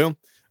like, well,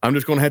 I'm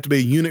just going to have to be a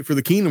eunuch for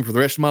the kingdom for the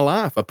rest of my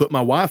life. I put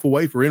my wife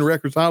away for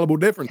irreconcilable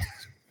differences.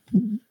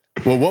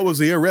 Well, what was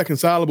the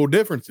irreconcilable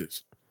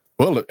differences?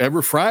 Well,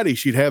 every Friday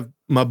she'd have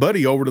my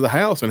buddy over to the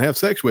house and have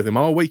sex with him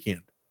all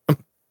weekend.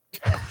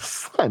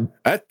 That's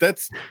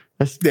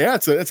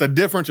a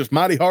difference. It's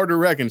mighty hard to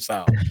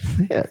reconcile.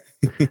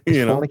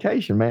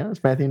 Fornication, man.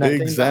 It's Matthew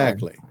 19.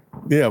 Exactly.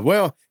 Yeah.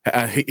 Well,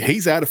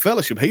 he's out of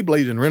fellowship. He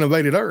believes in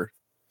renovated earth.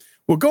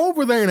 Well, go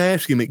over there and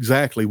ask him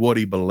exactly what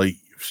he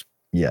believes.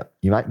 You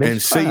might be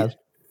surprised.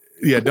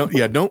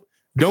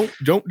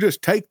 Don't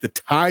just take the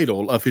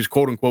title of his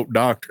quote unquote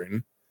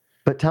doctrine.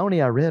 But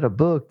Tony, I read a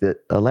book that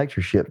a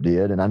lectureship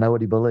did, and I know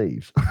what he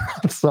believes.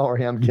 I'm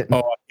sorry, I'm getting.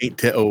 I can't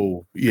tell.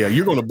 Oh, yeah,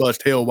 you're going to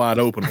bust hell wide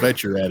open if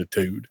that's your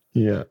attitude.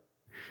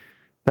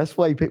 That's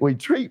the way we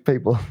treat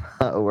people.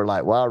 We're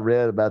like, well, I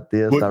read about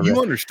this. Well,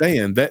 you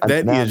understand that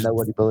I know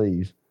what he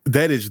believes.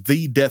 That is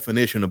the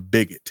definition of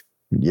bigot.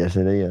 Yes,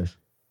 it is.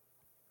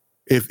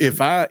 If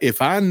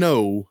I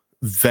know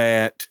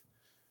that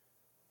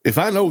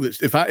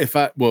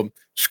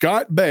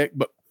Scott Beck,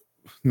 but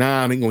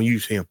I ain't going to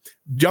use him.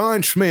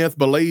 John Smith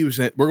believes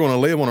that we're going to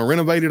live on a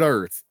renovated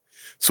earth.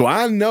 So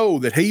I know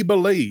that he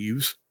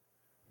believes,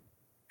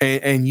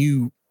 and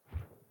you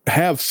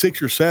have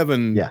 6 or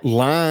 7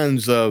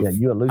 lines of,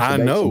 you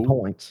elucidate some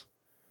points.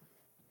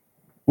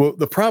 Well,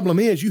 the problem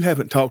is you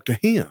haven't talked to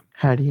him.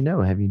 How do you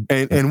know?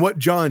 And what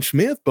John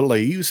Smith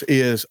believes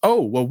is,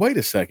 wait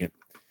a second.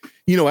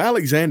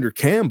 Alexander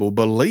Campbell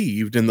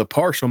believed in the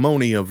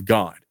parsimony of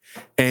God,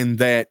 and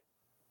that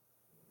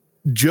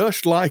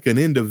just like an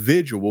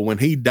individual, when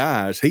he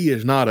dies,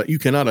 you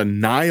cannot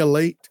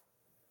annihilate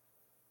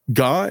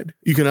God.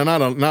 You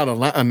cannot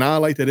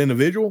annihilate that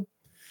individual.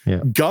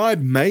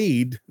 God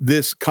made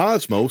this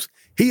cosmos.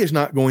 He is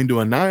not going to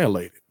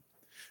annihilate it.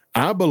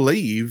 I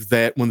believe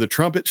that when the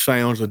trumpet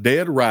sounds, the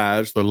dead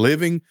rise, the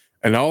living,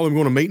 and all of them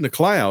going to meet in the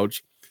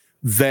clouds,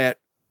 that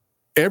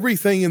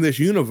everything in this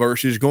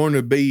universe is going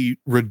to be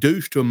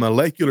reduced to a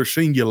molecular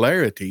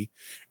singularity,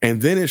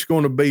 and then it's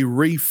going to be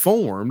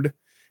reformed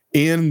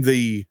in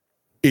the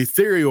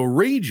ethereal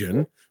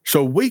region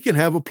so we can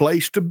have a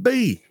place to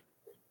be.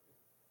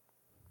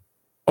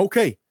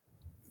 Okay,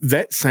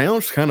 that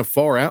sounds kind of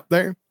far out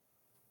there,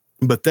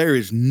 but there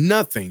is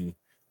nothing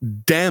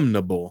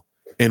damnable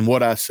in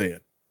what I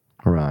said.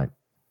 Right.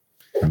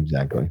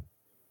 Exactly.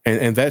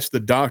 And that's the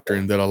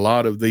doctrine that a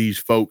lot of these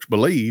folks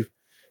believe.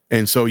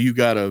 And so you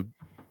gotta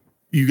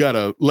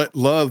let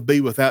love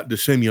be without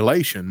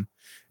dissimulation,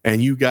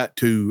 and you got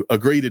to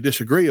agree to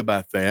disagree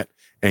about that,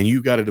 and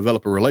you got to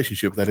develop a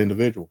relationship with that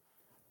individual.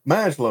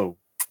 Maslow,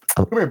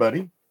 come here,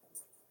 buddy.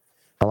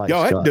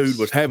 That dude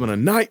was having a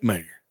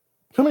nightmare.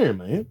 Come here,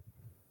 man.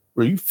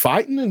 Were you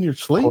fighting in your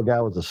sleep? Poor guy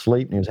was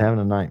asleep and he was having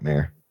a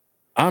nightmare.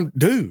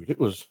 It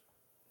was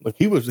like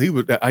he was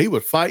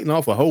fighting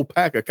off a whole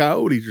pack of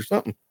coyotes or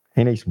something.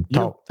 He needs some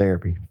talk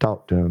therapy.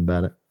 Talk to him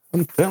about it.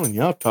 I'm telling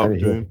you, I'll talk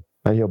to him.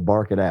 Maybe he'll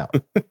bark it out.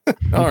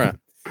 All right.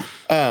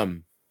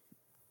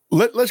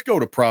 Let's go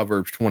to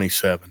Proverbs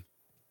 27.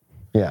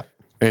 Yeah.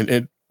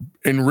 And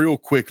real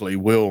quickly,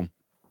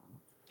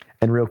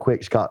 And real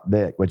quick, Scott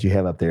Beck, what you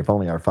have up there, if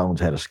only our phones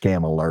had a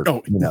scam alert.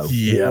 Oh,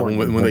 yeah,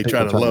 when they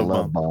try to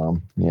love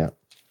bomb. Yeah.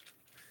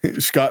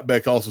 Scott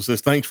Beck also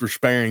says, thanks for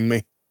sparing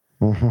me.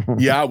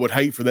 Yeah, I would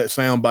hate for that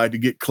soundbite to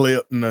get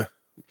clipped and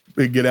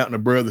get out in the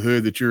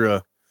brotherhood that you're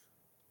a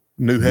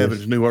New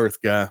Heavens, New Earth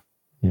guy.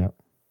 Yeah.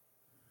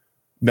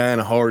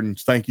 Diana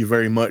Hardens, thank you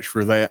very much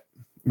for that.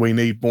 We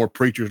need more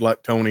preachers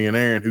like Tony and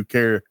Aaron who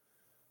care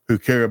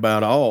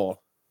about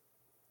all.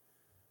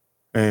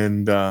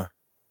 And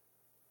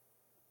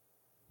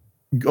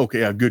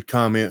good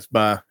comments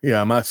by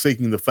am I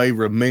seeking the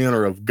favor of men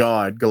or of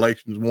God?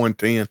 Galatians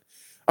 1:10.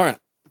 All right,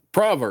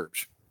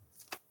 Proverbs.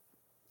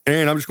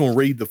 And I'm just going to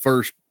read the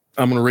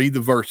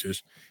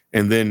verses,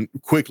 and then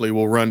quickly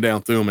we'll run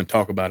down through them and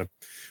talk about them.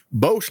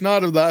 Boast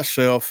not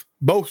thyself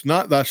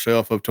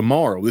of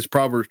tomorrow. This is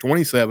Proverbs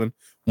 27,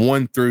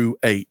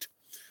 1-8.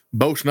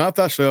 Boast not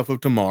thyself of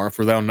tomorrow,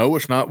 for thou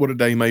knowest not what a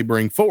day may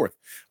bring forth.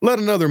 Let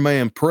another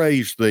man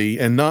praise thee,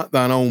 and not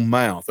thine own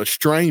mouth, a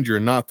stranger,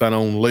 and not thine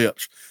own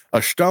lips.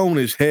 A stone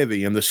is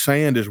heavy, and the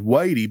sand is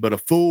weighty, but a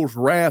fool's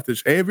wrath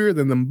is heavier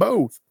than them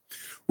both.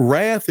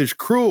 Wrath is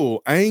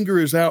cruel, anger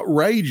is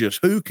outrageous.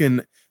 Who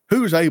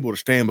is able to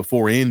stand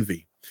before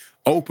envy?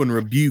 Open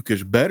rebuke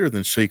is better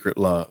than secret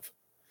love.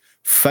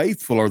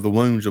 Faithful are the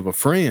wounds of a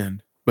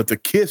friend, but the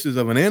kisses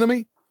of an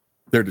enemy,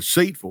 they're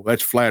deceitful.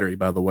 That's flattery,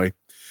 by the way.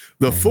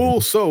 The full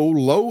soul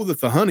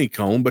loatheth the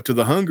honeycomb, but to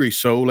the hungry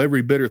soul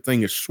every bitter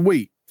thing is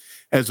sweet.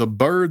 As a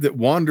bird that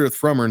wandereth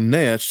from her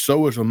nest,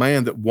 so is a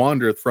man that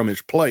wandereth from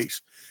his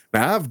place.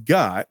 Now,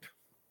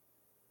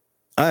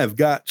 I have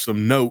got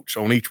some notes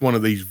on each one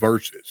of these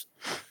verses.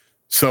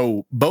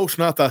 So, boast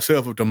not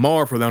thyself of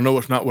tomorrow, for thou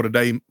knowest not what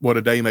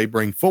a day may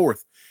bring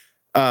forth.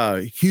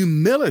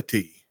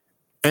 Humility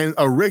and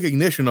a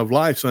recognition of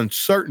life's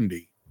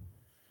uncertainty.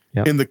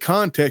 Yep. In the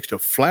context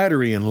of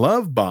flattery and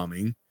love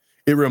bombing,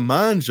 it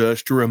reminds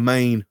us to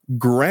remain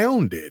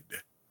grounded,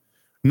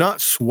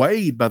 not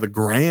swayed by the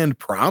grand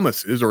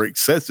promises or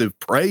excessive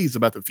praise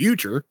about the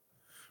future,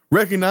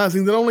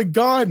 recognizing that only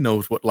God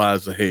knows what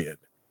lies ahead.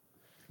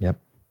 Yep.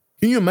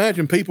 Can you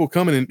imagine people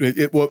coming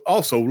in?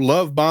 Also,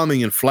 love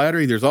bombing and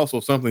flattery, there's also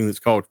something that's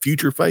called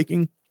future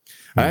faking.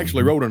 I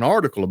actually wrote an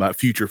article about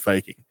future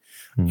faking.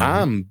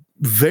 I'm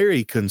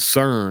very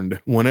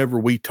concerned whenever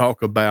we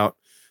talk about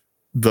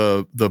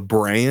the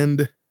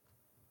brand.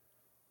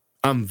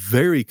 I'm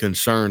very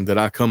concerned that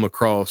I come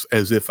across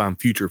as if I'm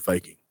future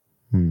faking.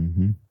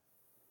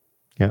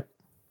 Yeah.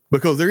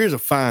 Because there is a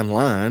fine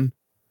line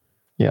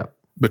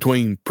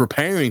between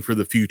preparing for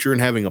the future and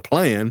having a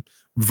plan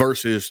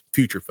versus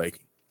future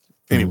faking.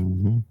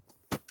 Anyway.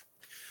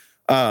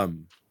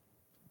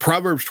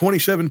 Proverbs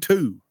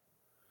 27:2.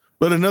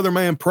 Let another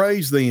man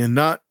praise thee, and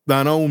not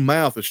thine own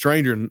mouth, a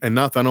stranger, and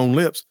not thine own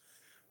lips.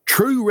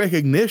 True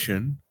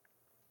recognition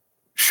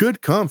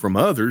should come from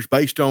others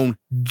based on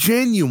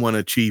genuine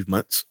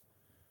achievements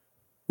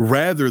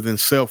rather than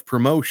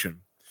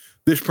self-promotion.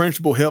 This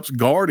principle helps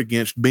guard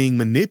against being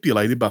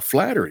manipulated by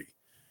flattery.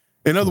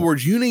 In other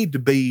words, you need to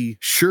be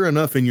sure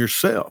enough in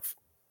yourself.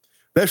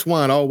 That's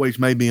why it always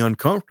made me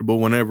uncomfortable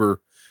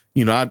whenever,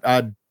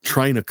 I'd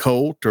train a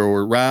colt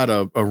or ride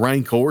a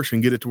rank horse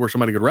and get it to where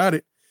somebody could ride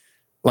it.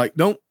 Like,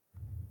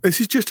 this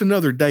is just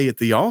another day at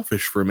the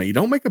office for me.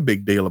 Don't make a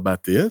big deal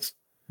about this.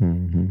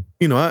 You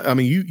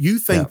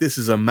think this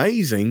is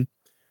amazing,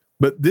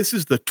 but this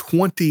is the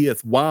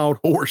 20th wild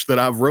horse that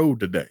I've rode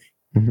today.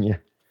 Yeah.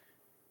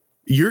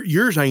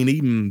 Yours ain't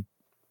even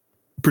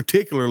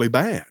particularly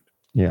bad.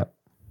 Yeah.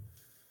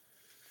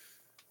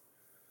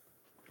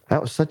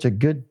 That was such a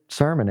good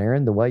sermon,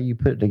 Aaron, the way you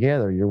put it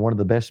together. You're one of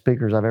the best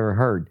speakers I've ever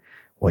heard.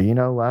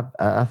 Well,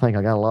 I think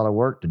I got a lot of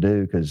work to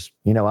do because,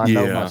 I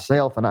know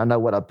myself and I know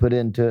what I put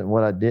into it and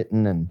what I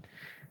didn't.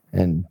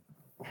 And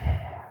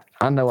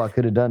I know I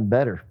could have done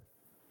better.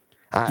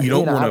 You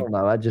don't want to. I don't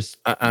know.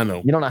 I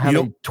know. You don't know how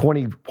many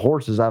 20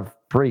 horses I've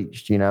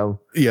preached,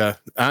 Yeah,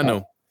 I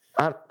know.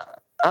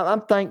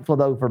 I'm thankful,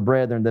 though, for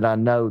brethren that I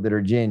know that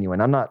are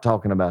genuine. I'm not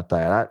talking about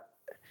that.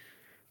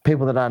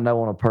 People that I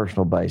know on a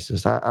personal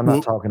basis. I'm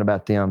not talking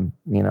about them,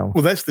 Well,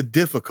 that's the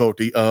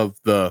difficulty of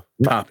the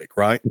topic,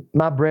 right?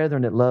 My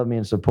brethren that love me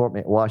and support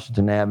me at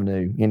Washington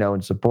Avenue,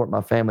 and support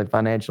my family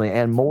financially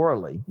and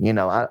morally, I'm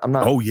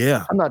not. Oh,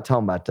 yeah. I'm not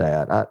talking about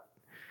that.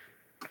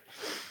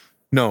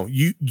 No,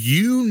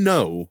 you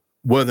know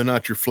whether or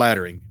not you're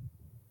flattering.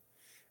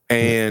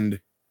 And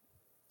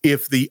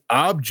if the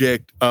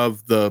object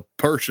of the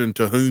person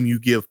to whom you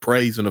give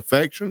praise and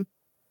affection,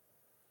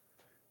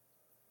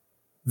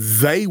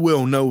 they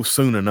will know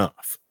soon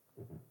enough.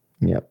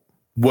 Yep.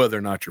 Whether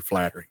or not you're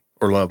flattering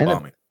or love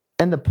bombing.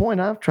 And the point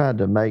I've tried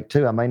to make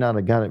too, I may not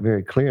have got it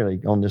very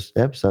clearly on this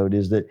episode,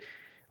 is that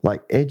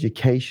like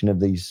education of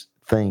these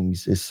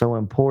things is so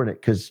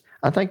important, because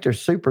I think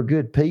there's super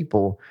good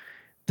people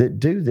that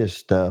do this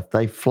stuff.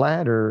 They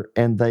flatter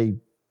and they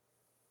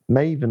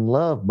may even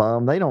love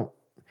bomb. They don't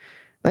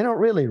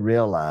really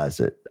realize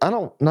it. I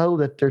don't know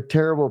that they're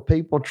terrible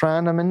people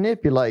trying to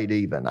manipulate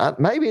even.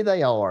 Maybe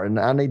they are, and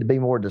I need to be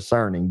more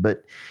discerning,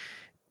 but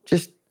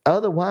just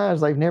otherwise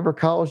they've never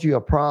caused you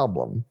a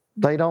problem.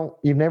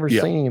 You've never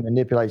seen any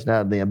manipulation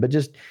out of them, but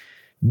just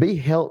be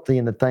healthy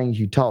in the things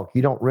you talk.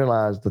 You don't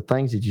realize the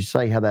things that you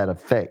say, how that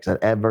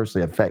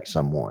adversely affects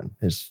someone.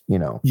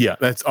 Yeah,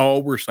 that's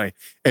all we're saying.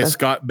 As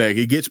Scott Beck,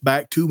 it gets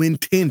back to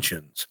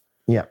intentions.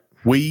 Yeah.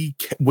 We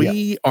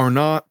are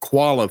not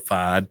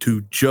qualified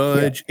to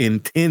judge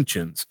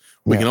intentions.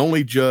 We can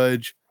only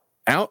judge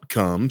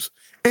outcomes.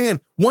 And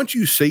once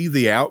you see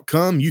the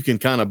outcome, you can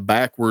kind of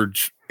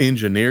backwards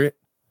engineer it.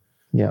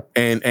 Yeah.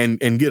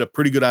 And get a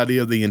pretty good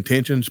idea of the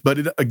intentions.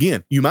 But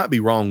again, you might be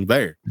wrong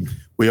there.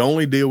 We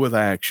only deal with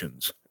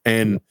actions.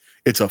 And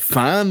it's a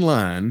fine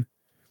line.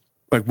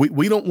 Like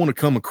we don't want to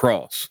come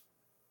across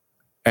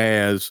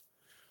as,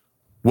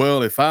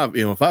 well, if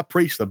I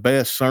preach the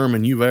best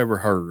sermon you've ever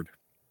heard,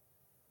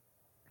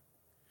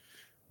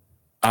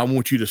 I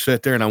want you to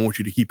sit there and I want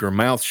you to keep your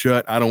mouth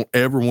shut. I don't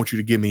ever want you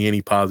to give me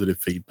any positive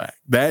feedback.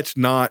 That's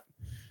not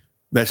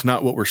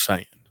what we're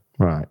saying.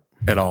 Right.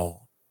 At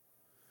all.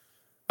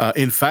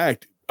 In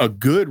fact, a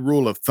good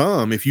rule of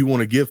thumb, if you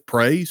want to give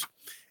praise,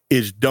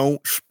 is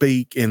don't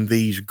speak in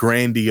these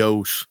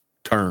grandiose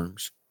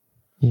terms.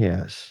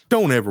 Yes.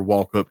 Don't ever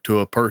walk up to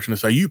a person and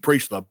say, you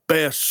preach the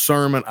best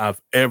sermon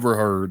I've ever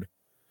heard.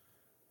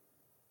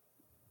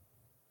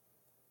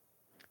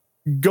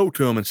 Go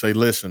to them and say,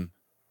 listen,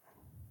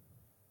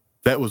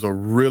 that was a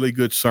really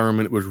good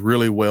sermon. It was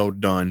really well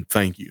done.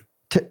 Thank you.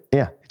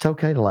 It's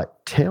okay to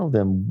tell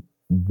them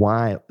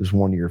why it was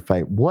one of your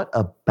favorite. What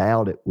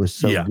about it was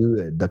so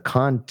good? The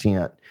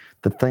content,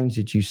 the things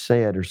that you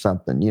said or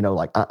something,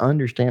 I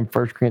understand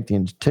 1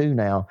 Corinthians 2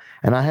 now,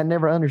 and I had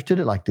never understood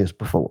it like this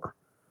before.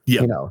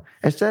 Yeah.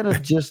 Instead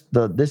of just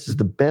this is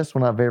the best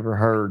one I've ever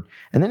heard.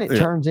 And then it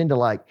turns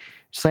into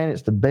saying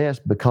it's the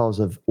best because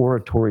of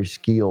oratory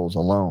skills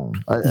alone.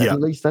 At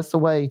least that's the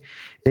way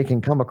it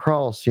can come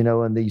across,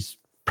 in these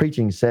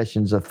preaching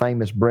sessions of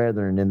famous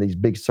brethren in these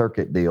big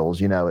circuit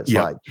deals. It's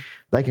like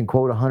they can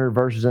quote 100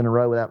 verses in a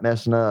row without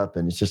messing up.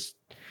 And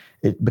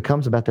it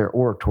becomes about their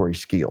oratory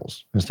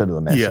skills instead of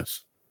the message.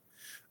 Yes.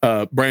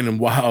 Brandon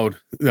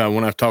Wild,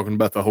 when I was talking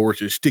about the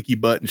horses, sticky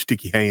butt and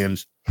sticky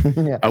hands,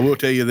 I will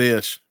tell you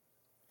this.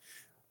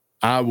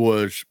 I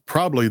was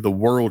probably the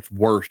world's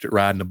worst at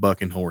riding a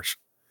bucking horse.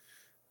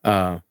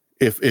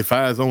 If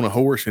I was on a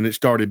horse and it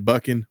started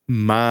bucking,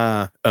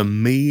 my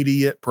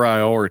immediate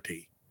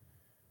priority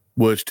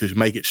was to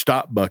make it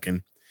stop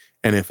bucking.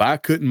 And if I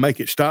couldn't make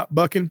it stop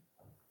bucking,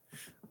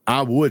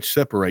 I would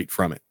separate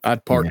from it.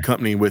 I'd part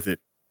company with it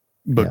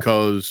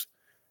because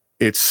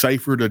it's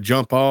safer to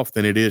jump off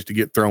than it is to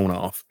get thrown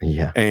off.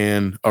 Yeah.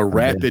 And a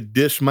rapid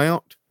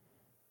dismount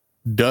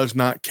does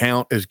not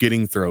count as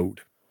getting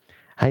throwed.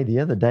 Hey, the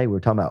other day we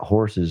were talking about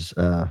horses,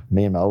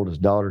 me and my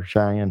oldest daughter,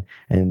 Cheyenne,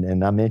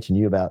 and I mentioned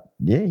you about,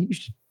 you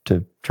used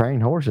to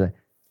train horses.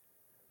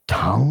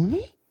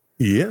 Tony?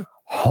 Yeah.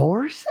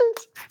 Horses?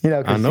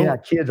 Because you know how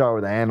kids are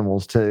with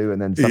animals too, and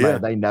then somebody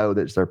they know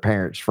that's their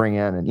parents'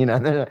 friend,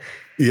 and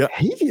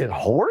he did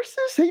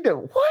horses? He did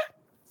what?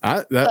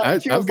 I've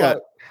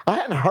got. I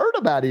hadn't heard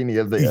about any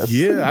of this.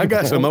 Yeah, I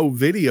got some old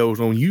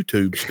videos on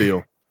YouTube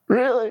still.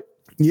 Really?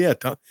 Yeah,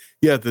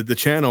 the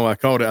channel I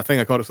called it. I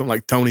think I called it something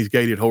like Tony's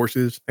Gated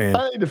Horses. And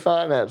I need to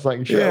find that so I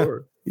can show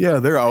her. Yeah,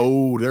 they're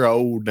old. They're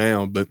old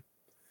now, but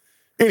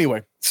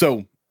anyway.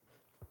 So,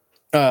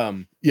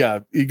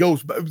 it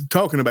goes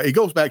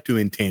back to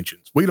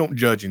intentions. We don't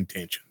judge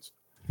intentions.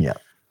 Yeah.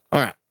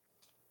 All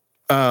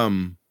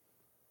right.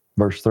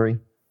 Verse 3.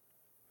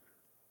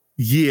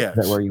 Yes.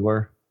 Is that where you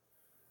were?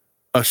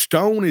 A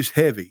stone is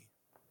heavy,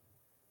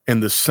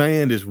 and the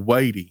sand is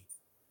weighty.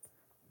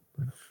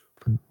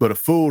 But a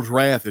fool's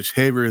wrath is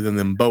heavier than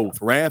them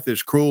both. Wrath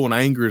is cruel and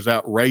anger is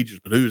outrageous,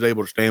 but who's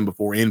able to stand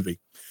before envy?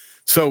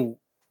 So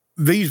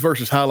these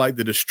verses highlight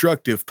the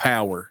destructive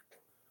power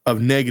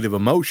of negative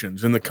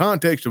emotions. In the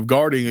context of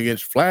guarding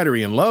against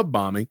flattery and love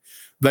bombing,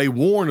 they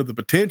warn of the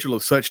potential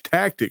of such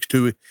tactics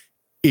to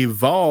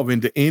evolve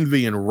into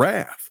envy and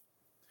wrath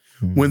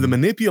when the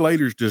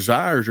manipulator's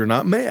desires are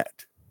not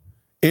met,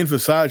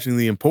 emphasizing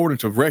the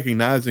importance of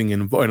recognizing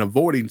and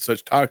avoiding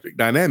such toxic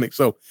dynamics.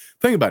 So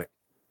think about it.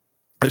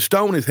 A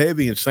stone is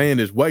heavy and sand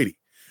is weighty.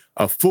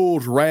 A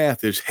fool's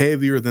wrath is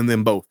heavier than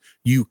them both.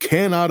 You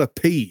cannot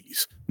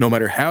appease, no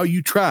matter how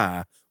you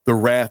try, the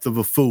wrath of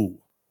a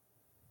fool.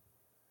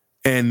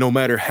 And no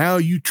matter how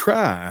you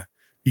try,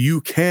 you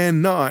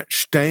cannot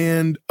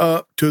stand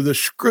up to the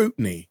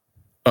scrutiny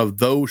of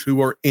those who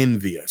are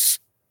envious.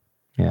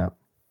 Yeah.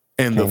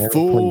 And the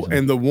fool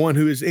and the one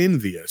who is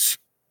envious,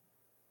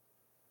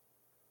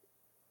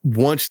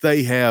 once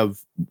they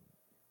have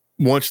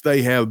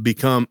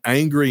become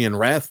angry and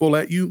wrathful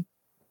at you,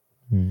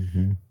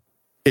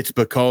 it's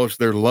because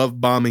their love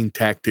bombing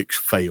tactics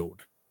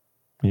failed.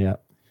 Yeah.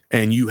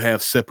 And you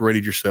have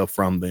separated yourself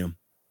from them.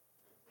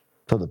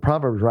 So the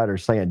Proverbs writer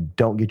is saying,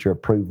 don't get your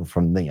approval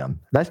from them.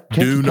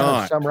 Do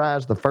not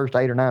summarize the first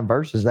 8 or 9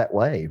 verses that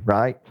way,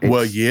 right?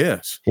 Well,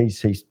 yes.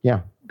 He's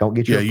don't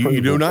get your approval.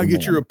 You do not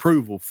get your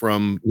approval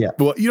from,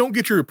 well, you don't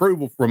get your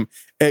approval from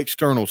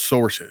external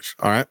sources,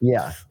 all right?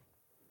 Yeah.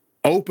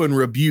 Open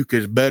rebuke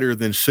is better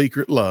than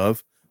secret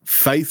love.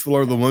 Faithful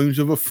are the wounds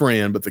of a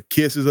friend, but the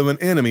kisses of an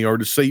enemy are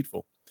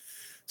deceitful.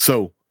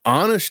 So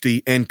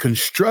honesty and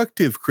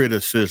constructive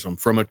criticism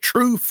from a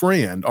true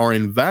friend are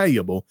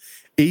invaluable,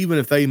 even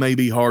if they may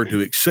be hard to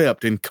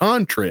accept. In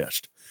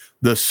contrast,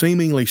 the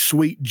seemingly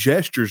sweet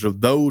gestures of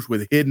those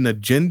with hidden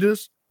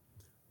agendas,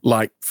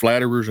 like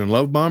flatterers and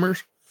love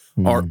bombers,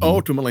 are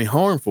ultimately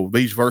harmful.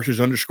 These verses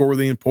underscore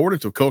the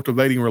importance of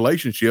cultivating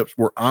relationships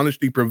where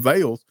honesty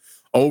prevails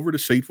over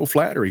deceitful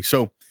flattery.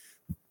 So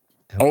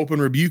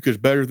open rebuke is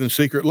better than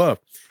secret love.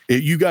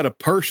 If you got a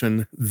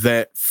person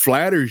that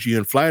flatters you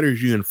and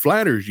flatters you and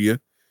flatters you,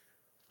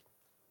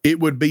 it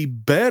would be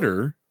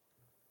better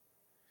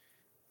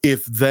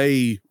if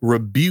they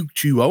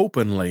rebuked you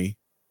openly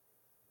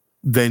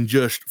than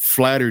just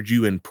flattered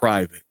you in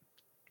private.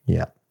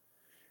 Yeah.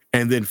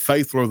 And then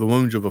faithful are the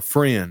wounds of a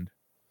friend.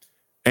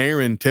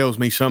 Aaron tells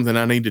me something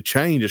I need to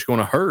change. It's going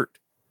to hurt.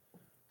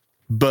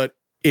 But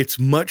it's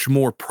much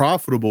more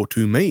profitable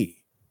to me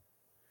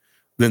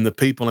than the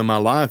people in my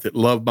life that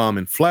love bomb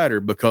and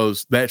flatter,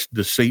 because that's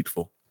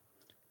deceitful.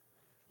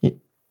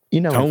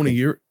 Tony,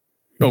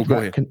 go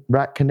ahead.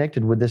 Right,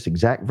 connected with this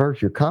exact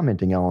verse you're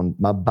commenting on,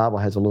 my Bible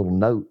has a little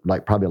note,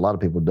 like probably a lot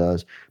of people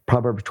does.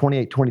 Proverbs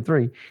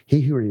 28:23,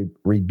 he who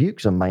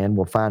rebukes a man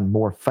will find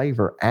more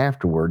favor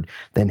afterward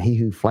than he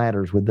who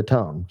flatters with the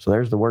tongue. So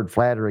there's the word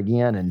flatter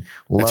again, and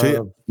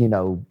love,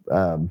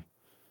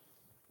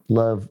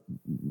 love,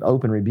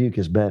 open rebuke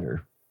is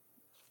better.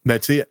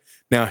 That's it.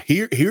 Now,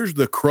 here's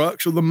the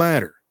crux of the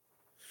matter.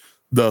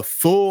 The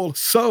full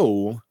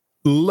soul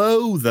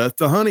loatheth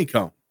the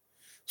honeycomb.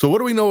 So what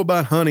do we know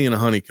about honey and a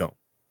honeycomb?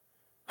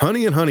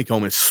 Honey and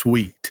honeycomb is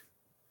sweet.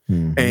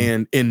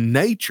 And in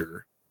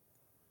nature,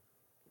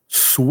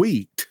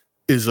 sweet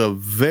is a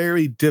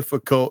very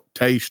difficult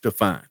taste to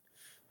find.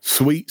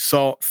 Sweet,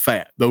 salt,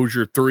 fat. Those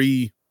are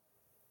 3.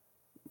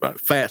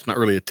 Fat's not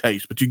really a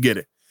taste, but you get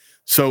it.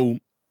 So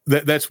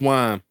that's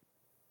why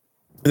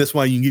you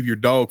can give your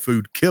dog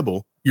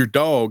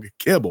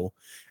kibble,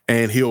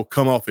 and he'll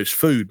come off his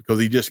food because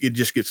it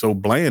just gets so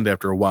bland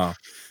after a while.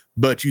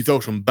 But you throw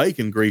some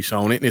bacon grease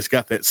on it, and it's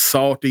got that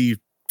salty,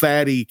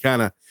 fatty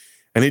kind of,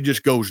 and it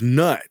just goes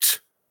nuts.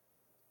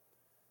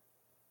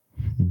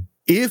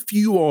 If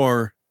you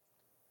are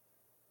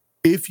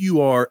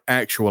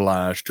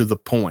actualized to the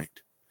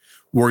point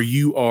where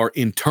you are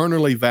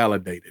internally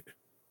validated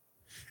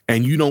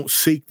and you don't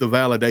seek the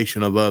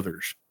validation of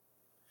others,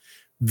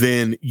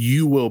 then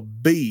you will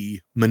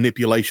be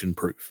manipulation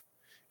proof.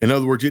 In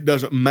other words, it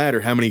doesn't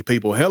matter how many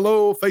people,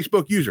 hello,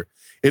 Facebook user.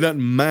 It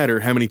doesn't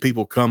matter how many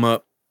people come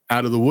up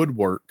out of the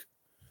woodwork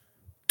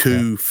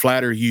to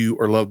flatter you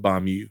or love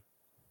bomb you.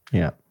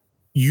 Yeah.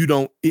 You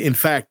don't, in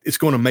fact, it's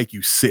going to make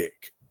you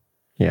sick.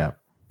 Yeah.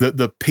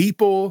 The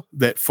people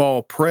that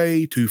fall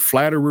prey to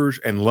flatterers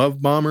and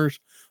love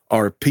bombers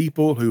are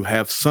people who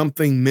have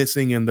something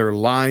missing in their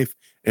life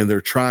and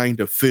they're trying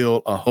to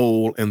fill a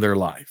hole in their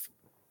life.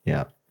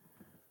 Yeah.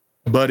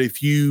 But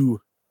if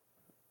you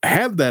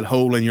have that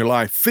hole in your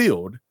life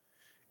filled,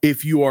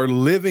 if you are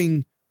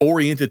living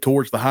oriented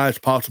towards the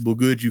highest possible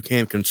good you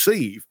can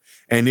conceive,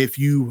 and if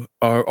you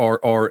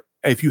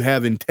if you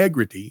have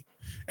integrity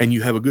and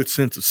you have a good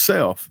sense of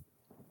self,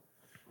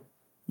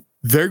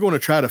 they're going to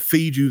try to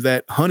feed you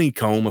that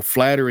honeycomb of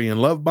flattery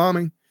and love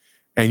bombing,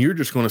 and you're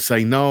just going to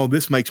say, "No,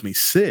 this makes me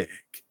sick."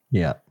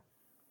 Yeah.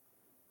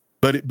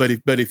 But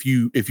if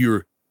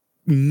you're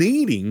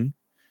needing,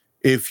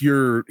 if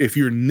you're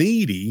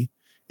needy,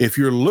 if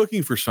you're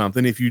looking for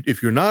something, if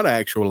you're not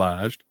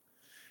actualized,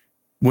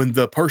 when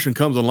the person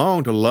comes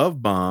along to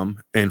love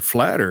bomb and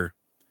flatter,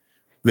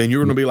 then you're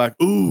going to be like,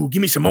 "Ooh,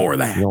 give me some more of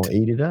that." You're going to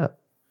eat it up.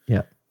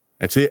 Yeah.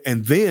 That's it.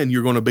 And then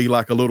you're going to be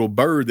like a little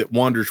bird that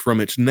wanders from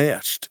its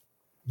nest.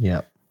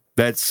 Yeah.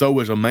 That so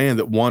is a man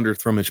that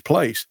wandereth from his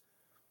place.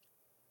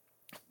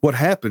 what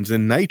happens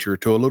in nature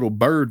to a little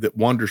bird that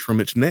wanders from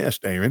its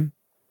nest, Aaron?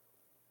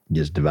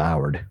 Just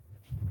devoured.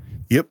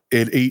 Yep.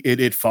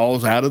 It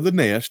falls out of the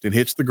nest and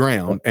hits the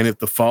ground. And if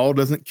the fall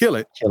doesn't kill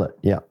it.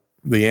 Yeah.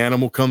 The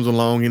animal comes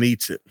along and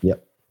eats it.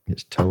 Yep.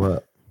 It's toe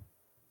up.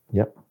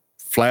 Yep.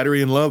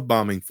 Flattery and love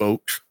bombing,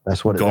 folks.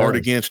 That's what it Guard does.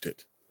 against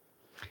it.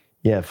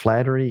 Yeah.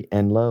 Flattery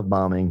and love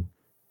bombing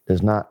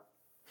does not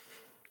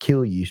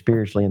kill you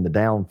spiritually in the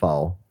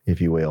downfall,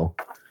 if you will,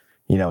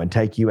 and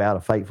take you out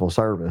of faithful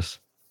service.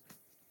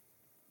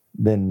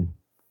 Then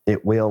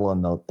it will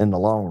in the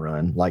long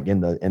run, like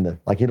it'll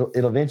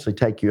eventually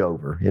take you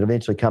over. It'll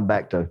eventually come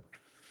back to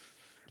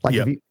like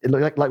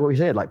like what we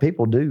said, like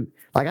people do.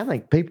 Like I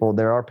think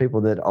there are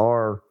people that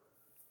are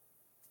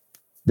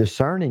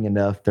discerning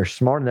enough, they're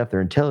smart enough,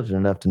 they're intelligent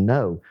enough to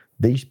know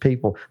these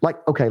people.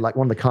 Like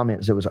one of the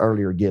comments that was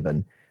earlier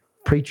given,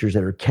 preachers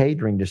that are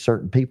catering to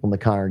certain people in the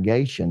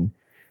congregation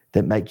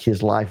that make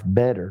his life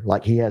better.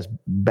 Like he has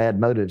bad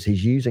motives,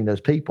 he's using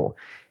those people.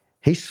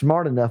 He's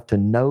smart enough to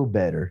know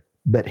better.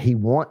 But he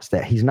wants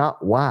that. He's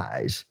not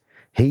wise.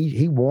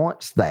 He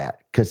wants that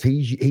because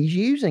he's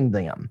using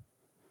them.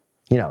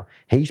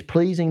 He's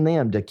pleasing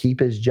them to keep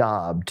his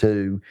job,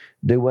 to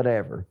do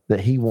whatever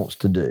that he wants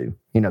to do.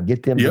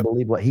 Get them to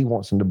believe what he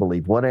wants them to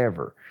believe,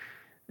 whatever.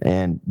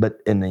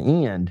 But in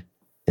the end,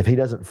 if he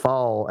doesn't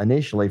fall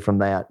initially from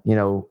that,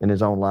 in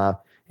his own life,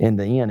 in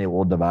the end, it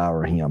will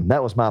devour him.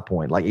 That was my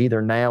point. Like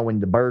either now when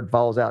the bird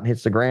falls out and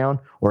hits the ground,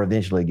 or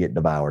eventually get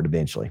devoured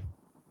eventually.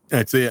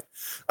 That's it.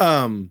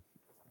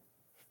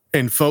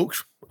 And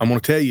folks, I'm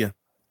going to tell you,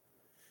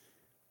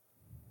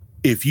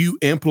 if you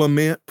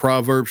implement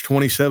Proverbs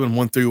 27,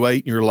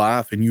 1-8 in your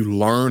life and you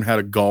learn how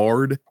to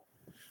guard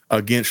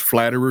against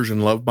flatterers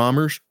and love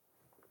bombers,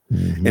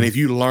 and if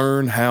you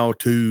learn how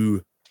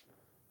to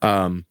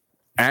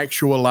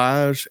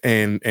actualize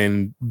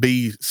and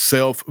be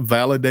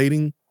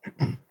self-validating,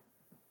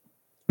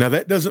 now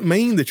that doesn't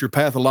mean that you're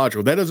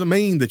pathological. That doesn't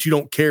mean that you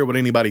don't care what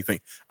anybody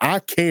thinks. I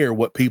care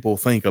what people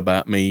think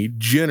about me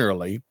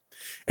generally.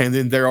 And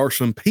then there are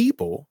some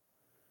people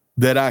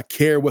that I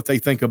care what they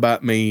think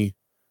about me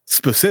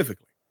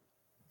specifically.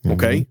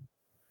 Okay.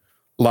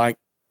 Like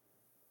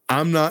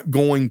I'm not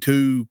going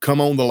to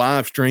come on the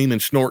live stream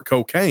and snort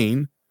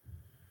cocaine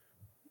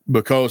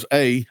because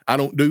I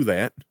don't do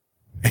that.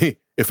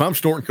 If I'm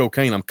snorting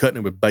cocaine, I'm cutting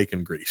it with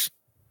bacon grease.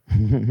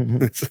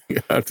 It's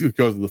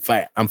because of the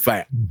fat. I'm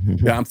fat.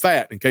 Yeah, I'm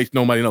fat in case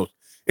nobody knows.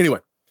 Anyway,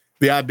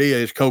 the idea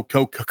is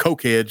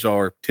cokeheads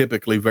are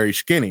typically very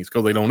skinny. It's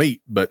because they don't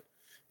eat, but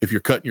if you're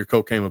cutting your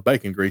cocaine with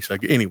bacon grease,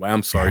 anyway,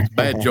 I'm sorry. It's a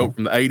bad joke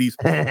from the 80s.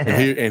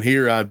 And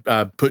here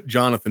I put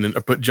John in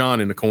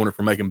the corner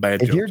for making bad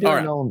jokes. If you're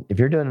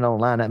doing it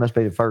online, that must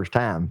be the first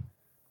time.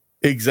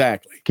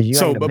 Exactly.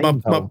 So,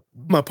 but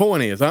my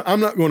point is, I'm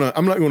not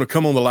gonna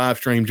come on the live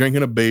stream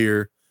drinking a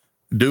beer,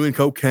 doing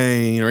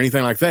cocaine or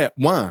anything like that.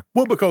 Why?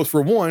 Well, because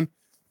for one,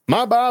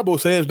 my Bible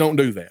says don't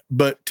do that.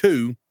 But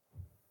two,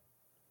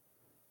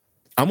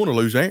 I'm gonna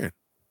lose Aaron.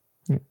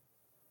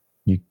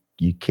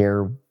 You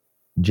care.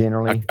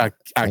 Generally, I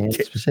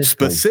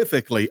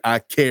specifically, I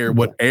care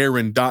what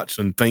Aaron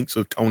Dotson thinks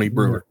of Tony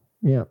Brewer.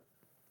 Yep.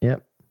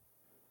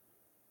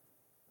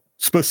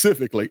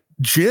 Specifically,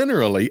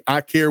 generally, I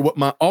care what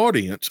my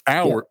audience,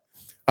 I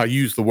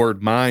use the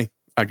word I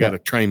got to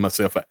train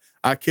myself.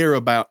 I care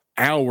about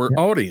our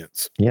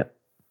audience. Yep.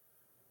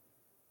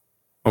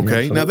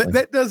 Okay. Now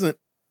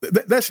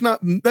that's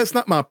not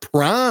my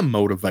prime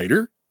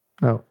motivator.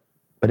 Oh,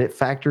 but it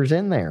factors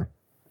in there.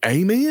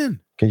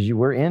 Amen. Because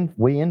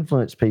we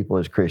influence people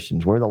as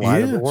Christians. We're the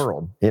light of the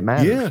world. It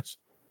matters. Yes.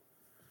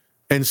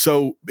 And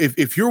so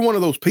if you're one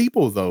of those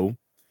people, though,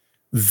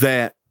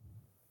 that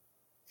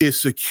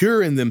is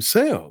secure in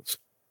themselves,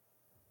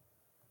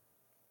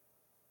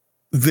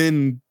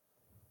 then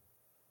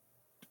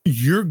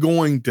you're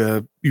going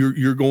to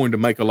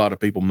make a lot of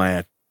people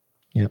mad.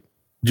 Yep.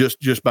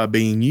 Just by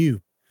being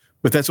you.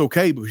 But that's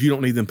okay because you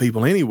don't need them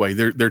people anyway.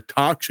 They're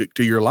toxic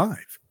to your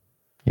life.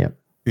 Yep.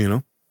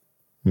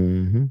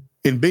 Mm-hmm.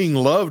 In being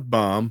loved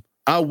bomb,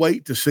 I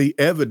wait to see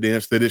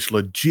evidence that it's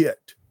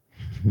legit.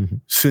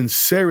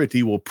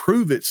 Sincerity will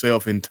prove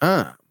itself in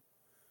time.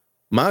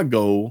 My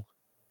goal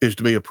is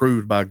to be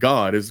approved by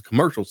God. As the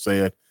commercial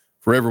said,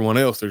 for everyone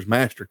else, there's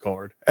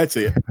MasterCard. That's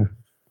it.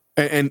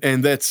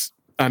 and that's,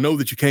 I know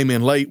that you came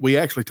in late. We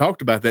actually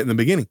talked about that in the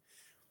beginning.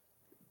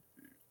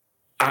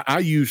 I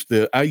used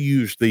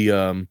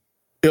the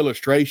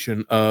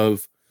illustration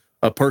of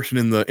a person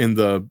in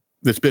the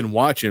that's been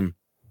watching.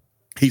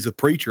 He's a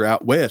preacher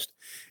out west.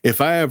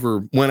 If I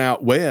ever went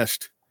out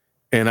west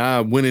and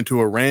I went into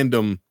a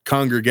random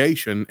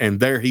congregation and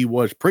there he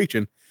was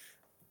preaching,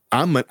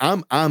 I'm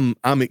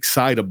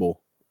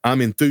excitable. I'm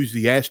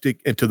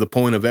enthusiastic and to the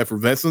point of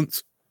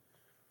effervescence.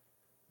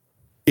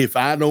 If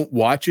I don't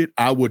watch it,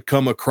 I would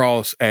come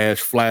across as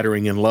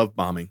flattering and love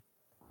bombing.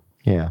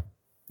 Yeah.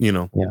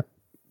 Yeah.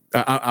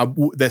 I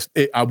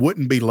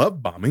wouldn't be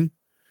love bombing.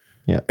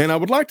 Yeah. And I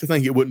would like to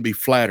think it wouldn't be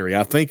flattery.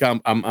 I think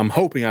I'm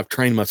hoping I've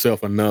trained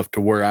myself enough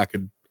to where I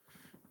could,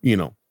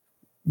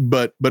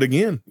 but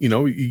again,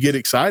 you get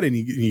excited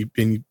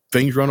and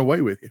things run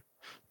away with you.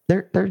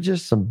 There's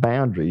just some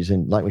boundaries.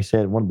 And like we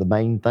said, one of the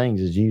main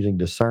things is using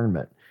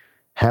discernment.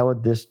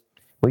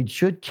 We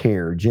should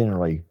care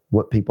generally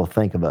what people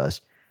think of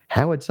us.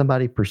 How would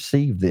somebody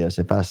perceive this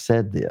if I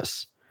said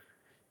this?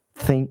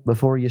 Think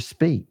before you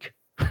speak.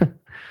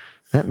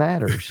 That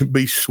matters.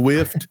 Be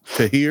swift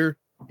to hear,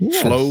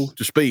 slow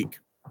to speak.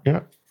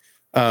 Yeah.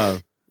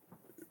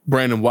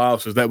 Brandon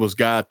Wild says that was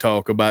guy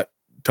talk about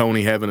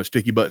Tony having a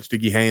sticky butt and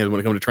sticky hands when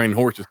it comes to training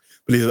horses.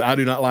 But he says, I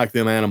do not like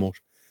them animals.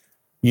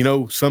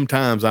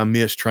 Sometimes I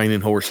miss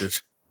training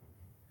horses.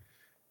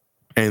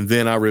 And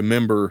then I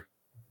remember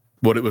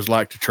what it was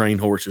like to train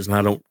horses, and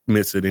I don't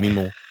miss it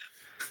anymore.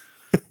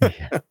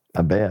 Yeah,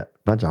 I bet.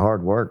 Bunch of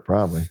hard work,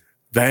 probably.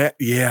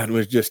 It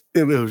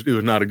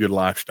was not a good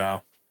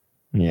lifestyle.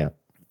 Yeah.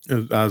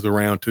 I was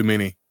around too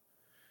many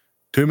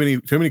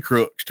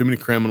crooks, too many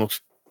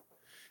criminals.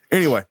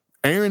 Anyway,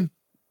 Aaron,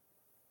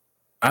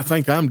 I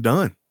think I'm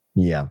done.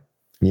 Yeah.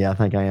 Yeah, I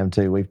think I am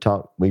too. We've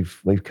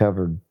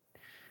covered,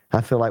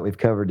 I feel like we've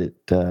covered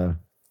it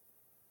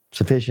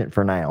sufficient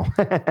for now.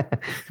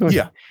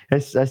 Yeah.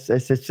 It's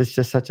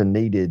just such a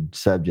needed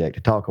subject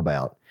to talk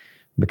about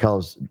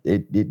because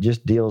it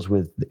just deals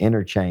with the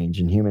interchange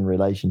and human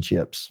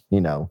relationships,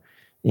 in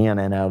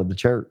and out of the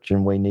church.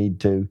 And we need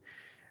to,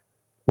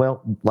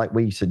 well, like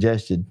we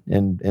suggested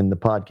in the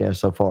podcast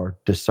so far,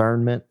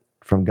 discernment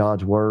from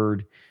God's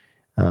word,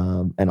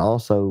 and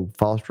also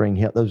fostering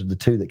health. Those are the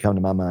two that come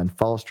to my mind,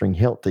 fostering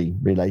healthy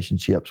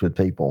relationships with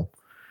people.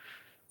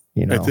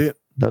 That's it.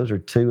 Those are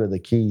two of the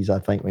keys I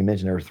think we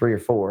mentioned. There were 3 or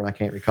 4, and I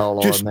can't recall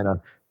all of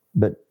them.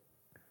 But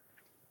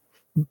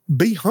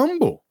be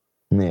humble.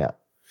 Yeah.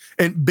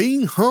 And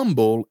being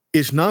humble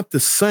is not the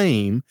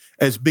same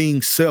as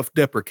being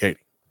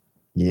self-deprecating.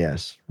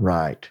 Yes,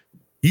 right.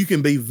 You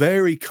can be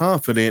very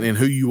confident in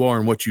who you are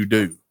and what you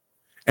do,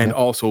 and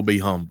also be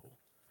humble.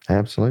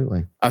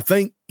 Absolutely. I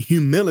think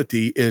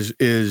humility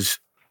is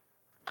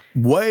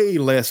way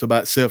less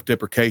about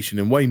self-deprecation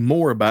and way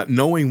more about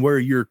knowing where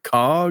your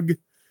cog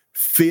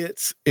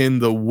fits in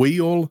the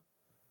wheel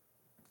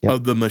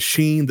of the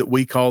machine that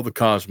we call the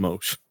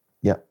cosmos.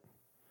 Yep.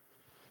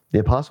 The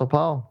Apostle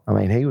Paul,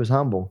 he was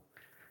humble.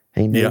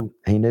 He knew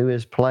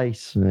his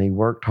place, and he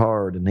worked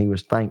hard, and he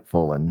was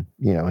thankful. And,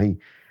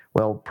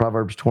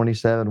 Proverbs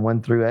 27,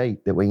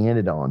 1-8 that we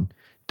ended on.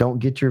 Don't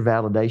get your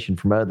validation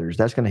from others.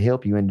 That's going to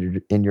help you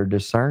in your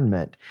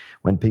discernment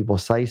when people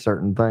say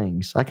certain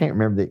things. I can't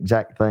remember the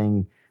exact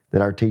thing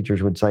that our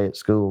teachers would say at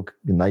school,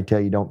 and they tell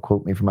you don't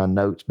quote me for my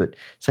notes, but it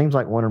seems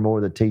like one or more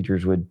of the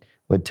teachers would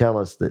tell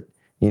us that,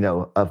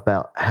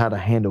 about how to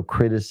handle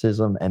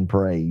criticism and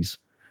praise.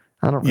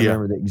 I don't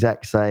remember the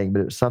exact saying, but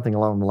it was something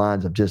along the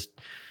lines of just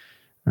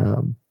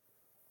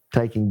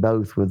taking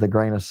both with a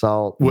grain of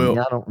salt. Well,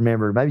 I don't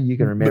remember. Maybe you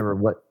can remember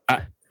what. I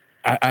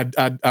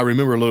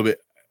remember a little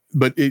bit,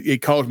 but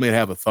it caused me to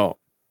have a thought.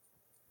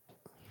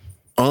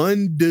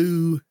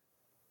 Undue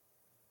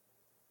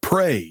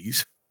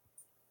praise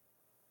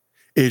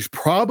is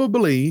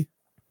probably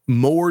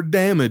more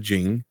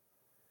damaging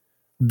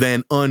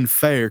than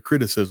unfair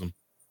criticism.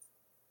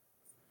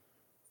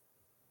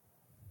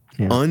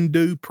 Yeah.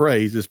 Undue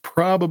praise is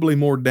probably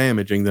more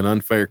damaging than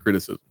unfair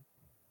criticism.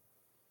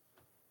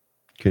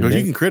 Because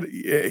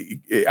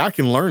I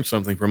can learn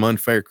something from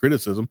unfair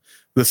criticism.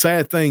 The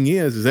sad thing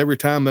is every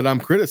time that I'm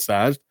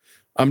criticized,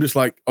 I'm just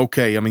like,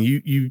 okay,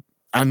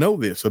 I know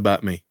this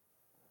about me.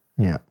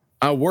 Yeah.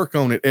 I work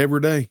on it every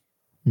day.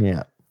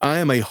 Yeah. I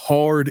am a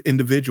hard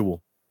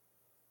individual.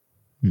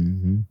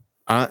 Mm-hmm.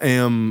 I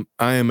am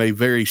a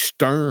very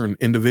stern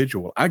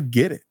individual. I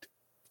get it.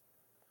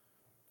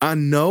 I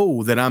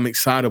know that I'm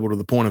excitable to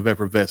the point of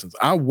effervescence.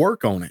 I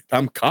work on it.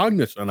 I'm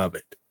cognizant of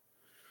it.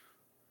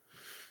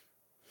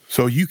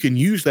 So you can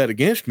use that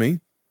against me,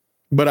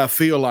 but I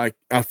feel like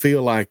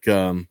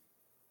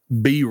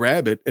B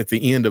Rabbit at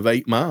the end of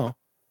 8 Mile.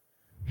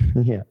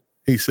 Yeah.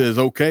 He says,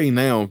 okay,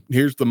 now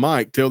here's the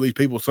mic. Tell these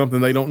people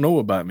something they don't know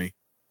about me.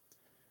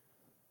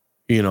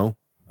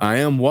 I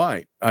am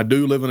white. I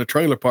do live in a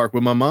trailer park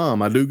with my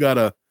mom. I do got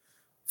a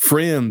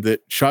friend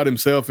that shot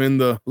himself in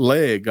the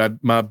leg.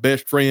 My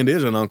best friend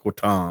is an Uncle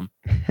Tom.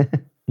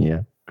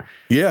 Yeah.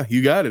 Yeah,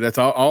 you got it. That's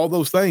all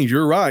those things.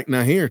 You're right.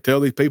 Now here, tell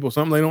these people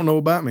something they don't know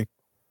about me.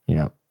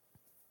 Yeah.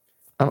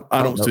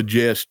 I don't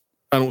suggest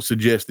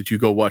that you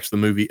go watch the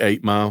movie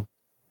 8 Mile.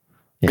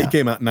 Yeah. It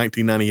came out in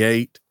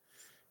 1998.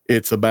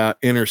 It's about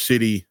inner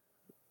city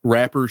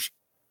rappers,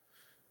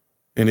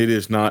 and it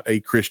is not a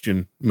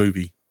Christian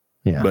movie.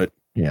 Yeah. But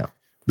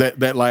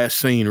that last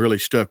scene really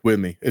stuck with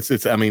me. It's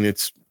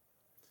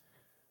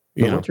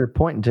what you're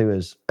pointing to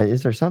is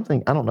there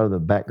something, I don't know the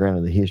background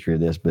of the history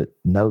of this, but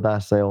know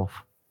thyself.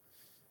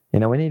 We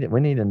need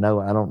to know,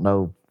 I don't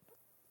know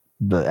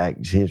the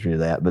history of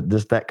that, but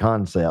just that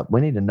concept, we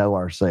need to know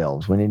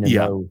ourselves. We need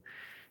to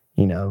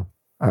know,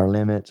 our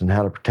limits and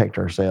how to protect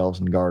ourselves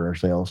and guard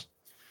ourselves.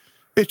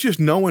 It's just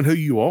knowing who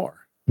you are.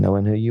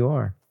 Knowing who you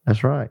are.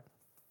 That's right.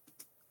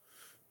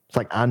 It's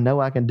like, I know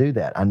I can do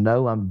that. I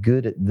know I'm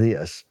good at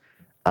this.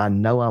 I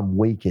know I'm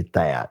weak at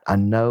that. I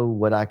know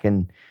what I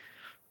can.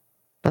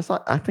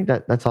 I think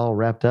that's all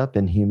wrapped up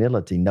in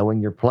humility,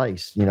 knowing your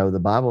place. The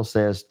Bible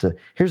says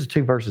here's the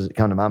two verses that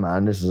come to my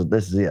mind. This is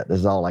it. This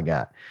is all I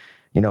got.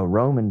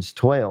 Romans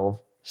 12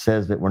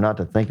 says that we're not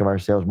to think of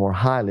ourselves more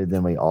highly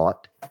than we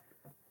ought.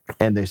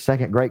 And the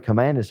second great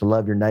command is to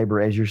love your neighbor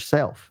as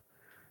yourself.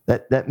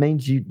 That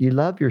means you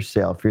love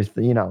yourself.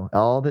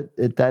 All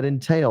that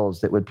entails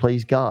that would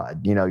please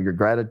God. Your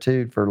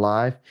gratitude for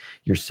life,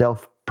 your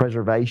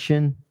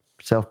self-preservation,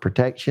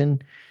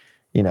 self-protection.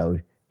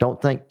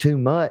 Don't think too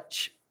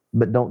much,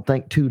 but don't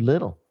think too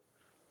little.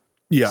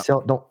 Yeah.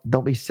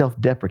 Don't be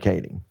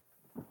self-deprecating.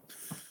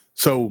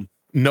 So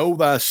know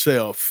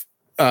thyself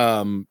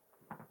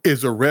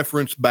is a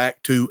reference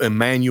back to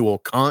Immanuel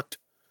Kant,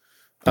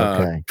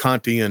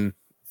 Kantian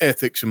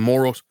Ethics and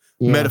Morals,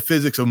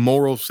 Metaphysics of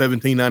Morals,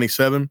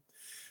 1797.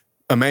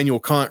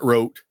 Immanuel Kant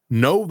wrote,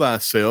 "Know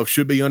thyself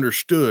should be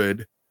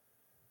understood."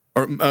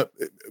 Or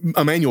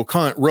Immanuel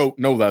Kant wrote,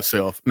 "Know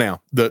thyself."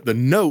 Now, the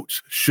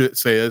notes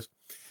says,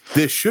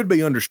 "This should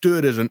be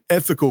understood as an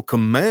ethical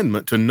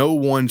commandment to know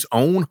one's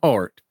own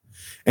heart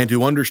and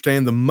to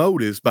understand the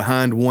motives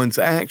behind one's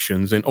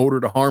actions in order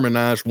to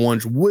harmonize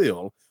one's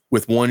will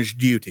with one's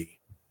duty."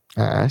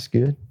 That's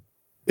good.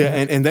 Yeah,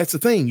 and that's the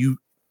thing.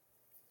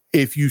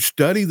 If you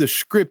study the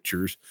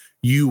scriptures,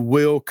 you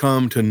will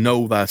come to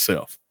know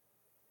thyself.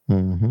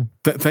 Mm-hmm.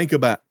 Think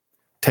about,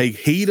 take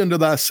heed unto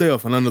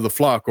thyself and unto the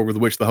flock over the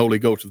which the Holy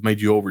Ghost hath made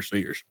you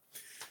overseers.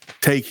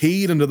 Take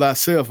heed unto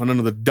thyself and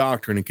unto the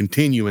doctrine, and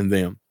continue in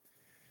them.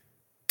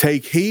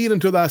 Take heed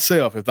unto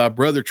thyself if thy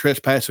brother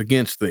trespass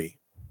against thee.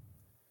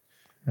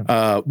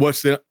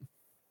 What's that?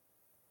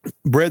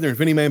 Brethren,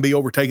 if any man be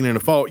overtaken in a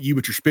fault, you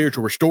with your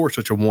spiritual restore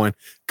such a one,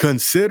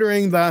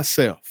 considering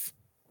thyself.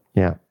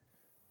 Yeah.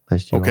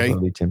 Lest you also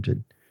be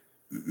tempted.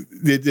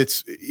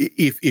 It's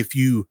if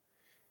you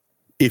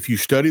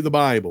study the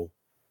Bible,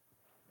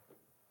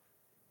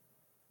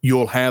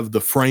 you'll have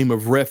the frame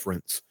of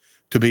reference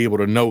to be able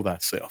to know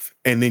thyself.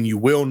 And then you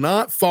will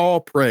not fall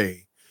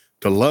prey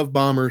to love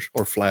bombers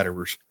or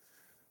flatterers.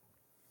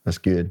 That's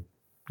good.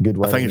 Good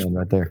way to end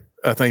right there.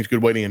 I think it's a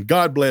good way to end.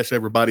 God bless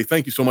everybody.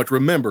 Thank you so much.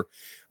 Remember,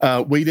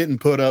 we didn't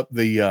put up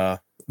the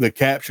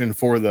caption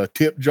for the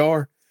tip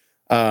jar.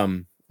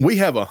 We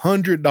have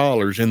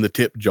 $100 in the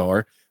tip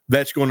jar.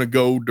 That's going to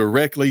go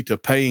directly to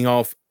paying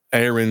off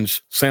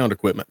Aaron's sound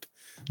equipment.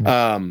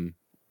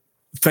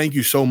 Thank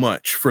you so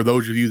much for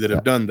those of you that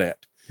have done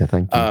that. Yeah,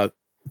 thank you.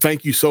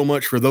 Thank you so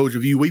much for those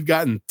of you. We've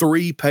gotten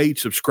 3 paid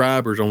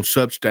subscribers on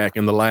Substack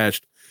in the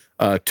last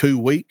 2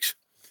 weeks.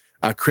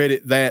 I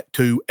credit that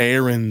to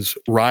Aaron's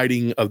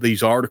writing of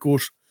these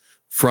articles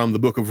from the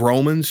book of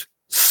Romans.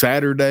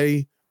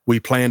 Saturday, we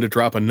plan to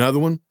drop another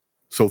one.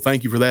 So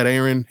thank you for that,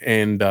 Aaron.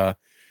 And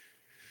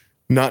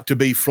not to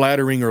be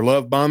flattering or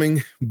love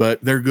bombing,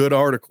 but they're good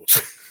articles.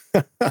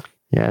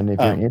 Yeah, and if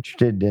you're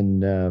interested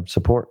in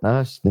supporting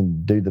us,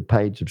 then do the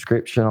paid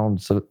subscription on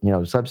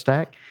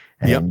Substack,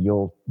 and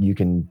you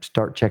can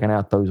start checking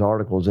out those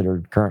articles that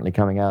are currently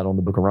coming out on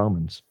the Book of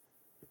Romans.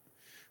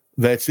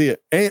 That's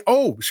it. And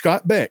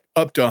Scott Beck,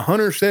 up to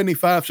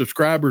 175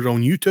 subscribers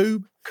on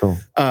YouTube. Cool.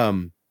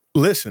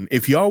 Listen,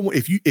 if you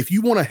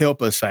want to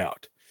help us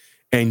out,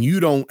 and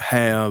you don't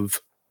have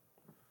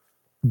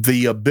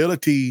the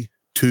ability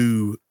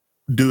to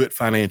do it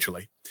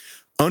financially,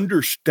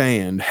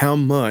 understand how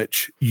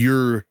much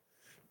you're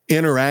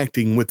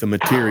interacting with the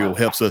material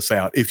helps us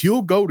out. If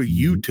you'll go to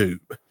YouTube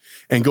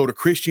and go to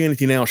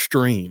Christianity Now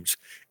Streams,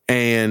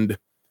 and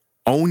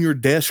on your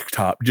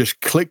desktop,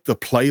 just click the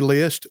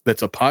playlist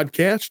that's a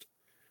podcast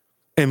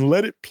and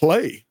let it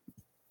play.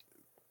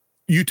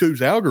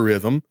 YouTube's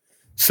algorithm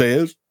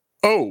says,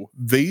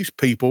 these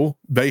people,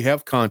 they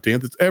have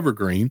content that's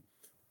evergreen.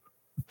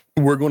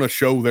 We're going to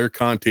show their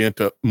content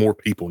to more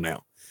people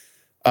now.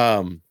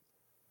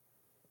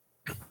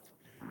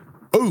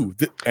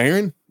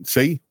 Aaron,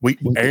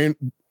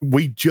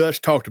 we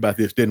just talked about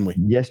this, didn't we?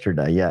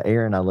 Yesterday, yeah.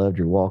 Aaron, I loved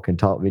your walk and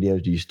talk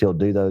videos. Do you still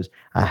do those?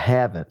 I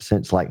haven't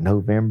since like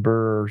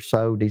November or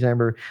so,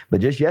 December.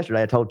 But just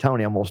yesterday, I told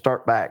Tony I'm going to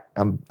start back.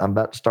 I'm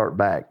about to start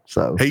back.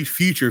 So he's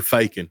future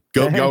faking.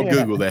 Y'all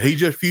Google that. He's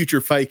just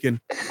future faking.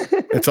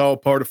 It's all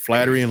part of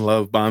flattery and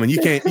love bombing. You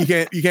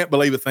can't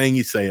believe a thing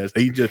he says.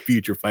 He's just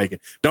future faking.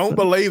 Don't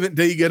believe it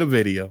until you get a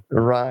video.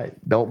 Right.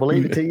 Don't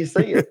believe it till you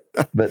see it.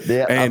 But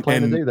yeah, I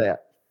plan to do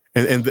that.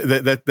 And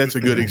that's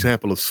a good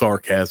example of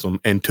sarcasm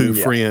and two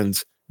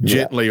friends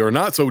gently or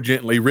not so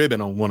gently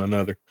ribbing on one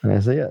another.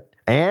 That's it.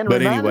 And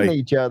reminding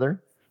each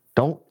other,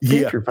 don't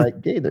future fake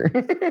either.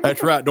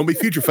 That's right. Don't be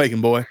future faking,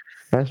 boy.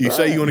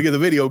 Say you want to get the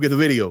video, get the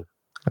video.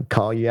 I'll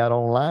call you out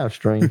on live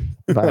stream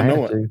if I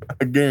have to.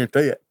 I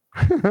guarantee it.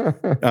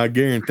 I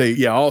guarantee it.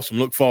 Yeah, awesome.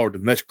 Look forward to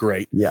them. That's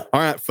great. Yeah. All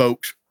right,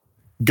 folks.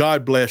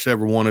 God bless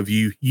every one of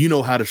you. You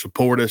know how to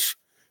support us.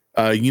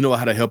 You know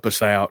how to help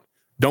us out.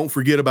 Don't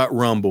forget about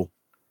Rumble.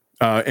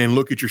 And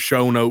look at your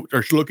show notes,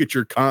 or look at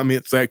your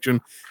comment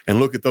section and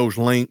look at those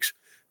links.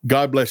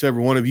 God bless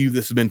every one of you.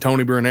 This has been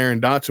Tony Burr and Aaron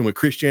Dotson with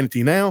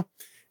Christianity Now,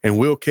 and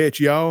we'll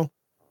catch y'all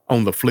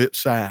on the flip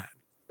side.